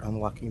you start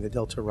unlocking the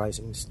Delta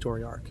Rising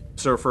story arc.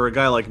 So for a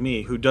guy like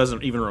me who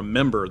doesn't even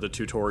remember the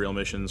tutorial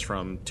missions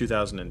from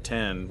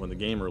 2010 when the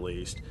game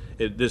released,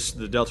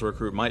 the Delta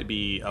Recruit might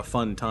be a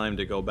fun time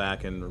to go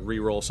back and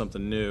re-roll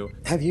something new.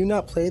 Have you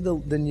not played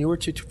the newer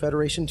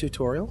Federation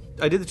tutorial?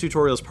 I did the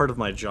tutorial as part of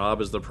my job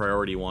as the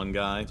Priority 1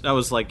 guy. I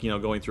was like,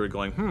 going through it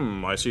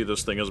going, I see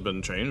this thing has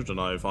been changed and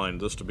I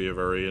find this to be a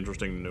very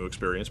interesting new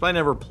experience. But I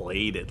never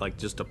played it, like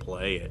just to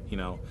play it,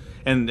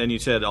 And you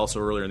said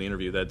also earlier in the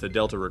interview that the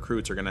Delta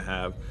Recruits are going to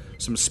have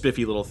some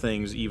spiffy little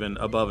things even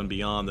above and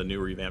beyond the new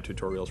revamped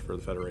tutorials for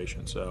the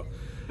Federation. So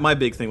my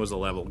big thing was the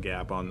level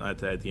gap at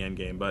the end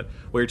game. But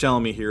what you're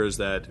telling me here is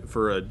that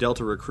for a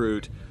Delta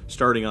Recruit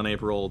starting on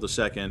April the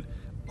 2nd,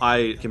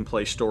 I can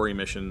play story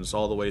missions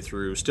all the way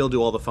through, still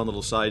do all the fun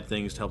little side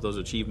things to help those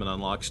achievement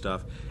unlock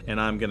stuff, and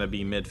I'm going to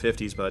be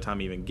mid-50s by the time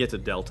I even get to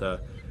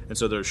Delta, and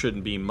so there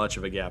shouldn't be much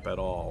of a gap at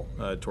all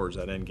towards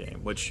that end game,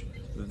 which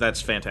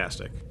that's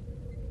fantastic.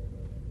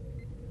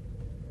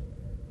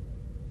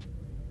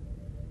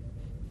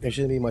 There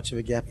shouldn't be much of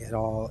a gap at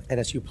all. And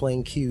as you're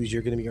playing queues,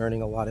 you're going to be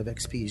earning a lot of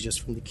XPs just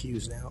from the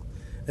queues now,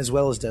 as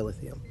well as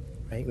dilithium.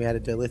 Right? We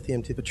added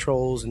dilithium to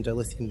patrols and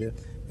dilithium to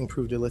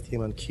improve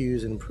dilithium on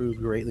queues and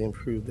greatly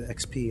improve the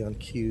XP on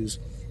queues.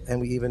 And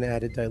we even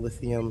added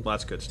dilithium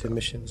to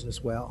missions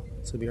as well.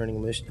 So you'll be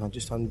earning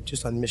just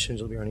on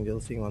missions, you'll be earning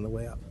dilithium on the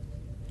way up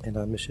and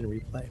on mission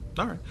replay.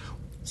 All right.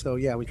 So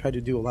yeah, we tried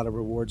to do a lot of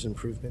rewards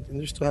improvement, and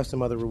we still have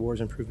some other rewards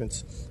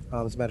improvements.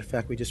 As a matter of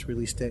fact, we just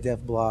released a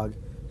dev blog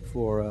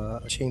for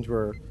a change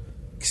we're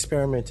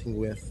experimenting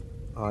with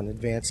on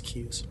advanced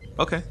queues.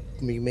 Okay.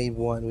 We made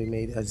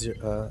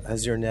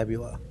Azure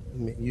Nebula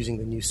using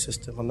the new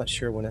system. I'm not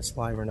sure when it's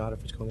live or not,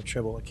 if it's going to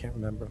Tribble, I can't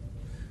remember.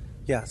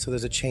 Yeah, so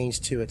there's a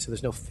change to it, so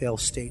there's no fail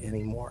state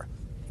anymore.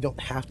 You don't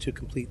have to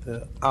complete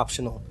the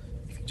optional.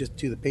 If you just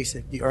do the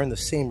basic, you earn the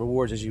same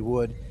rewards as you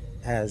would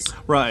as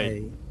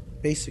a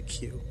basic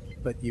queue,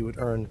 but you would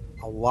earn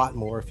a lot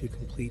more if you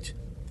complete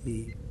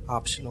the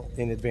optional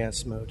in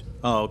advanced mode.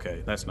 Oh,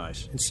 okay, that's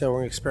nice. And so we're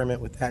going to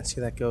experiment with that,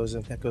 see how that goes,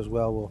 and if that goes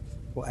well,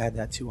 we'll add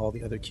that to all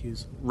the other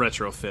queues.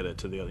 Retrofit it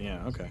to the other,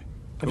 yeah, okay.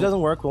 If it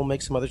doesn't work, we'll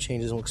make some other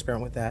changes and we'll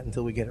experiment with that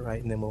until we get it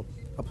right, and then we'll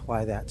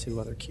apply that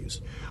to other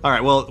queues. All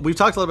right, well, we've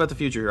talked a lot about the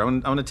future here. I'm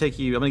going to give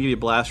you a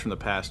blast from the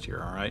past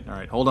here, all right? All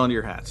right, hold on to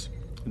your hats.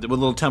 With a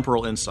little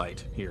temporal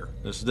insight here.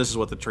 This is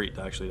what the treat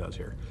actually does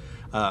here.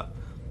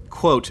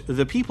 Quote,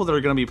 the people that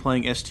are going to be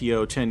playing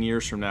STO 10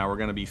 years from now are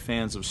going to be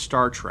fans of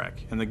Star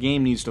Trek, and the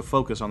game needs to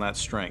focus on that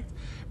strength.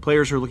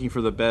 Players who are looking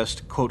for the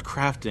best, quote,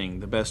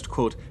 crafting, the best,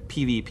 quote,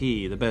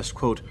 PvP, the best,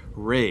 quote,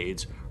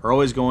 raids, are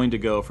always going to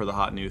go for the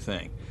hot new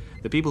thing.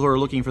 The people who are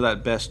looking for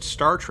that best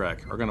Star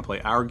Trek are going to play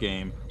our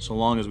game so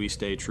long as we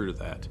stay true to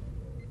that.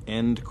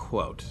 End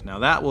quote. Now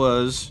that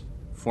was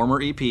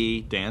former EP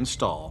Dan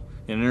Stahl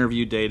in an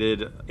interview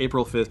dated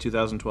April 5th,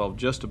 2012,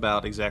 just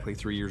about exactly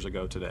 3 years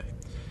ago today.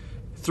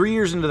 3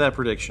 years into that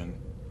prediction,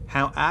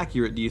 how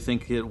accurate do you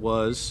think it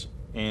was,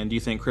 and do you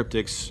think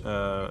Cryptic's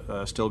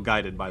still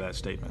guided by that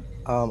statement?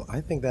 I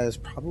think that is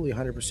probably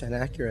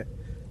 100% accurate.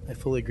 I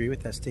fully agree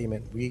with that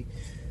statement.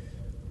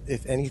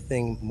 If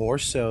anything, more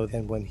so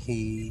than when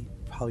he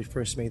probably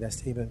first made that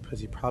statement, because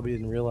he probably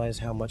didn't realize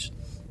how much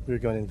we were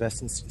going to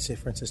invest in, say,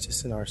 for instance,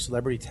 just in our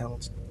celebrity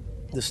talents.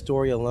 The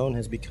story alone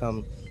has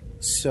become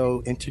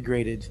so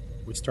integrated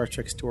with Star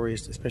Trek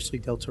stories, especially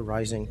Delta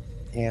Rising,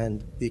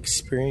 and the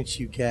experience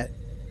you get.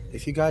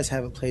 If you guys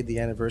haven't played the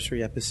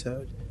anniversary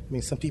episode, I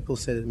mean, some people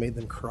said it made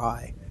them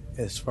cry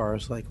as far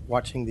as like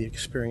watching the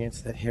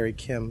experience that Harry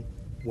Kim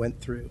went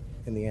through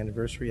in the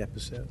anniversary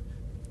episode.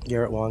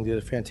 Garrett Wang did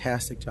a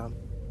fantastic job.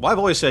 Well, I've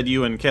always said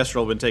you and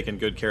Kestrel have been taking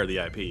good care of the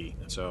IP,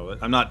 so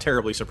I'm not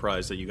terribly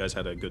surprised that you guys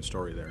had a good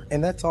story there.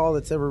 And that's all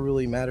that's ever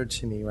really mattered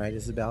to me, right?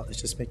 It's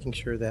just making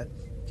sure that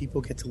people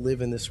get to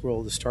live in this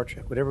world of Star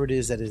Trek, whatever it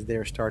is that is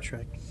their Star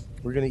Trek.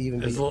 We're going to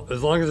even as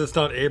long as it's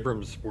not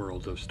Abrams'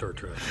 world of Star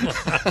Trek.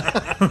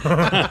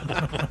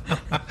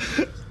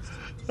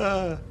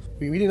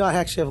 We do not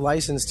actually have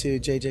license to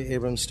J.J.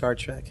 Abrams' Star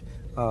Trek.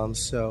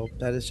 So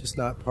that is just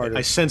not part of...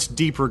 I sense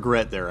deep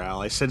regret there,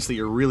 Al. I sense that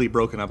you're really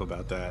broken up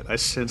about that. I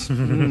sense...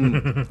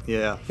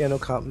 yeah. Yeah, no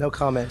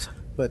comment.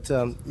 But,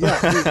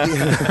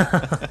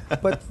 yeah.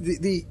 But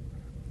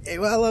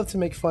I love to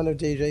make fun of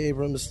J.J.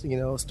 Abrams,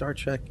 Star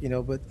Trek,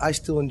 but I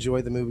still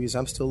enjoy the movies.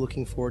 I'm still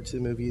looking forward to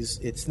the movies.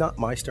 It's not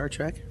my Star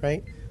Trek,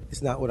 right?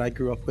 It's not what I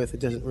grew up with. It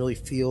doesn't really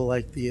feel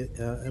like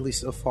at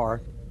least so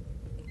far,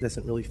 it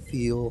doesn't really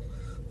feel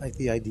like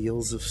the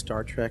ideals of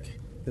Star Trek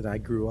that I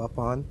grew up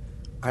on.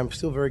 I'm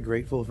still very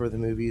grateful for the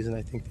movies, and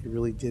I think they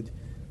really did.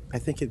 I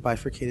think it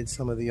bifurcated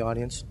some of the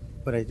audience,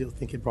 but I do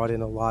think it brought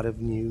in a lot of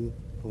new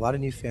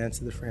fans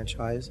to the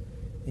franchise.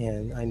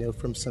 And I know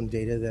from some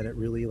data that it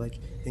really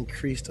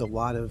increased a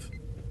lot of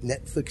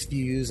Netflix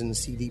views and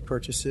CD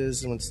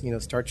purchases. And once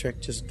Star Trek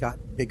just got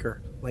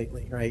bigger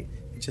lately, right?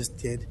 It just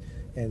did.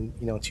 And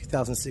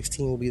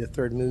 2016 will be the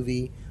third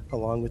movie,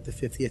 along with the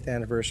 50th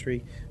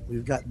anniversary.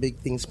 We've got big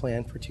things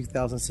planned for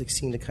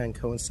 2016 to kind of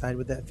coincide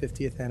with that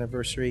 50th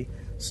anniversary.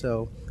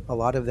 So a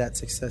lot of that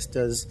success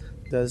does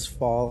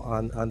fall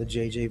on the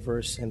JJ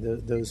verse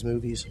and those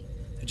movies.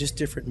 They're just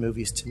different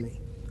movies to me.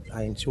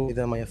 I enjoy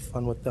them. I have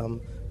fun with them.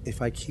 If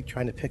I keep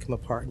trying to pick them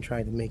apart and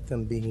trying to make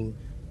them being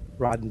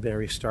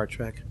Roddenberry Star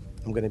Trek,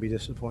 I'm going to be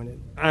disappointed.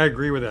 I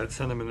agree with that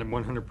sentiment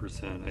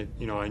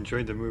 100%. I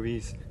enjoyed the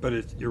movies,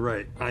 but you're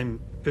right.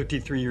 I'm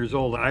 53 years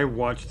old. I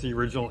watched the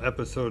original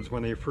episodes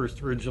when they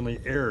first originally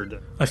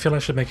aired. I feel I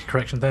should make a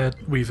correction there.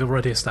 We've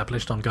already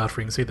established on Guard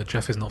Frequency that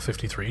Jeff is not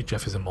 53.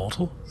 Jeff is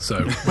immortal, so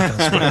we're going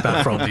to strike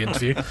that from the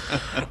interview.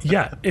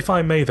 Yeah, if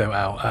I may though,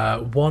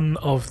 Al, one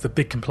of the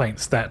big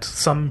complaints that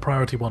some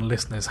Priority 1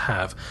 listeners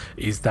have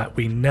is that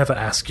we never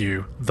ask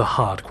you the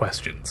hard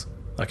questions.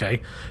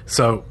 Okay?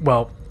 So,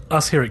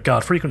 us here at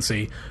Guard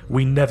Frequency,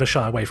 we never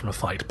shy away from a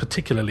fight,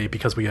 particularly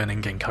because we earn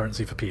in-game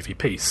currency for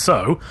PvP.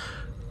 So,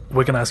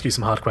 we're going to ask you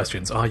some hard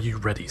questions. Are you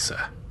ready, sir?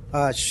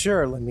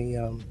 Sure. Let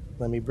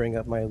me bring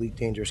up my Elite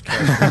Dangerous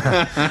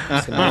character.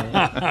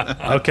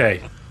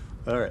 Okay.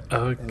 All right.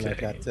 Okay. And I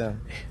got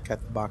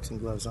the boxing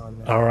gloves on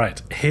now. All right.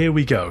 Here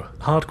we go.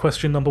 Hard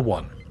question number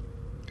 1.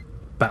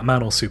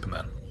 Batman or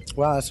Superman?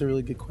 Wow, that's a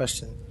really good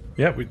question.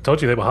 Yeah, we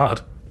told you they were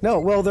hard. No,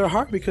 well, they're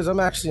hard because I'm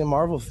actually a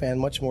Marvel fan,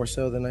 much more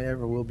so than I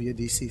ever will be a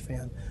DC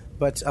fan.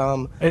 But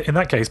in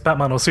that case,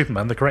 Batman or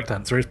Superman, the correct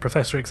answer is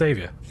Professor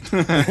Xavier.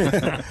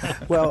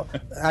 Well,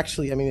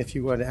 actually, I mean, if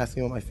you were to ask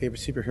me what my favorite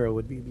superhero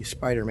would be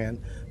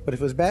Spider-Man. But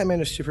if it was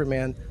Batman or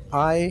Superman,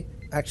 I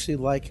actually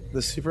like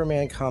the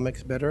Superman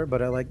comics better,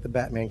 but I like the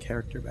Batman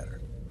character better.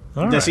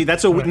 All right. See,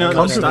 that's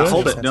no, stop,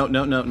 hold it.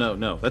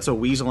 No. That's a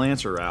weasel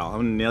answer, Al. I'm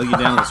going to nail you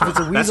down.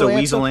 That's a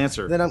weasel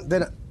answer. Then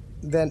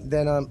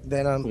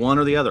I'm one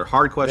or the other.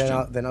 Hard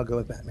question. Then I'll go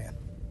with Batman.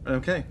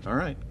 Okay, all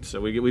right.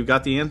 So we've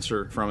got the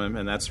answer from him,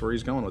 and that's where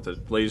he's going with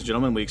it. Ladies and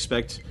gentlemen, we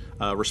expect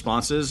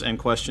responses and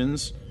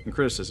questions and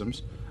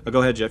criticisms.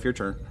 Go ahead, Jeff, your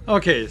turn.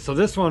 Okay, so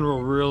this one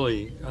will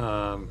really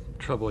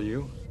trouble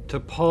you.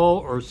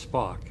 T'Pol or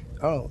Spock?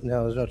 Oh,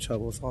 no, there's no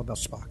trouble. It's all about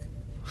Spock.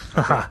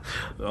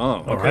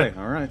 All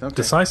right. Okay.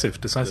 Decisive.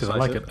 I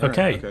like it.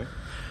 Okay.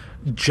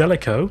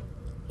 Jellicoe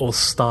or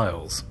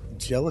Styles?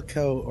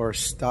 Jellicoe or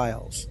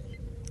Styles?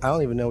 I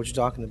don't even know what you're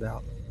talking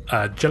about.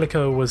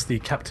 Jellicoe was the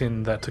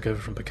captain that took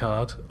over from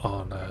Picard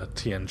on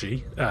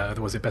TNG.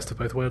 Was it Best of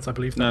Both Worlds, I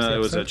believe? No, it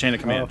was Chain of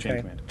Command.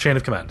 Okay. Chain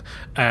of Command.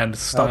 And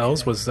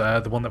Styles was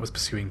the one that was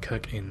pursuing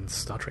Kirk in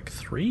Star Trek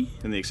 3?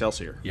 In the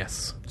Excelsior.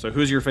 Yes. So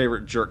who's your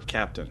favorite jerk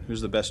captain?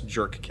 Who's the best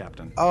jerk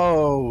captain?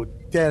 Oh,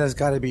 that has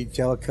got to be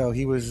Jellicoe.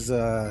 He was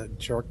a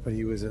jerk, but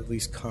he was at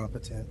least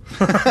competent.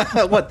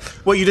 What?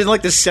 Well, you didn't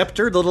like the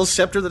scepter, the little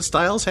scepter that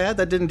Styles had?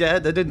 That didn't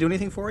do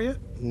anything for you?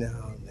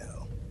 No.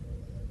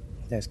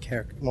 That's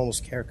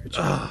almost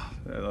caricature.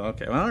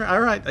 Okay. Well, all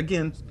right.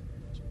 Again,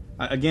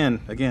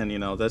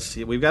 that's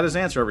we've got his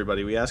answer,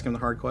 everybody. We ask him the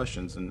hard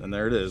questions, and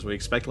there it is. We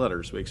expect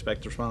letters. We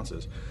expect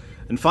responses.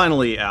 And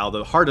finally, Al,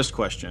 the hardest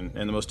question,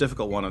 and the most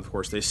difficult one, of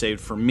course, they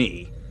saved for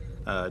me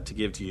to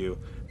give to you.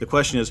 The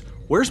question is,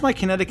 where's my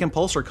kinetic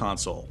impulsor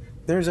console?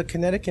 There's a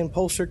kinetic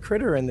impulsor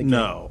critter in the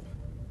game.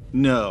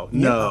 No.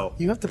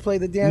 You have to play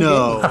the damn game.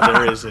 No,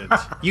 there isn't.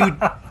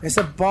 It's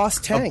a boss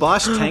tank. A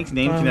boss tank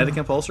named kinetic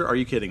impulsor? Are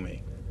you kidding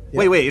me?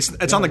 Yeah. Wait,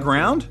 it's on the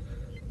ground?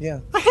 Yeah.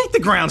 I hate the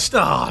ground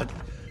stuff.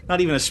 Not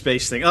even a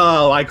space thing.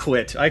 Oh, I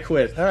quit. All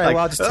right, well,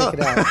 I'll just take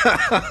it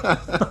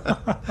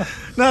out.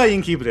 No, you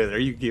can keep it in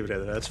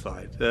there. That's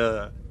fine.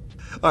 All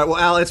right, well,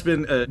 Al, it's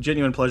been a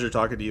genuine pleasure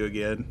talking to you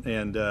again,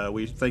 and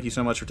we thank you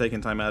so much for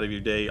taking time out of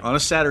your day on a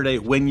Saturday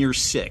when you're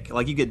sick.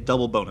 Like, you get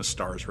double bonus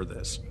stars for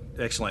this.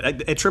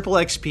 Excellent. A triple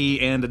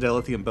XP and a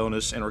dilithium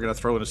bonus, and we're going to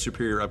throw in a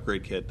superior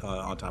upgrade kit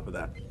on top of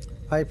that.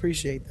 I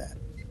appreciate that.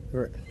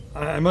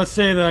 I must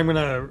say that I'm going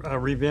to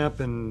revamp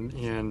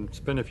and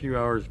spend a few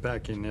hours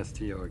back in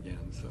STO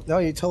again. So. No,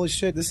 you totally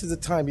should. This is the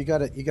time. You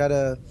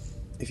gotta.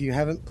 If you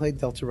haven't played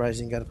Delta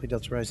Rising, you gotta play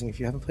Delta Rising. If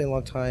you haven't played in a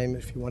long time,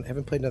 if you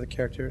haven't played another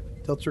character,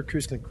 Delta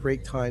Recruit's a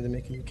great time to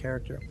make a new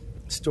character.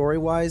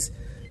 Story-wise,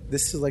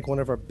 this is like one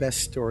of our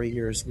best story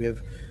years. We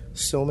have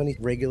so many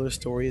regular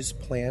stories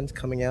planned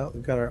coming out.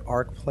 We've got our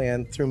arc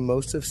planned through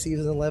most of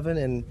Season 11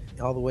 and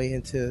all the way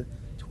into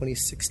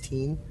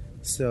 2016.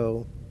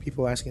 So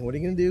people are asking, what are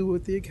you going to do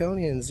with the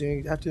Iconians?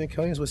 After the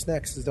Iconians, what's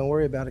next? Don't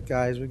worry about it,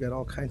 guys. We've got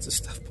all kinds of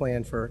stuff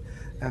planned for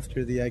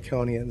after the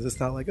Iconians. It's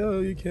not like,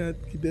 you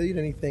can't build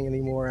anything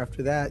anymore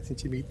after that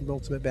since you meet the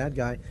ultimate bad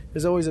guy.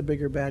 There's always a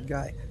bigger bad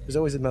guy. There's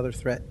always another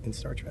threat in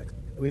Star Trek.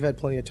 We've had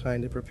plenty of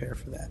time to prepare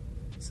for that.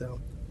 So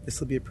this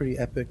will be a pretty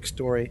epic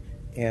story,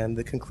 and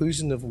the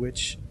conclusion of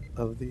which,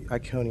 of the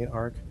Iconian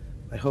arc,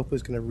 I hope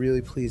is going to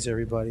really please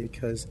everybody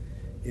because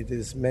it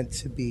is meant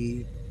to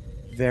be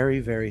very,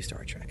 very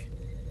Star Trek.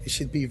 It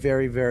should be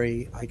very,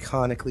 very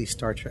iconically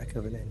Star Trek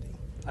of an ending.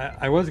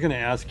 I was going to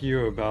ask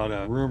you about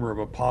a rumor of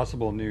a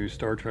possible new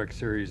Star Trek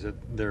series that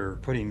they're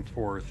putting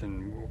forth,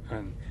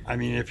 and I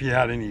mean, if you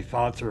had any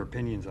thoughts or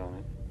opinions on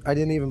it. I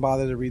didn't even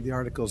bother to read the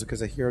articles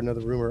because I hear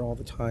another rumor all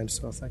the time,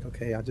 so I was like,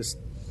 okay, I'll just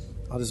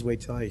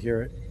wait till I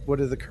hear it. What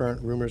are the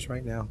current rumors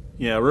right now?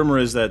 Yeah, rumor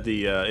is that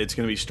it's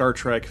going to be Star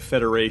Trek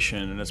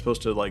Federation, and it's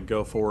supposed to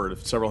go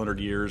forward several hundred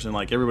years, and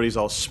everybody's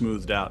all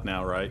smoothed out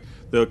now, right?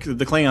 The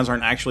Klingons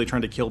aren't actually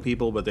trying to kill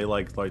people, but they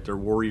like they're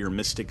warrior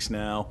mystics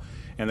now,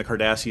 and the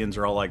Cardassians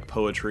are all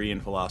poetry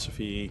and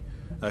philosophy,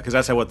 because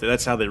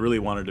that's how they really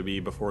wanted to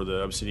be before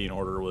the Obsidian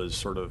Order was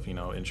sort of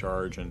in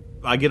charge. And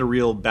I get a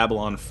real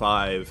Babylon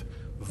 5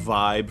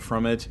 vibe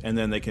from it, and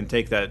then they can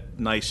take that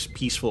nice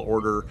peaceful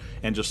order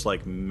and just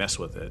mess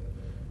with it.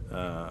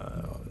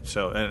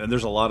 And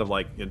there's a lot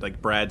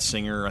of Brad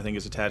Singer, I think,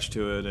 is attached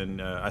to it,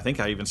 and I think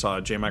I even saw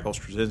J. Michael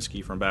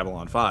Straczynski from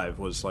Babylon 5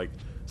 was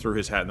threw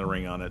his hat in the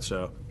ring on it.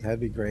 So that'd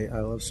be great.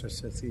 I love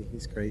Straczynski.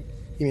 He's great.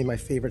 He made my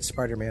favorite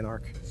Spider-Man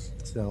arc.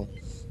 So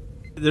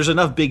there's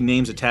enough big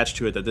names attached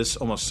to it that this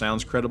almost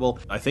sounds credible.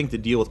 I think the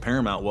deal with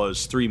Paramount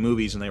was 3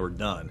 movies and they were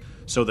done.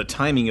 So the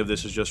timing of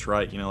this is just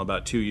right,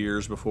 about 2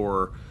 years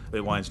before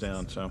it winds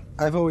down. So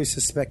I've always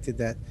suspected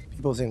that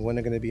people saying when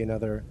are going to be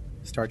another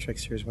Star Trek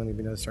series, when are going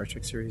to be another Star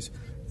Trek series,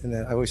 and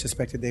that I always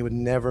suspected they would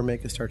never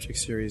make a Star Trek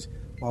series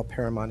while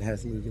Paramount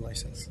has the movie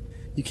license.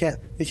 You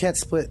can't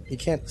split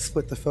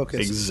the focus.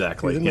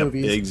 Exactly. The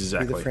movies,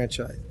 exactly. The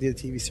franchise, the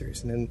TV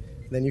series, and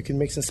then you can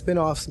make some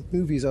spin-offs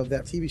movies of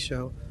that TV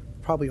show.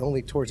 Probably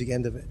only towards the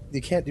end of it.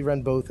 You can't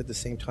run both at the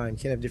same time. You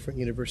can't have different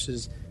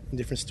universes and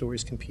different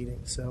stories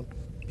competing. So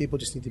people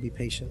just need to be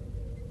patient.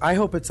 I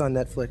hope it's on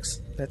Netflix.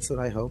 That's what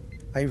I hope.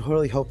 I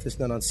really hope it's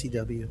not on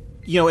CW.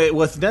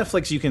 With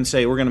Netflix, you can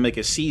say we're going to make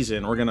a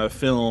season. We're going to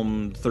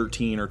film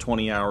 13 or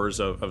 20 hours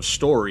of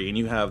story, and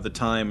you have the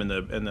time and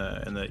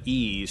the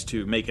ease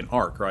to make an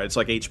arc. Right? It's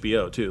like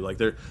HBO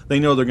too. They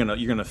know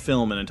you're going to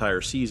film an entire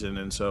season,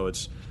 and so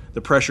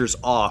the pressure's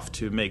off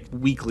to make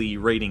weekly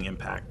rating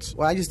impacts.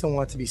 Well, I just don't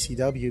want it to be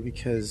CW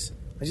because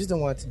I just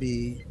don't want it to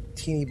be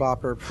teeny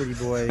bopper, pretty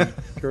boy,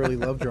 girly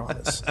love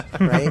dramas,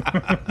 right?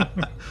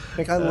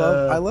 Like I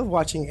love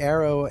watching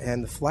Arrow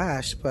and The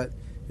Flash, but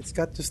it's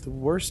got just the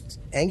worst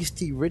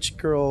angsty rich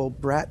girl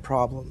brat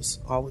problems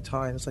all the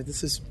time. It's like,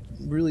 this is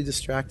really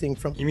distracting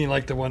from... You mean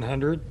like the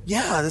 100?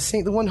 Yeah,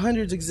 the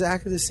 100 is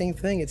exactly the same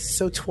thing. It's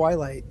so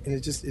Twilight, and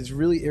it's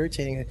really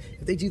irritating.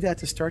 If they do that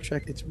to Star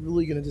Trek, it's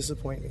really going to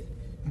disappoint me.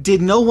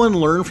 Did no one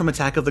learn from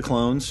Attack of the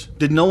Clones?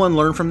 Did no one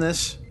learn from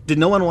this? Did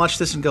no one watch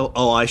this and go,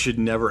 oh, I should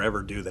never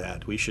ever do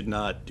that. We should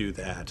not do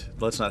that.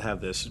 Let's not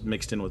have this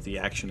mixed in with the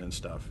action and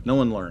stuff. No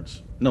one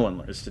learns. No one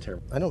learns. It's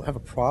terrible. I don't have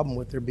a problem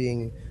with there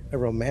being a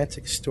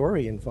romantic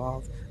story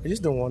involved. I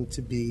just don't want it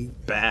to be...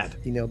 bad.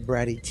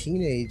 Bratty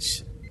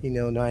teenage,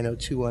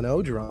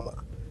 90210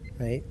 drama,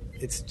 right?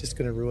 It's just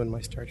going to ruin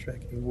my Star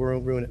Trek. We'll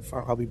ruin it.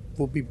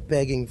 We'll be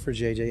begging for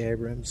J.J.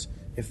 Abrams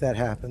if that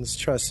happens.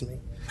 Trust me.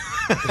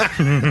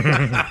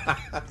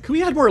 Can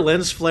we add more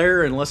lens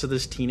flare and less of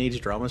this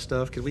teenage drama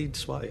stuff? Could we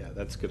swap? Yeah,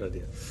 that's a good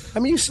idea. I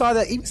mean, you saw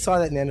that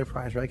in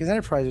Enterprise, right? Because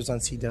Enterprise was on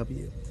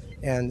CW,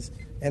 and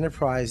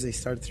Enterprise, they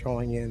started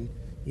throwing in,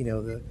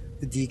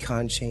 the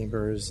decon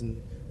chambers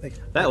and like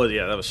that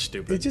was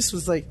stupid. It just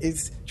was like,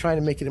 it's trying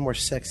to make it a more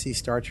sexy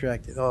Star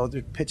Trek. Oh,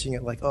 they're pitching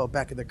it like,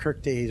 back in the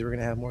Kirk days, we're going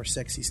to have more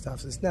sexy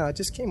stuff. No, it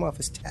just came off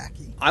as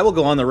tacky. I will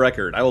go on the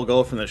record. I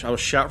will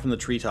shout from the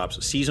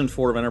treetops. Season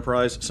 4 of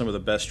Enterprise, some of the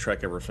best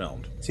Trek ever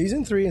filmed.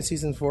 Season 3 and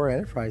Season 4 of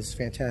Enterprise is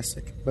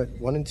fantastic, but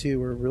 1 and 2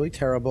 were really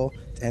terrible.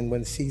 And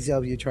when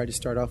CW tried to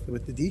start off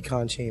with the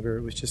decon chamber,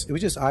 it was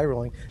just eye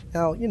rolling.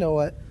 Now, you know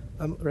what?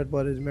 I'm a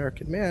red-blooded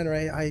American man,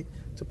 right?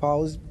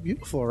 T'Pol was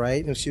beautiful,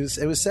 right? And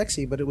it was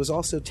sexy, but it was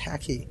also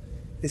tacky.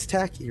 It's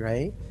tacky,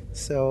 right?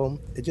 So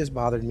it just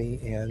bothered me,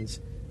 and it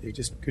was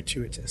just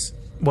gratuitous.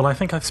 Well, I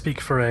think I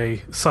speak for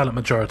a silent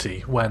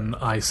majority when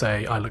I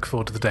say I look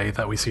forward to the day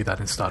that we see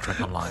that in Star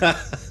Trek Online.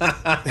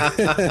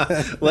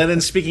 Lennon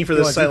speaking for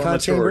the silent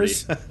majority.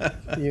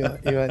 You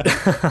want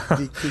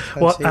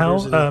decon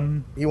chambers?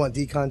 Al, you want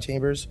decon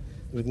chambers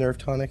with nerve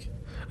tonic?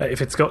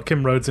 If it's got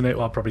Kim Rhodes in it,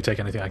 I'll probably take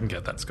anything I can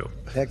get. That's cool.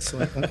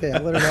 Excellent. Okay,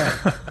 I'll let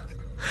her know.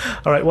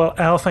 All right, well,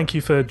 Al, thank you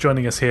for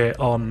joining us here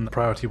on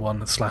Priority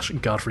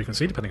 1/Guard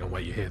Frequency, depending on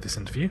where you hear this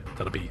interview.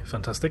 That'll be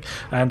fantastic.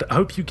 And I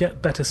hope you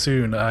get better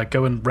soon.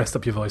 Go and rest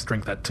up your voice,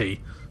 drink that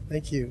tea.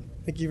 Thank you.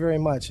 Thank you very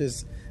much. It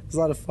was a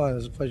lot of fun. It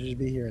was a pleasure to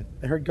be here.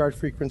 I heard Guard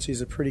Frequency is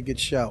a pretty good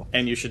show.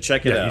 And you should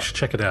check it out. Yeah, you should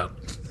check it out.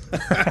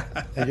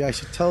 And I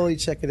should totally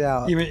check it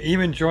out.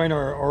 Even join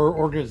our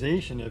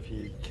organization if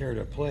you care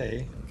to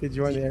play. Could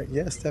join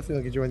yes,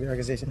 definitely could join the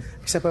organization.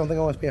 Except I don't think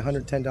I want to pay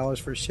 $110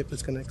 for a ship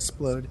that's going to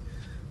explode.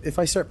 If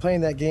I start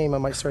playing that game, I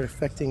might start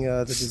affecting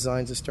the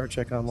designs of Star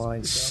Trek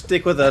Online. So.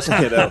 Stick with us,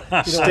 kiddo.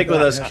 Stick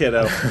with us,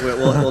 kiddo.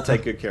 We'll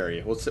take good care of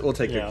you. We'll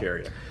take good care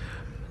of you.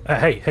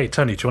 Hey,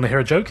 Tony, do you want to hear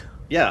a joke?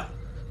 Yeah.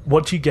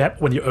 What do you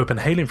get when you open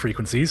hailing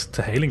frequencies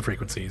to hailing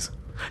frequencies?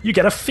 You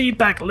get a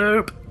feedback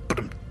loop.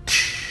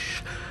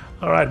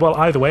 All right, well,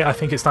 either way, I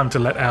think it's time to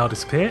let Al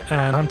disappear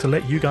and time to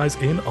let you guys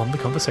in on the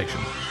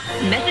conversation.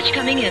 Message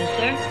coming in,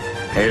 sir.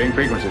 Hailing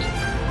frequencies.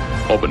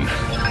 Open.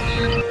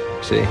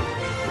 See?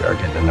 We are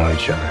getting to know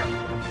each other.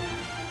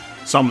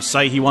 Some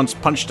say he once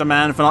punched a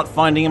man for not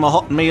finding him a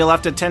hot meal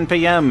after 10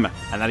 p.m.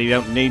 and that he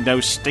don't need no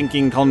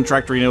stinking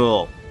contract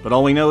renewal. But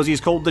all we know is he's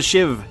called the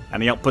Shiv,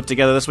 and he helped put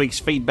together this week's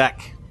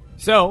feedback.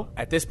 So,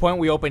 at this point,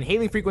 we open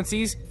hailing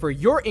frequencies for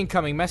your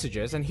incoming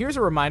messages, and here's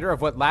a reminder of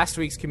what last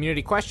week's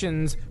community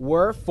questions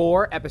were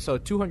for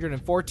episode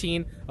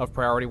 214 of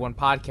Priority 1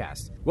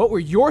 Podcast. What were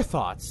your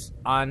thoughts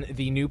on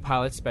the new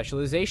pilot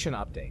specialization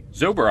update?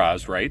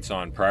 Zobaraz writes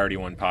on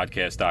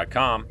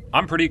PriorityOnePodcast.com,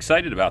 I'm pretty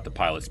excited about the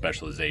pilot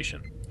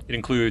specialization. It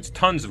includes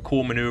tons of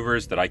cool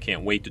maneuvers that I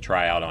can't wait to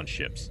try out on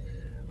ships.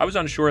 I was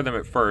unsure of them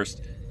at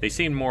first. They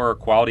seemed more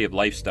quality of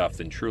life stuff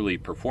than truly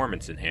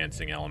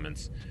performance-enhancing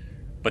elements.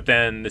 But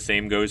then the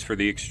same goes for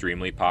the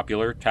extremely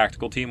popular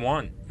Tactical Team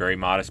 1. Very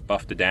modest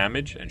buff to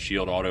damage and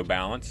shield auto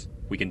balance.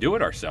 We can do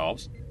it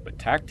ourselves, but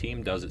TAC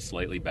Team does it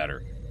slightly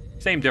better.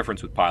 Same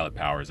difference with pilot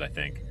powers, I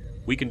think.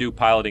 We can do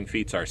piloting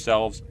feats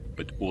ourselves,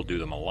 but we'll do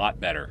them a lot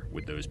better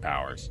with those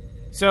powers.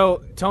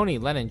 So, Tony,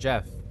 Lennon,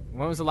 Jeff,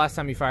 when was the last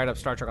time you fired up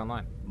Star Trek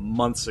Online?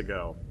 Months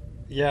ago.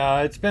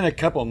 Yeah, it's been a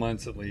couple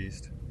months at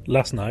least.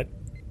 Last night.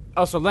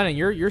 Oh, so Lennon,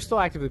 you're still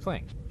actively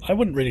playing? I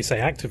wouldn't really say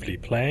actively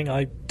playing.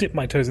 I dip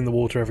my toes in the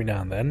water every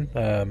now and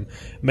then,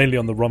 mainly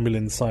on the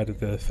Romulan side of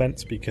the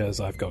fence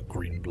because I've got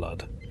green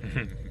blood.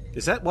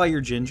 Is that why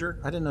you're ginger?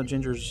 I didn't know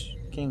gingers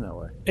came that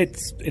way.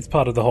 It's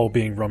part of the whole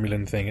being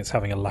Romulan thing. It's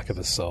having a lack of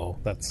a soul.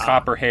 That's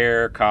copper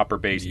hair,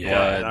 copper-based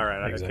blood. All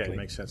right, exactly. Okay,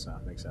 makes sense now.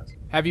 Makes sense.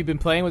 Have you been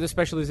playing with the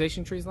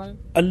specialization trees, Lennon?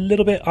 A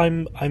little bit.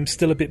 I'm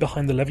still a bit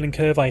behind the leveling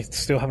curve. I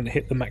still haven't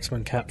hit the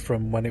maximum cap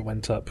from when it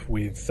went up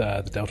with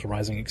the Delta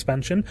Rising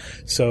expansion,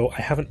 so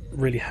I haven't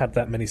really had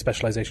that many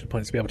specialization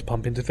points to be able to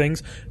pump into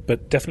things,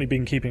 but definitely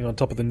been keeping on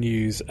top of the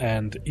news,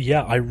 and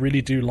yeah, I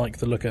really do like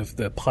the look of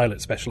the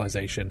pilot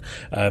specialization.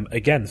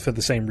 Again, for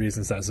the same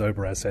reasons that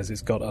Zobaraz says,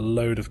 it's got a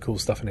load of cool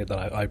stuff in it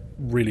that I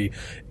really...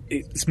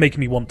 It's making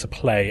me want to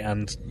play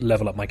and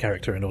level up my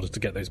character in order to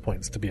get those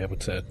points to be able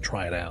to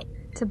try it out.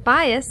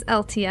 Tobias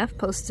LTF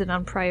posted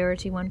on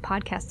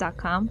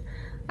PriorityOnePodcast.com,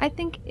 I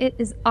think it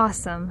is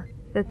awesome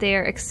that they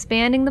are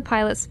expanding the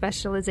pilot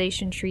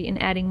specialization tree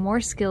and adding more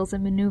skills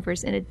and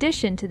maneuvers in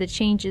addition to the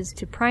changes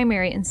to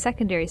primary and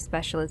secondary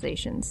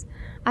specializations.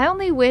 I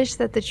only wish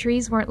that the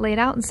trees weren't laid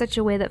out in such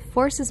a way that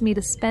forces me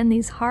to spend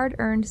these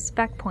hard-earned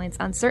spec points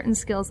on certain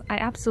skills I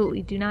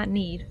absolutely do not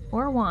need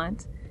or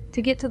want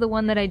to get to the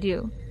one that I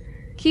do.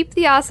 Keep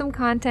the awesome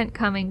content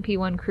coming,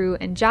 P1 crew,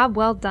 and job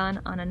well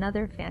done on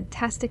another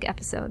fantastic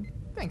episode.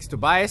 Thanks,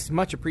 Tobias.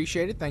 Much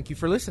appreciated. Thank you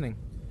for listening.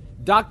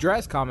 Doc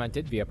Dress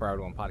commented via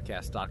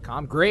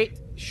PriorityOnePodcast.com. Great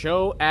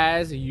show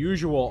as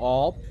usual,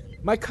 all.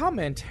 My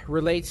comment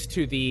relates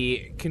to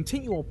the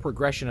continual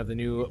progression of the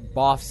new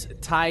buffs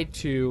tied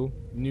to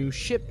new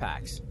ship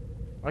packs.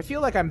 I feel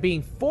like I'm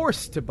being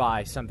forced to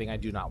buy something I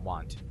do not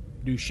want,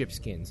 new ship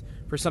skins,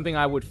 for something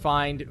I would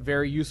find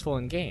very useful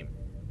in game.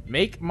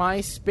 Make my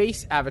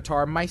space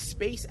avatar my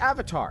space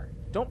avatar.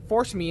 Don't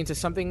force me into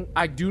something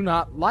I do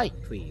not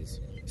like, please.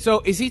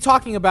 So is he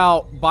talking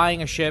about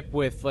buying a ship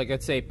with, like,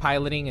 let's say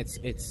piloting? It's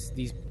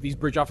these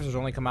bridge officers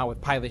only come out with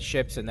pilot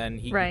ships, and then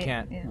he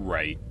can't. Yeah.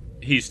 Right.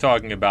 He's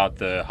talking about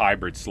the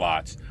hybrid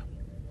slots.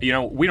 You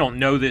know, we don't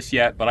know this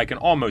yet, but I can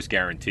almost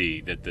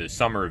guarantee that the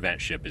summer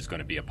event ship is going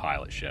to be a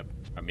pilot ship.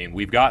 I mean,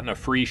 we've gotten a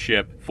free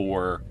ship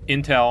for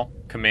Intel,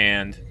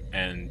 Command,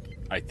 and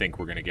I think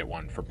we're going to get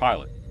one for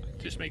pilot. It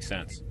just makes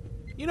sense.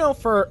 You know,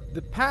 for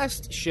the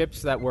past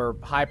ships that were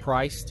high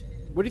priced,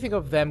 what do you think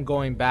of them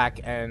going back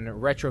and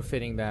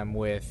retrofitting them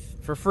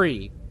for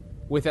free,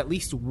 with at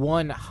least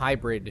one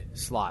hybrid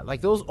slot? Like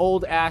those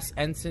old ass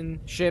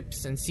ensign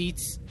ships and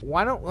seats,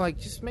 why don't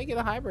just make it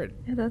a hybrid?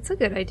 Yeah, that's a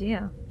good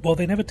idea. Well,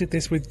 they never did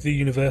this with the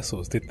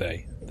Universals, did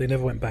they? They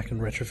never went back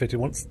and retrofitted.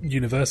 Once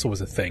Universal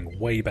was a thing,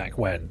 way back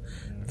when,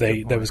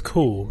 they was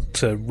cool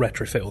to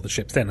retrofit all the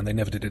ships then, and they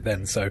never did it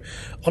then. So,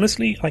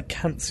 honestly, I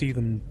can't see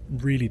them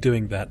really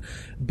doing that.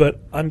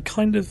 But I'm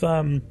kind of...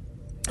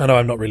 I know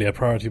I'm not really a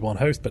Priority One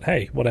host, but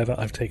hey, whatever,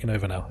 I've taken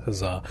over now.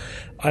 Huzzah.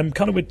 I'm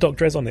kind of with Doc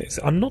Drez on this.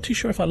 I'm not too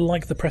sure if I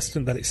like the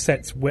precedent that it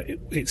sets. Where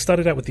it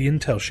started out with the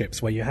Intel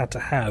ships, where you had to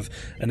have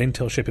an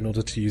Intel ship in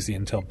order to use the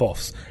Intel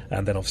BOFs,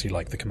 and then obviously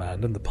like the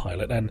Command and the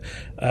Pilot. And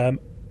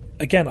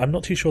again, I'm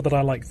not too sure that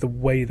I like the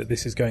way that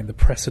this is going, the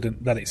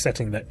precedent that it's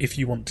setting, that if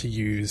you want to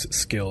use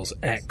skills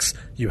X,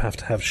 you have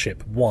to have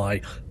ship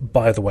Y.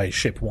 By the way,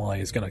 ship Y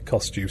is going to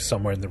cost you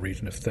somewhere in the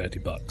region of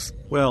 $30.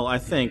 Well, I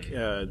think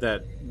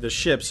that the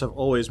ships have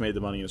always made the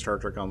money in Star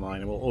Trek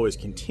Online and will always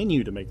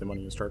continue to make the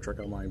money in Star Trek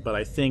Online. But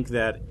I think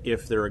that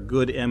if they're a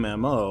good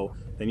MMO,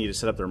 they need to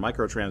set up their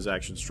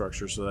microtransaction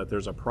structure so that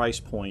there's a price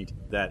point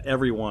that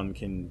everyone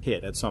can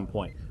hit at some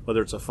point.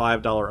 Whether it's a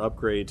 $5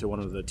 upgrade to one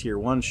of the Tier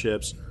 1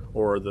 ships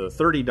or the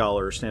 $30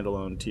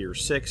 standalone Tier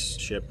 6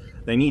 ship,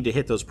 they need to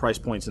hit those price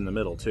points in the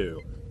middle,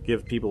 too.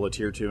 Give people a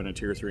Tier 2 and a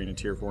Tier 3 and a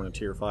Tier 4 and a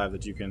Tier 5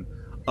 that you can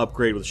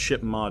upgrade with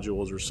ship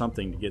modules or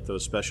something to get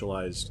those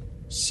specialized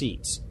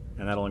seats.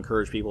 And that'll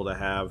encourage people to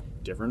have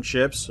different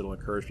ships. It'll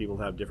encourage people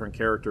to have different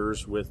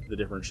characters with the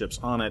different ships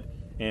on it,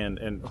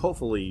 and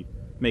hopefully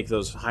make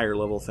those higher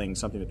level things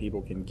something that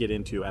people can get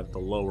into at the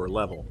lower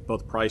level,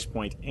 both price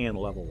point and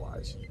level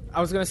wise. I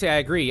was going to say I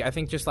agree. I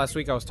think just last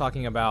week I was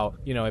talking about,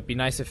 it'd be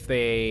nice if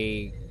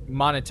they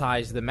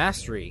monetize the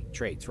mastery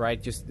traits,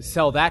 right? Just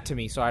sell that to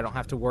me so I don't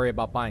have to worry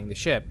about buying the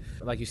ship.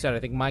 Like you said, I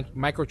think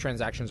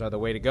microtransactions are the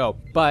way to go.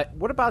 But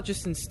what about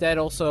just instead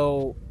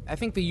also, I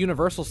think the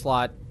universal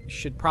slot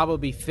should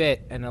probably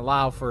fit and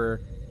allow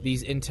for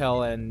these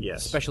Intel and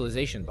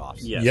specialization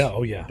buffs. Yes. Yeah,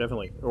 oh yeah.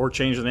 Definitely. Or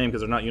change the name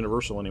because they're not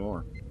universal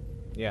anymore.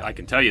 Yeah. I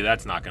can tell you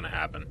that's not going to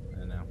happen.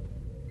 I know.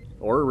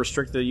 Or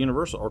restrict the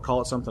universal, or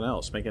call it something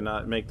else.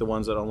 Make the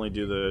ones that only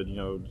do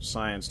the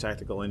science,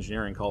 tactical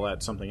engineering, call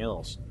that something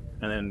else.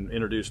 And then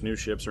introduce new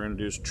ships or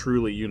introduce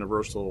truly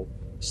universal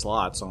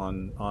slots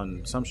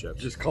on some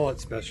ships. Just call it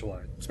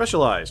specialized.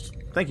 Specialized.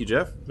 Thank you,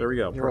 Jeff. There we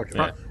go. You're welcome.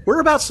 Yeah. We're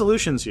about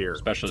solutions here.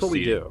 Specialist That's what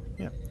we seating. do.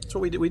 Yeah. That's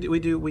what we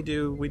do.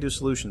 We do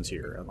solutions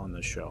here on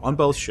this show. On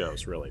both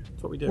shows, really.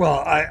 That's what we do. Well,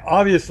 I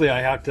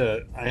have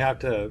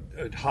to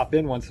hop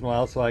in once in a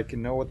while so I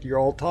can know what you're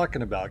all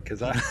talking about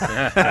because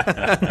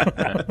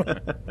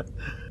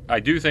I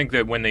do think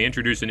that when they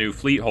introduce a new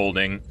fleet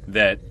holding,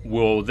 that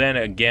will then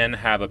again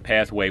have a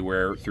pathway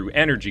where through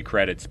energy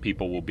credits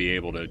people will be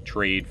able to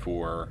trade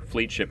for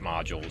fleet ship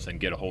modules and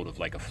get a hold of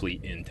like a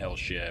fleet intel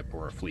ship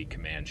or a fleet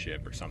command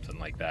ship or something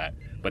like that.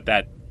 But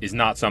that is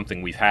not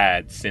something we've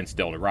had since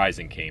Delta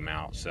Rising came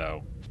out,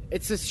 so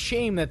it's a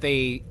shame that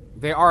they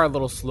are a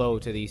little slow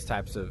to these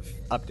types of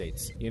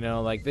updates.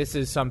 Like this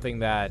is something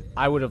that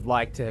I would have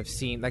liked to have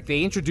seen. Like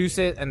they introduce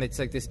it and it's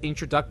like this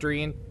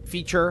introductory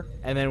feature,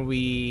 and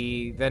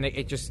then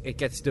it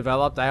gets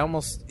developed. I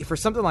almost, for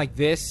something like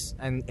this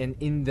and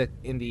in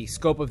the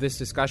scope of this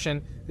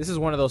discussion, this is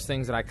one of those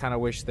things that I kind of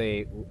wish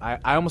I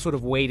almost would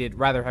have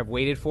rather have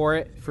waited for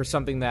it for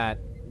something that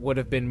would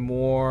have been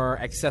more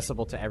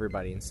accessible to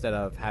everybody instead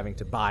of having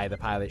to buy the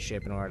pilot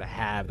ship in order to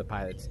have the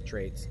pilot's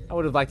traits. I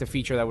would have liked a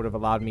feature that would have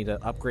allowed me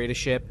to upgrade a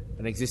ship,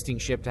 an existing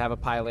ship to have a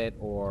pilot,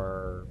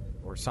 or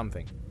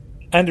something.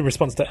 And in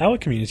response to our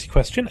community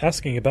question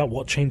asking about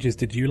what changes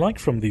did you like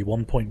from the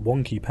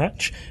 1.1 key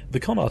patch, the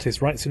con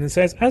artist writes in and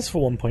says, as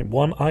for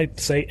 1.1, I'd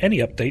say any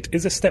update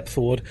is a step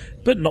forward,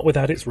 but not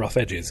without its rough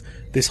edges.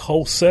 This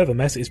whole server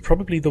mess is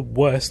probably the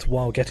worst,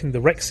 while getting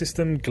the Rex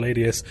system,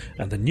 Gladius,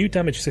 and the new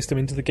damage system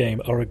into the game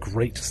are a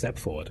great step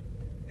forward.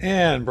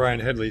 And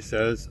Brian Headley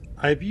says,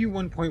 I view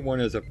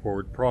 1.1 as a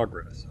forward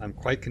progress. I'm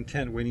quite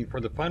content waiting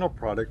for the final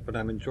product, but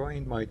I'm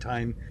enjoying my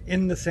time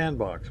in the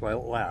sandbox while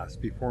it lasts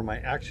before my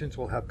actions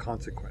will have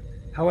consequence.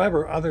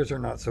 However, others are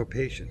not so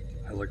patient.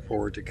 I look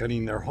forward to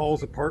cutting their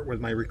hulls apart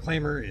with my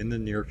reclaimer in the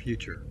near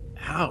future.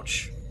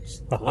 Ouch.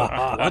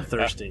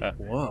 Bloodthirsty.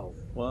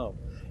 Whoa.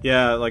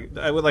 Yeah, like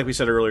we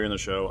said earlier in the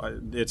show,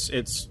 it's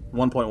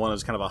 1.1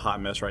 is kind of a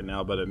hot mess right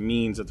now, but it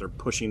means that they're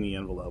pushing the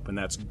envelope, and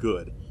that's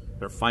good.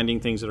 They're finding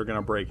things that are going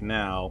to break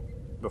now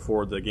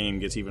before the game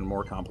gets even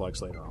more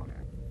complex later on.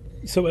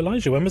 So,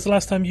 Elijah, when was the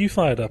last time you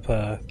fired up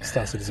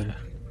Star Citizen?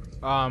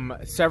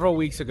 Several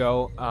weeks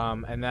ago,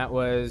 and that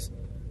was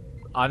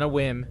on a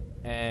whim,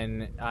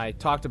 and I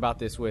talked about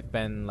this with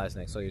Ben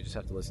Lesnick, so you just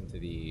have to listen to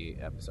the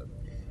episode.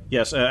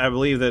 Yes, I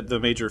believe that the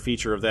major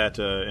feature of that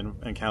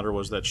encounter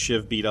was that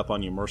Shiv beat up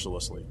on you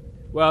mercilessly.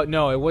 Well,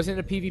 no, it wasn't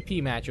a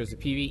PvP match, it was a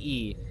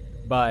PvE,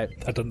 but...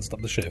 That doesn't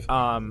stop the Shiv.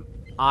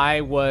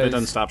 I was... It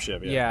doesn't stop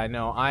Shiv, yeah. Yeah,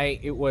 no,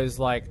 it was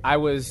like, I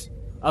was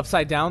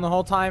upside down the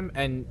whole time,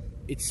 and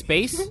it's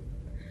space,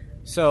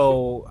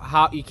 so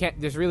how you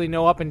can't, there's really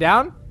no up and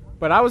down,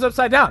 but I was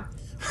upside down,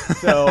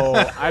 so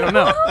I don't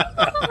know.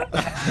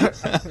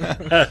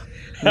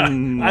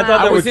 I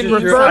thought that was in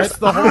reverse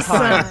the whole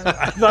time.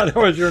 I thought that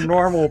was your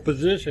normal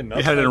position.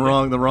 You had it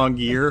in the wrong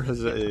gear.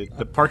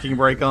 The parking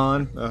brake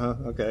on.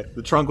 Okay.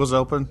 The trunk was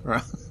open.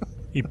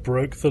 He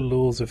broke the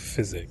laws of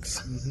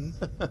physics.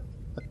 Mm-hmm.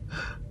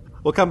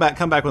 We'll come back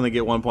when they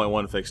get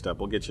 1.1 fixed up.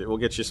 We'll get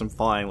you some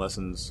flying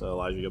lessons,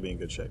 Elijah. You'll be in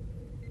good shape.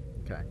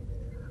 Okay.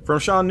 From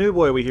Sean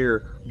Newboy, we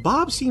hear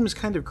Bob seems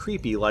kind of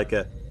creepy, like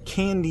a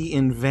candy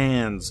in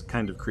vans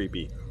kind of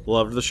creepy.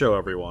 Loved the show,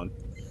 everyone.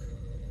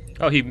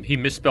 Oh, he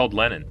misspelled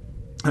Lennon.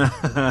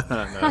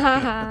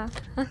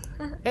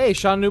 Hey,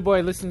 Sean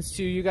Newboy listens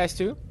to you guys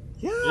too?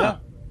 Yeah.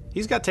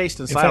 He's got taste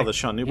and style, this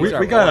Sean Newboy.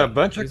 We got a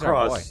bunch of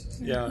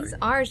cross. Yeah. He's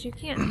ours. You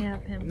can't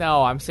have him.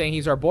 No, I'm saying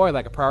he's our boy,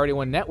 like a Priority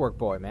One Network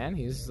boy, man.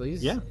 He's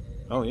yeah.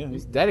 Oh yeah.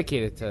 He's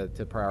dedicated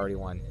to Priority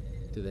One,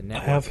 to the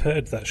network. I have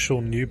heard that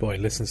Sean Newboy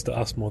listens to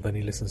us more than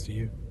he listens to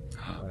you.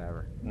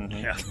 Whatever.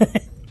 Mm-hmm.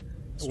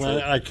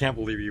 Yeah. I can't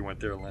believe you went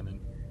there, Lennon.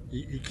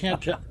 You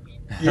can't tell.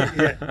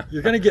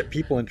 You're going to get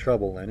people in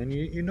trouble, Lennon.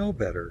 You know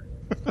better.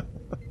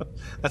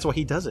 That's why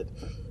he does it.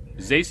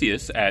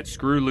 Zacius at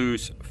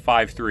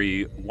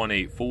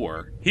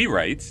Screwloose53184, he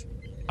writes,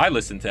 I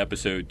listened to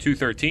episode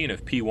 213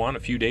 of P1 a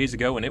few days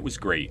ago, and it was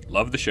great.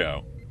 Love the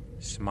show.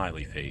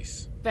 Smiley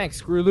face.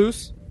 Thanks,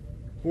 Screwloose.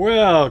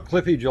 Well,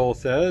 Cliffy Joel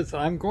says,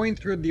 I'm going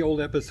through the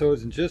old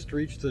episodes and just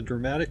reached the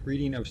dramatic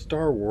reading of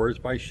Star Wars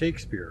by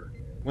Shakespeare.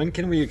 When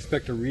can we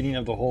expect a reading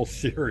of the whole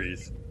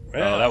series?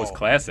 Well, that was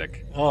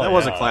classic. That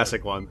was a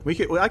classic one.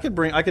 I could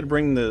bring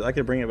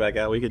it back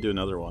out. We could do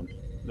another one.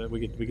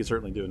 We could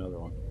certainly do another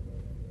one.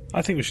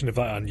 I think we should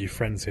invite our new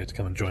friends here to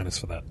come and join us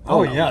for that.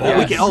 We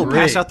can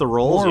pass out the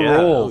roles. More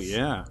roles. Oh,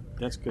 yeah,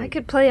 that's good. I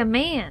could play a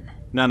man.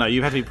 No,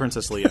 you have to be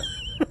Princess Leia.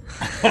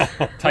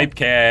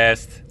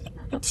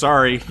 Typecast.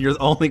 Sorry, you're the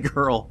only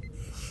girl.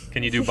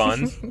 Can you do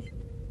buns?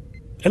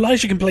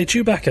 Elijah can play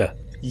Chewbacca.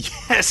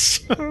 Yes.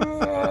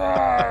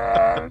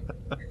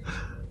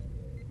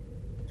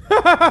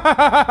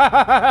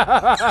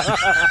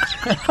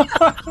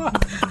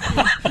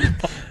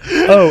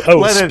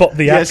 Lennon, spot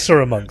the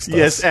actor amongst us.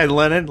 Yes, and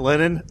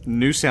Lennon,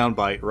 new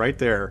soundbite right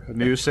there.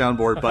 New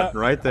soundboard button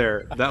right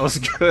there. That was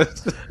good.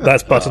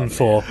 That's button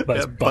 4.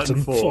 That's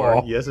button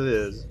 4. Yes, it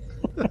is.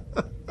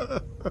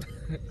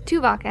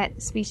 Tuvok at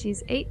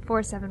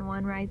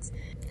Species8471 writes,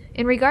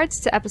 in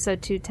regards to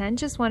episode 210,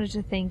 just wanted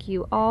to thank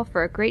you all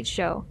for a great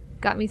show.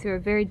 Got me through a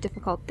very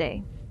difficult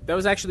day. That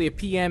was actually a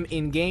PM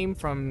in-game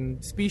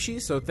from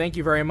Species, so thank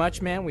you very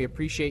much, man. We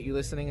appreciate you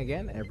listening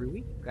again every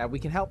week. Glad we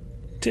can help.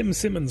 Tim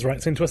Simmons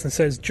writes into us and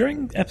says,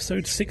 during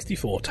episode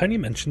 64, Tony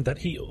mentioned that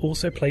he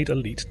also played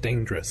Elite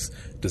Dangerous.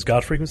 Does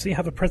Guard Frequency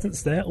have a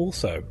presence there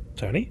also?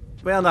 Tony?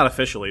 Well, not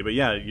officially, but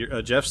yeah,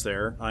 Jeff's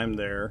there. I'm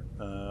there.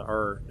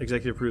 Our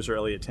executive producer,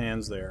 Elliot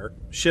Tan's there.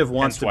 Shiv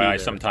wants to be there. That's why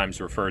I sometimes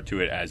refer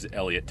to it as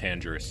Elliot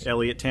Tangerous.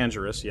 Elliot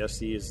Tangerous, yes,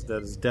 that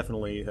is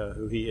definitely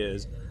who he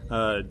is.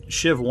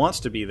 Shiv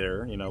wants to be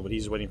there, but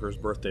he's waiting for his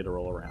birthday to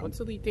roll around. What's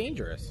Elite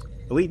Dangerous?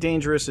 Elite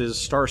Dangerous is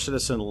Star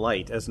Citizen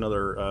Light, as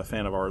another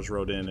fan of ours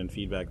wrote in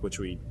feedback, which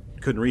we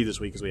couldn't read this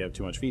week because we have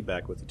too much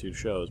feedback with the two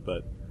shows.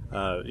 But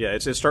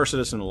it's Star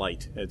Citizen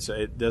Light.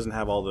 It doesn't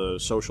have all the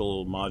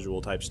social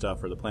module type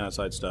stuff or the planet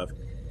side stuff.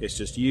 It's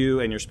just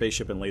you and your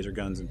spaceship and laser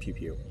guns and pew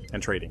pew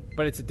and trading.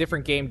 But it's a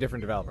different game,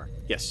 different developer.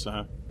 Yes.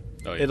 Oh,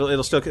 yeah.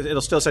 It'll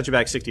still set you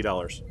back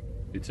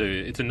 $60.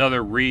 It's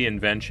another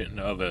reinvention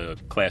of a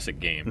classic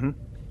game. Mm-hmm.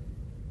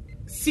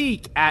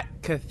 Seek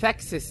at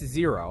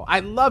Cathexis0. I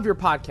love your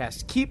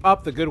podcast. Keep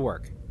up the good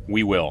work.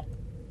 We will.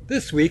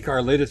 This week,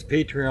 our latest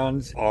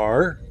Patreons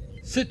are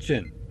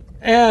Sitchin.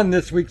 And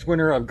this week's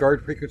winner of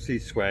Guard Frequency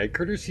swag,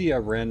 courtesy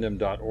of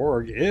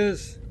random.org,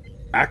 is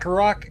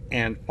Akarok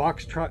and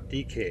Foxtrot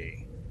DK.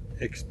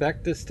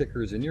 Expect the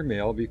stickers in your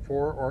mail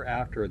before or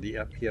after the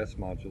FPS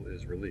module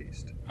is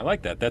released. I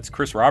like that. That's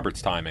Chris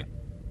Roberts' timing.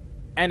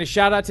 And a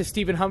shout out to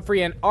Stephen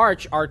Humphrey and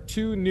Arch, our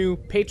 2 new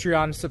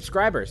Patreon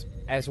subscribers,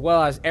 as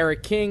well as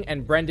Eric King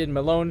and Brendan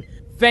Malone.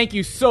 Thank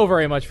you so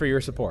very much for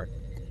your support.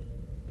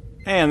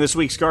 And this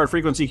week's Guard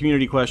Frequency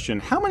community question: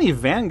 how many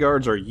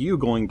Vanguards are you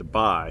going to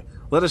buy?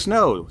 Let us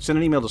know. Send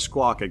an email to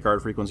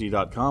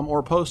squawk@guardfrequency.com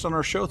or post on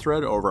our show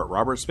thread over at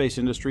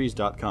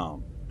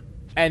robertspaceindustries.com.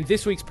 And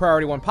this week's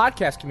Priority One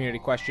podcast community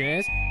question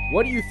is: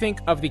 what do you think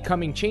of the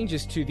coming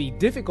changes to the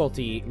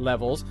difficulty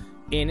levels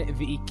in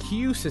the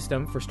queue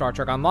system for Star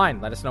Trek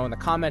Online? Let us know in the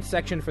comments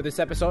section for this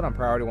episode on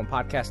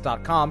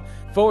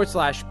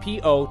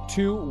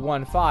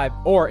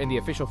PriorityOnePodcast.com/PO215 or in the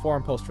official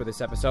forum post for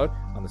this episode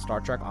on the Star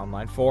Trek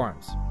Online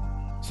forums.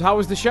 So how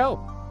was the show?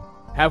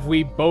 Have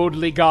we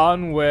boldly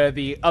gone where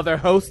the other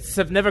hosts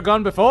have never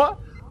gone before?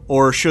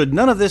 Or should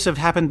none of this have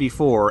happened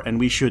before and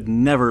we should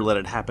never let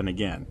it happen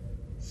again?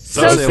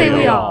 So say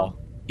we all.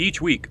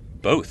 Each week,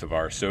 both of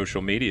our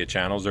social media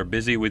channels are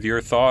busy with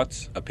your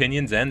thoughts,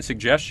 opinions, and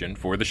suggestion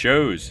for the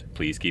shows.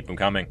 Please keep them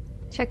coming.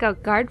 Check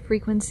out Guard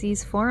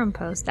Frequency's forum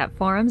post at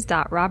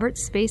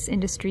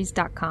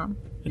forums.robertspaceindustriescom.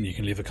 And you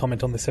can leave a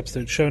comment on this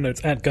episode's show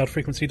notes at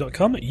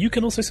guardfrequency.com. You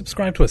can also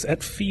subscribe to us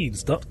at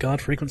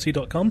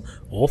feeds.guardfrequency.com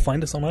or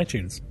find us on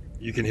iTunes.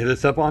 You can hit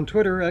us up on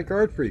Twitter at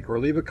GuardFreak or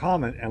leave a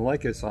comment and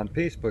like us on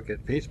Facebook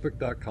at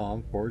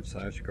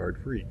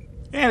facebook.com/GuardFreak.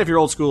 And if you're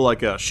old school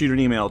like us, shoot an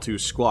email to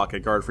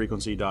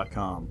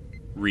squawk@guardfrequency.com.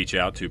 Reach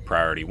out to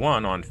Priority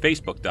One on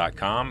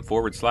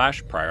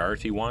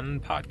facebook.com/Priority One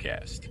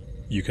Podcast.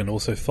 You can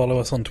also follow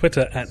us on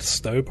Twitter at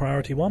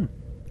StowPriority1.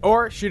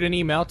 Or shoot an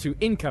email to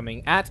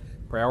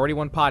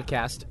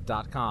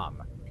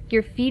incoming@PriorityOnePodcast.com.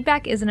 Your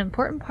feedback is an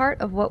important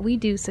part of what we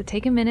do, so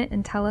take a minute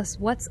and tell us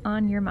what's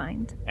on your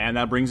mind. And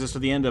that brings us to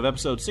the end of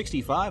episode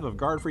 65 of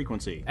Guard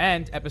Frequency.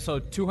 And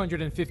episode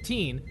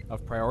 215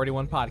 of Priority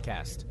One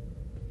Podcast.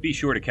 Be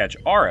sure to catch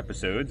our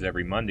episodes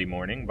every Monday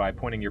morning by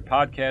pointing your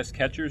podcast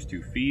catchers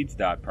to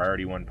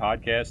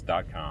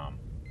feeds.PriorityOnePodcast.com.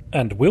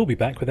 And we'll be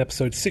back with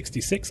episode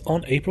 66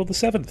 on April the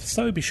 7th,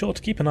 so be sure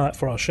to keep an eye out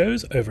for our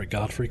shows over at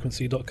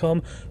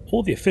guardfrequency.com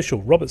or the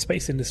official Robert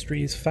Space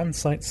Industries fan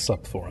site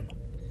subforum.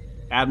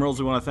 Admirals,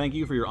 we want to thank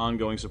you for your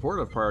ongoing support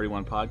of Priority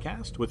One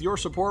Podcast. With your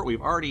support,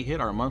 we've already hit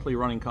our monthly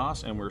running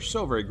costs, and we're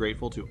so very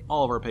grateful to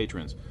all of our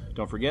patrons.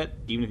 Don't forget,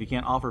 even if you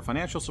can't offer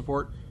financial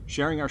support,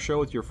 sharing our show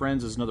with your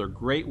friends is another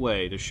great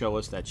way to show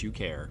us that you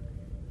care.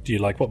 Do you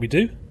like what we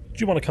do? Do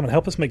you want to come and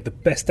help us make the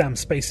best damn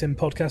Space Sim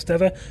podcast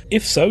ever?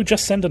 If so,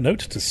 just send a note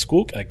to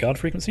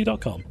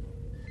squawk@guardfrequency.com.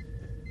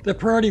 The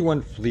Priority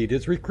One fleet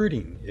is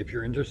recruiting. If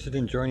you're interested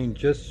in joining,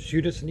 just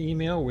shoot us an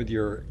email with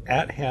your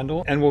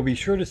 @handle, and we'll be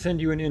sure to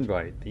send you an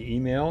invite. The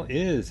email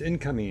is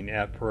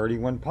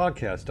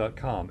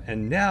incoming@PriorityOnePodcast.com.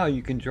 And now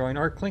you can join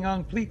our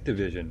Klingon Fleet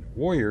Division,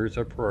 Warriors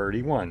of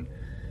Priority One.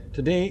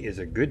 Today is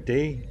a good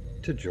day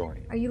to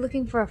join. Are you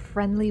looking for a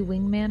friendly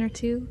wingman or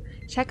two?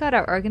 Check out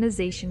our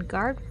organization,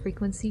 Guard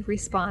Frequency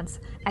Response,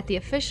 at the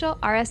official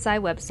RSI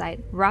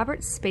website,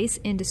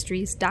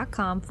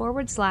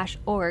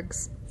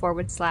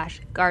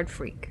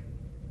 robertspaceindustries.com/orgs/guardfreak.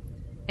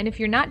 And if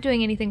you're not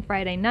doing anything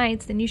Friday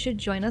nights, then you should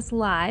join us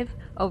live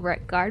over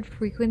at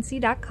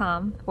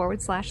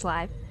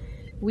guardfrequency.com/live.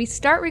 We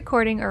start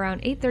recording around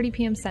 8:30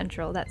 p.m.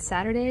 Central. That's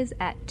Saturdays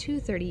at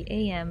 2:30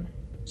 a.m.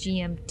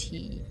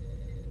 GMT.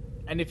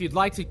 And if you'd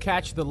like to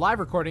catch the live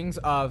recordings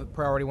of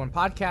Priority One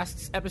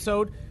Podcast's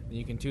episode, then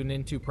you can tune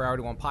in to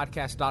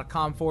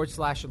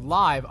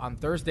PriorityOnePodcast.com/live on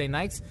Thursday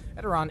nights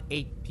at around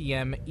 8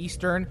 p.m.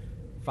 Eastern,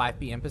 5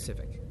 p.m.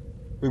 Pacific.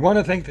 We want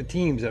to thank the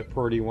teams at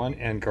Priority One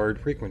and Guard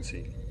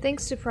Frequency.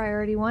 Thanks to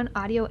Priority One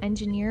audio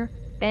engineer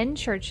Ben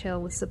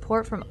Churchill with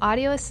support from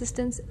audio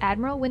assistants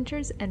Admiral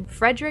Winters and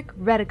Frederick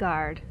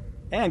Redegard.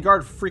 And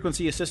Guard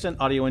Frequency assistant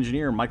audio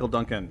engineer Michael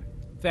Duncan.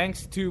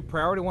 Thanks to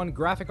Priority One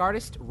graphic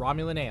artist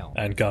Romulan Ale.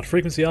 And Guard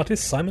Frequency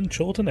artist Simon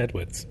Chorlton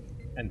Edwards.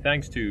 And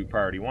thanks to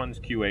Priority One's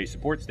QA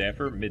support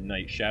staffer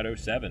Midnight Shadow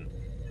 7.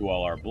 To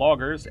all our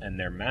bloggers and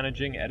their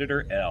managing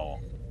editor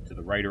L. To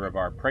the writer of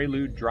our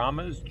Prelude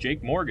dramas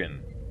Jake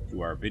Morgan.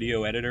 To our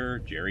video editor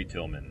Jerry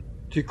Tillman.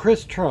 To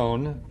Chris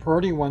Trone,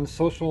 Priority One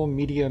social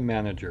media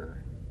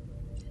manager.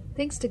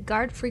 Thanks to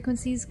Guard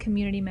Frequency's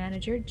community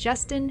manager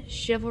Justin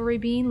Chivalry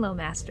Bean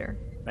Lowmaster.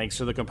 Thanks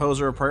to the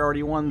composer of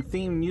Priority One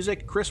theme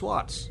music, Chris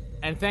Watts.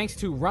 And thanks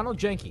to Ronald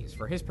Jenkins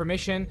for his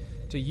permission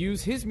to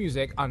use his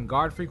music on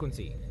Guard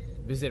Frequency.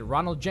 Visit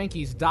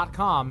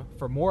ronaldjenkins.com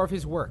for more of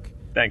his work.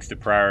 Thanks to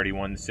Priority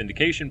One's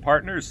syndication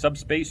partners,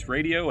 Subspace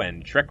Radio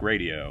and Trek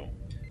Radio.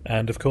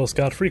 And of course,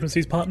 Guard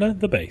Frequency's partner,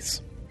 The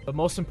Base. But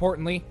most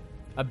importantly,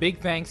 a big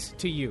thanks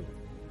to you,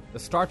 the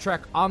Star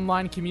Trek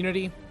Online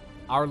community,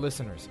 our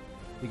listeners.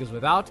 because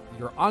without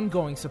your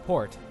ongoing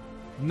support,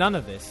 none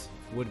of this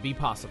would be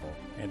possible.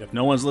 And if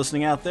no one's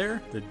listening out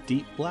there, the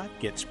Deep Black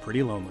gets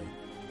pretty lonely.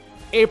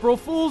 April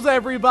Fools,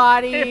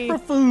 everybody! April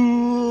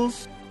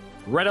Fools!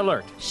 Red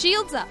alert.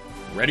 Shields up.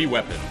 Ready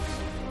weapons.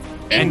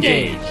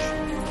 Engage.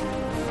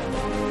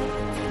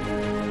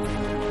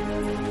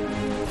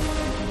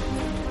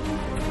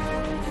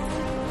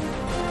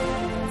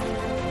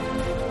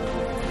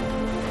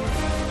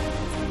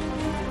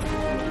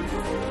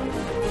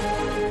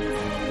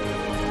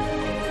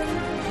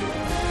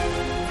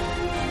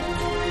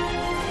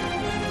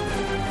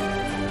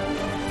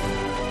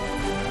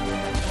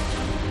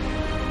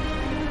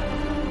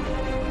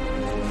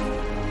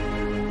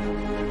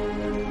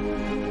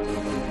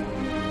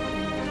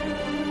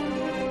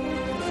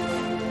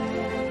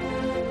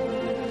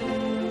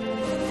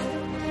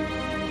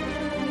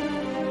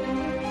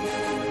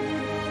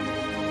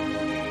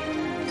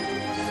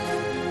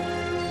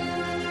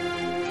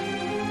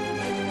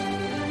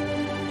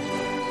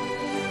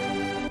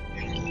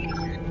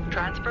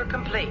 Transfer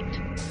complete.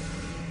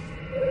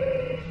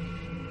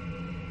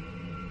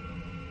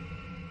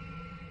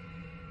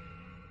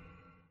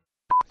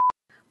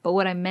 But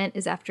what I meant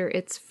is after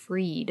it's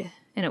freed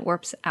and it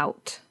warps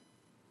out.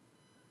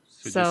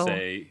 So just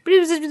say...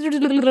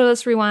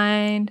 Let's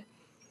rewind.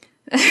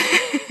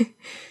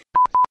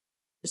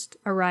 Just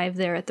arrive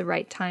there at the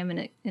right time, and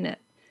it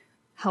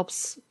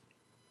helps.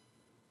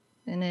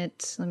 And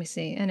it, let me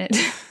see, and it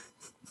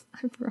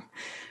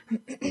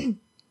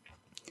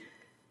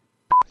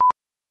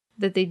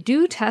that they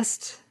do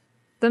test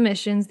the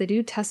missions, they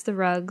do test the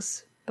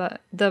rugs, but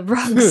the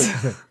rugs.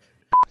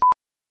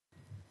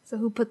 So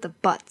who put the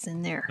butts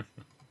in there?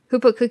 Who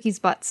put Cookie's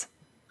butts?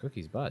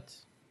 Cookie's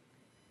butts?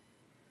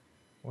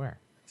 Where?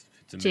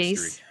 It's a Jace.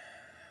 mystery.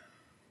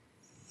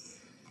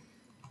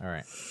 All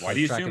right. Why do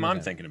you assume I'm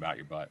thinking about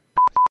your butt?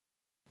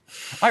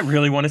 I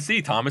really want to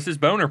see Thomas's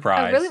boner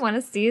prize. I really want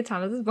to see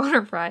Thomas's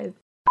boner prize.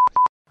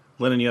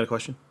 Lennon, you got a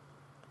question?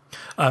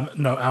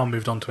 No, Al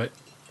moved on to it.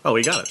 Oh,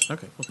 we got it.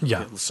 Okay.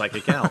 Yeah.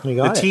 Psychic Al. We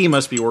got the it. T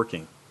must be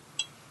working.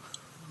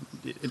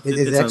 is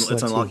excellent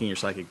It's unlocking tea. your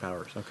psychic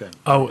powers. Okay.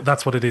 Oh,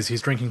 that's what it is.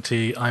 He's drinking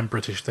tea. I'm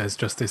British. There's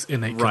just this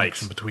innate Right.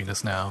 connection between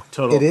us now.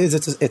 Total. It is.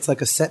 It's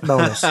like a set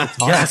bonus.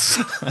 It's awesome. Yes.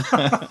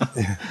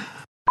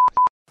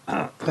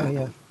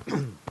 Yeah.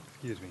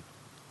 Excuse me.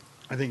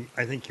 I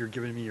think you're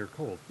giving me your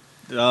cold.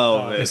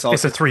 Oh, it's a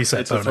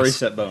 3-set bonus.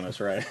 It's a 3-set bonus,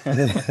 right?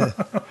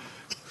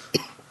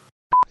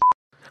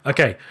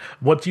 Okay,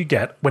 what do you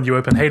get when you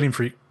open Hailing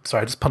Free...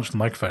 Sorry, I just punched the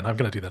microphone. I'm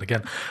going to do that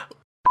again.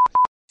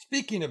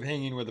 Speaking of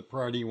hanging with a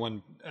Priority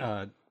 1,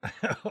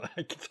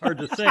 it's hard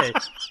to say.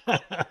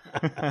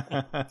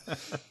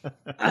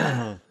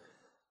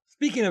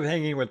 Speaking of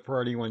hanging with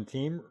Priority 1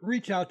 team,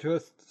 reach out to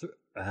us.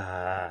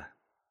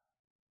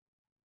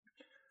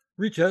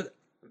 Reach out.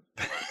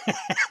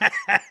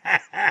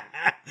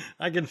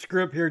 I can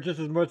screw up here just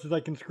as much as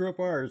I can screw up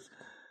ours.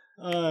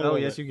 Oh,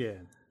 yes, you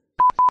can.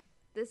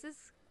 This is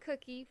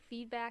Cookie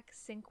Feedback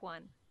Sync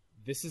 1.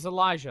 This is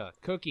Elijah.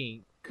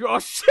 Cookie. Oh,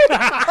 shit! Is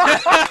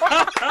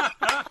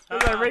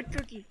that right,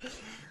 Cookie?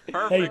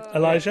 Hey,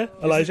 Elijah,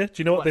 do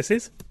you know what this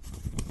is?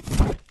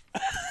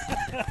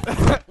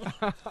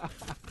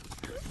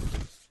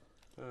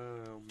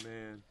 Oh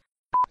man.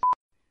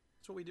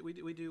 That's what we do.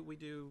 We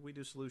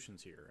do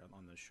solutions here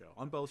on this show,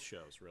 on both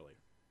shows, really.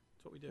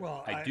 That's what we do.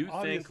 Well, I do think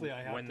obviously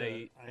I have when to,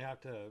 they- I have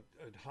to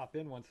hop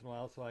in once in a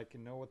while so I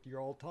can know what you're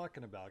all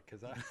talking about,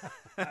 because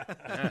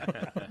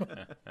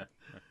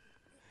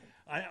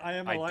I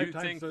am a I do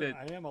lifetime think that-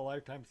 I am a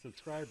lifetime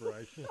subscriber.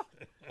 I should.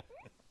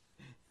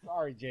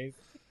 Sorry, Jace.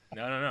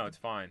 No, it's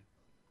fine.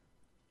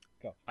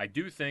 Go. I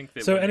do think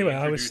that. So when they anyway,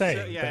 I was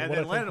introduce- saying- yeah, but and what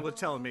then I Lennon think- was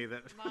telling me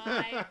that.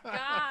 My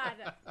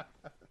God.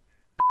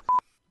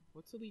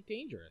 What's Elite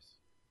Dangerous?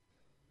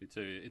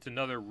 It's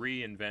another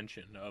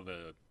reinvention of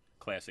a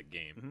classic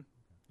game. Mm-hmm.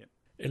 Yep.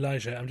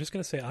 Elijah, I'm just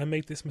going to say I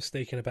made this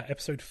mistake in about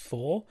episode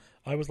 4.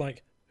 I was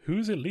like,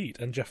 who's Elite?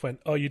 And Jeff went,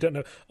 oh, you don't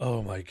know?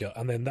 Oh, my God.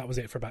 And then that was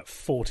it for about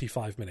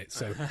 45 minutes.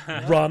 So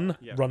run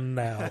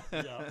now.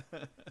 Yeah.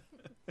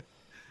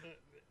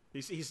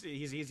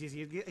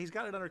 He's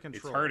got it under It's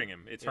control. hurting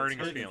him. It's hurting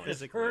his feelings.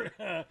 physically.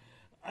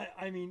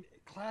 I mean,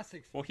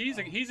 classics. Well, he's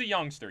a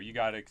youngster. You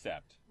got to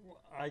accept.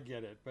 I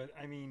get it, but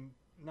I mean,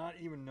 not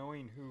even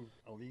knowing who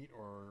Elite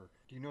or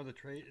do you know the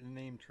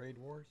name Trade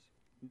Wars?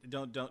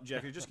 Don't,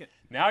 Jeff. You're just gonna.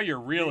 Now you're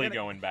really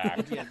going back.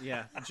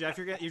 Yeah, Jeff.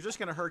 You're just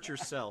gonna hurt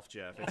yourself,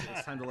 Jeff.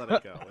 It's time to let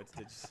it go.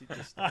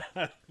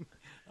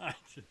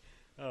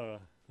 Oh,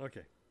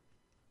 okay.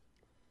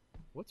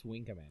 What's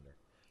Wing Commander?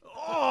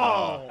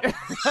 Oh!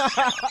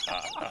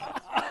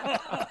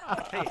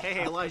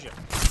 hey, Elijah.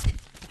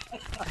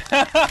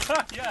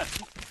 Yes.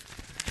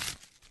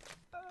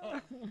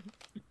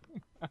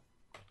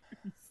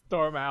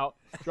 Storm out.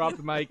 Drop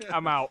the mic.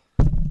 I'm out.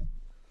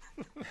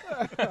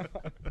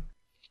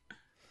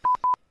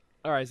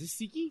 All right, is this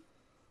Siki?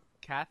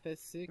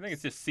 Cathexis? I think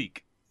it's just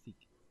Seek. Seek.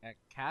 At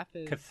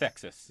Cathexis.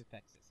 Cathexis.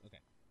 Okay.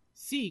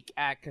 Seek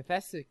at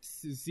Cathexis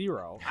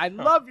 0. I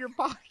love your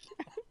podcast.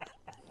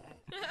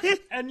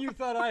 And you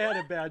thought I had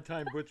a bad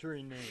time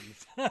butchering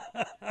names.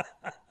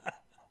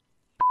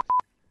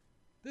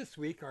 This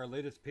week, our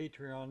latest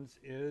Patreons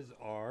is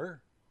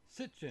our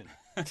Sitchin.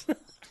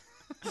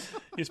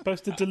 You're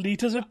supposed to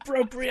delete as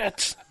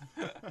appropriate.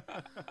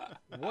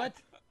 What?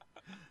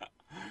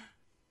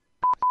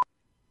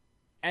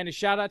 And a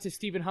shout out to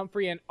Stephen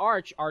Humphrey and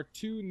Arch, our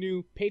 2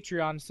 new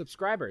Patreon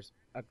subscribers.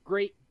 A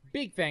great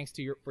big thanks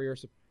to for your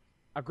support.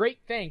 A big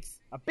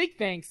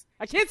thanks.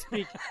 I can't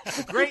speak.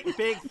 A great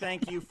big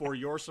thank you for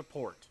your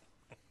support.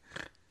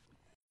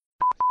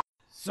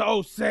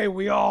 So say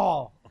we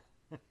all.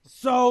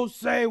 So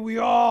say we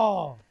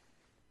all.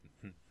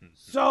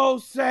 So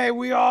say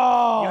we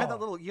all. You have that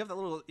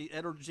little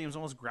Edward James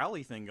almost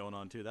growly thing going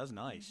on too. That's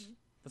nice.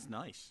 That's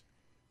nice.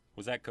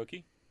 Was that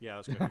Cookie? Yeah,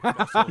 it was Cookie.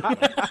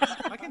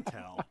 I can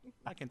tell.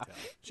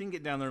 She can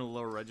get down there in the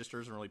lower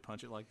registers and really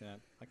punch it like that.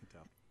 I can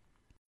tell.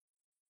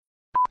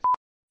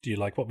 Do you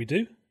like what we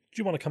do? Do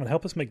you want to come and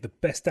help us make the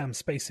best damn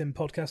Space Sim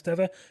podcast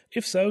ever?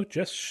 If so,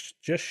 just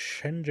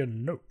send your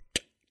note.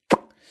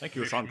 Thank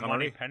you, Sean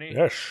Connery.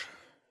 Yes,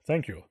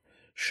 thank you.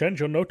 Send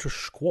your note to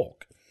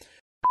Squawk.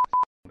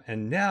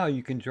 And now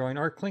you can join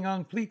our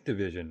Klingon Fleet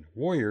Division,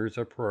 Warriors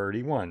of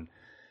Priority 1.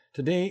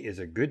 Today is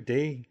a good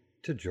day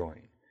to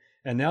join.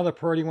 And now the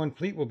Priority 1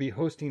 Fleet will be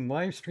hosting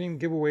live stream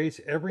giveaways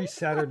every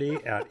Saturday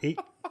at 8.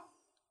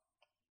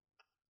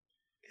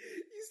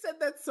 You said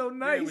that so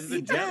nice.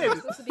 He did.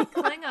 Supposed to be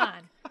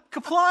Klingon.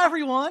 Kapla,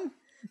 everyone.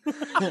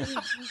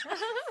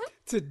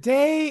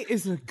 Today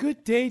is a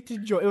good day to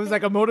join. It was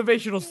like a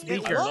motivational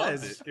speaker.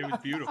 It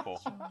was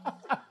beautiful.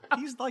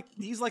 He's like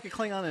a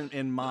Klingon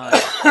in my.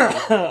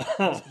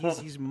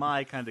 he's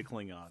my kind of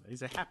Klingon.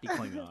 He's a happy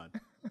Klingon.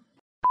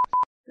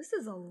 This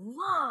is a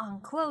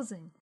long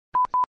closing.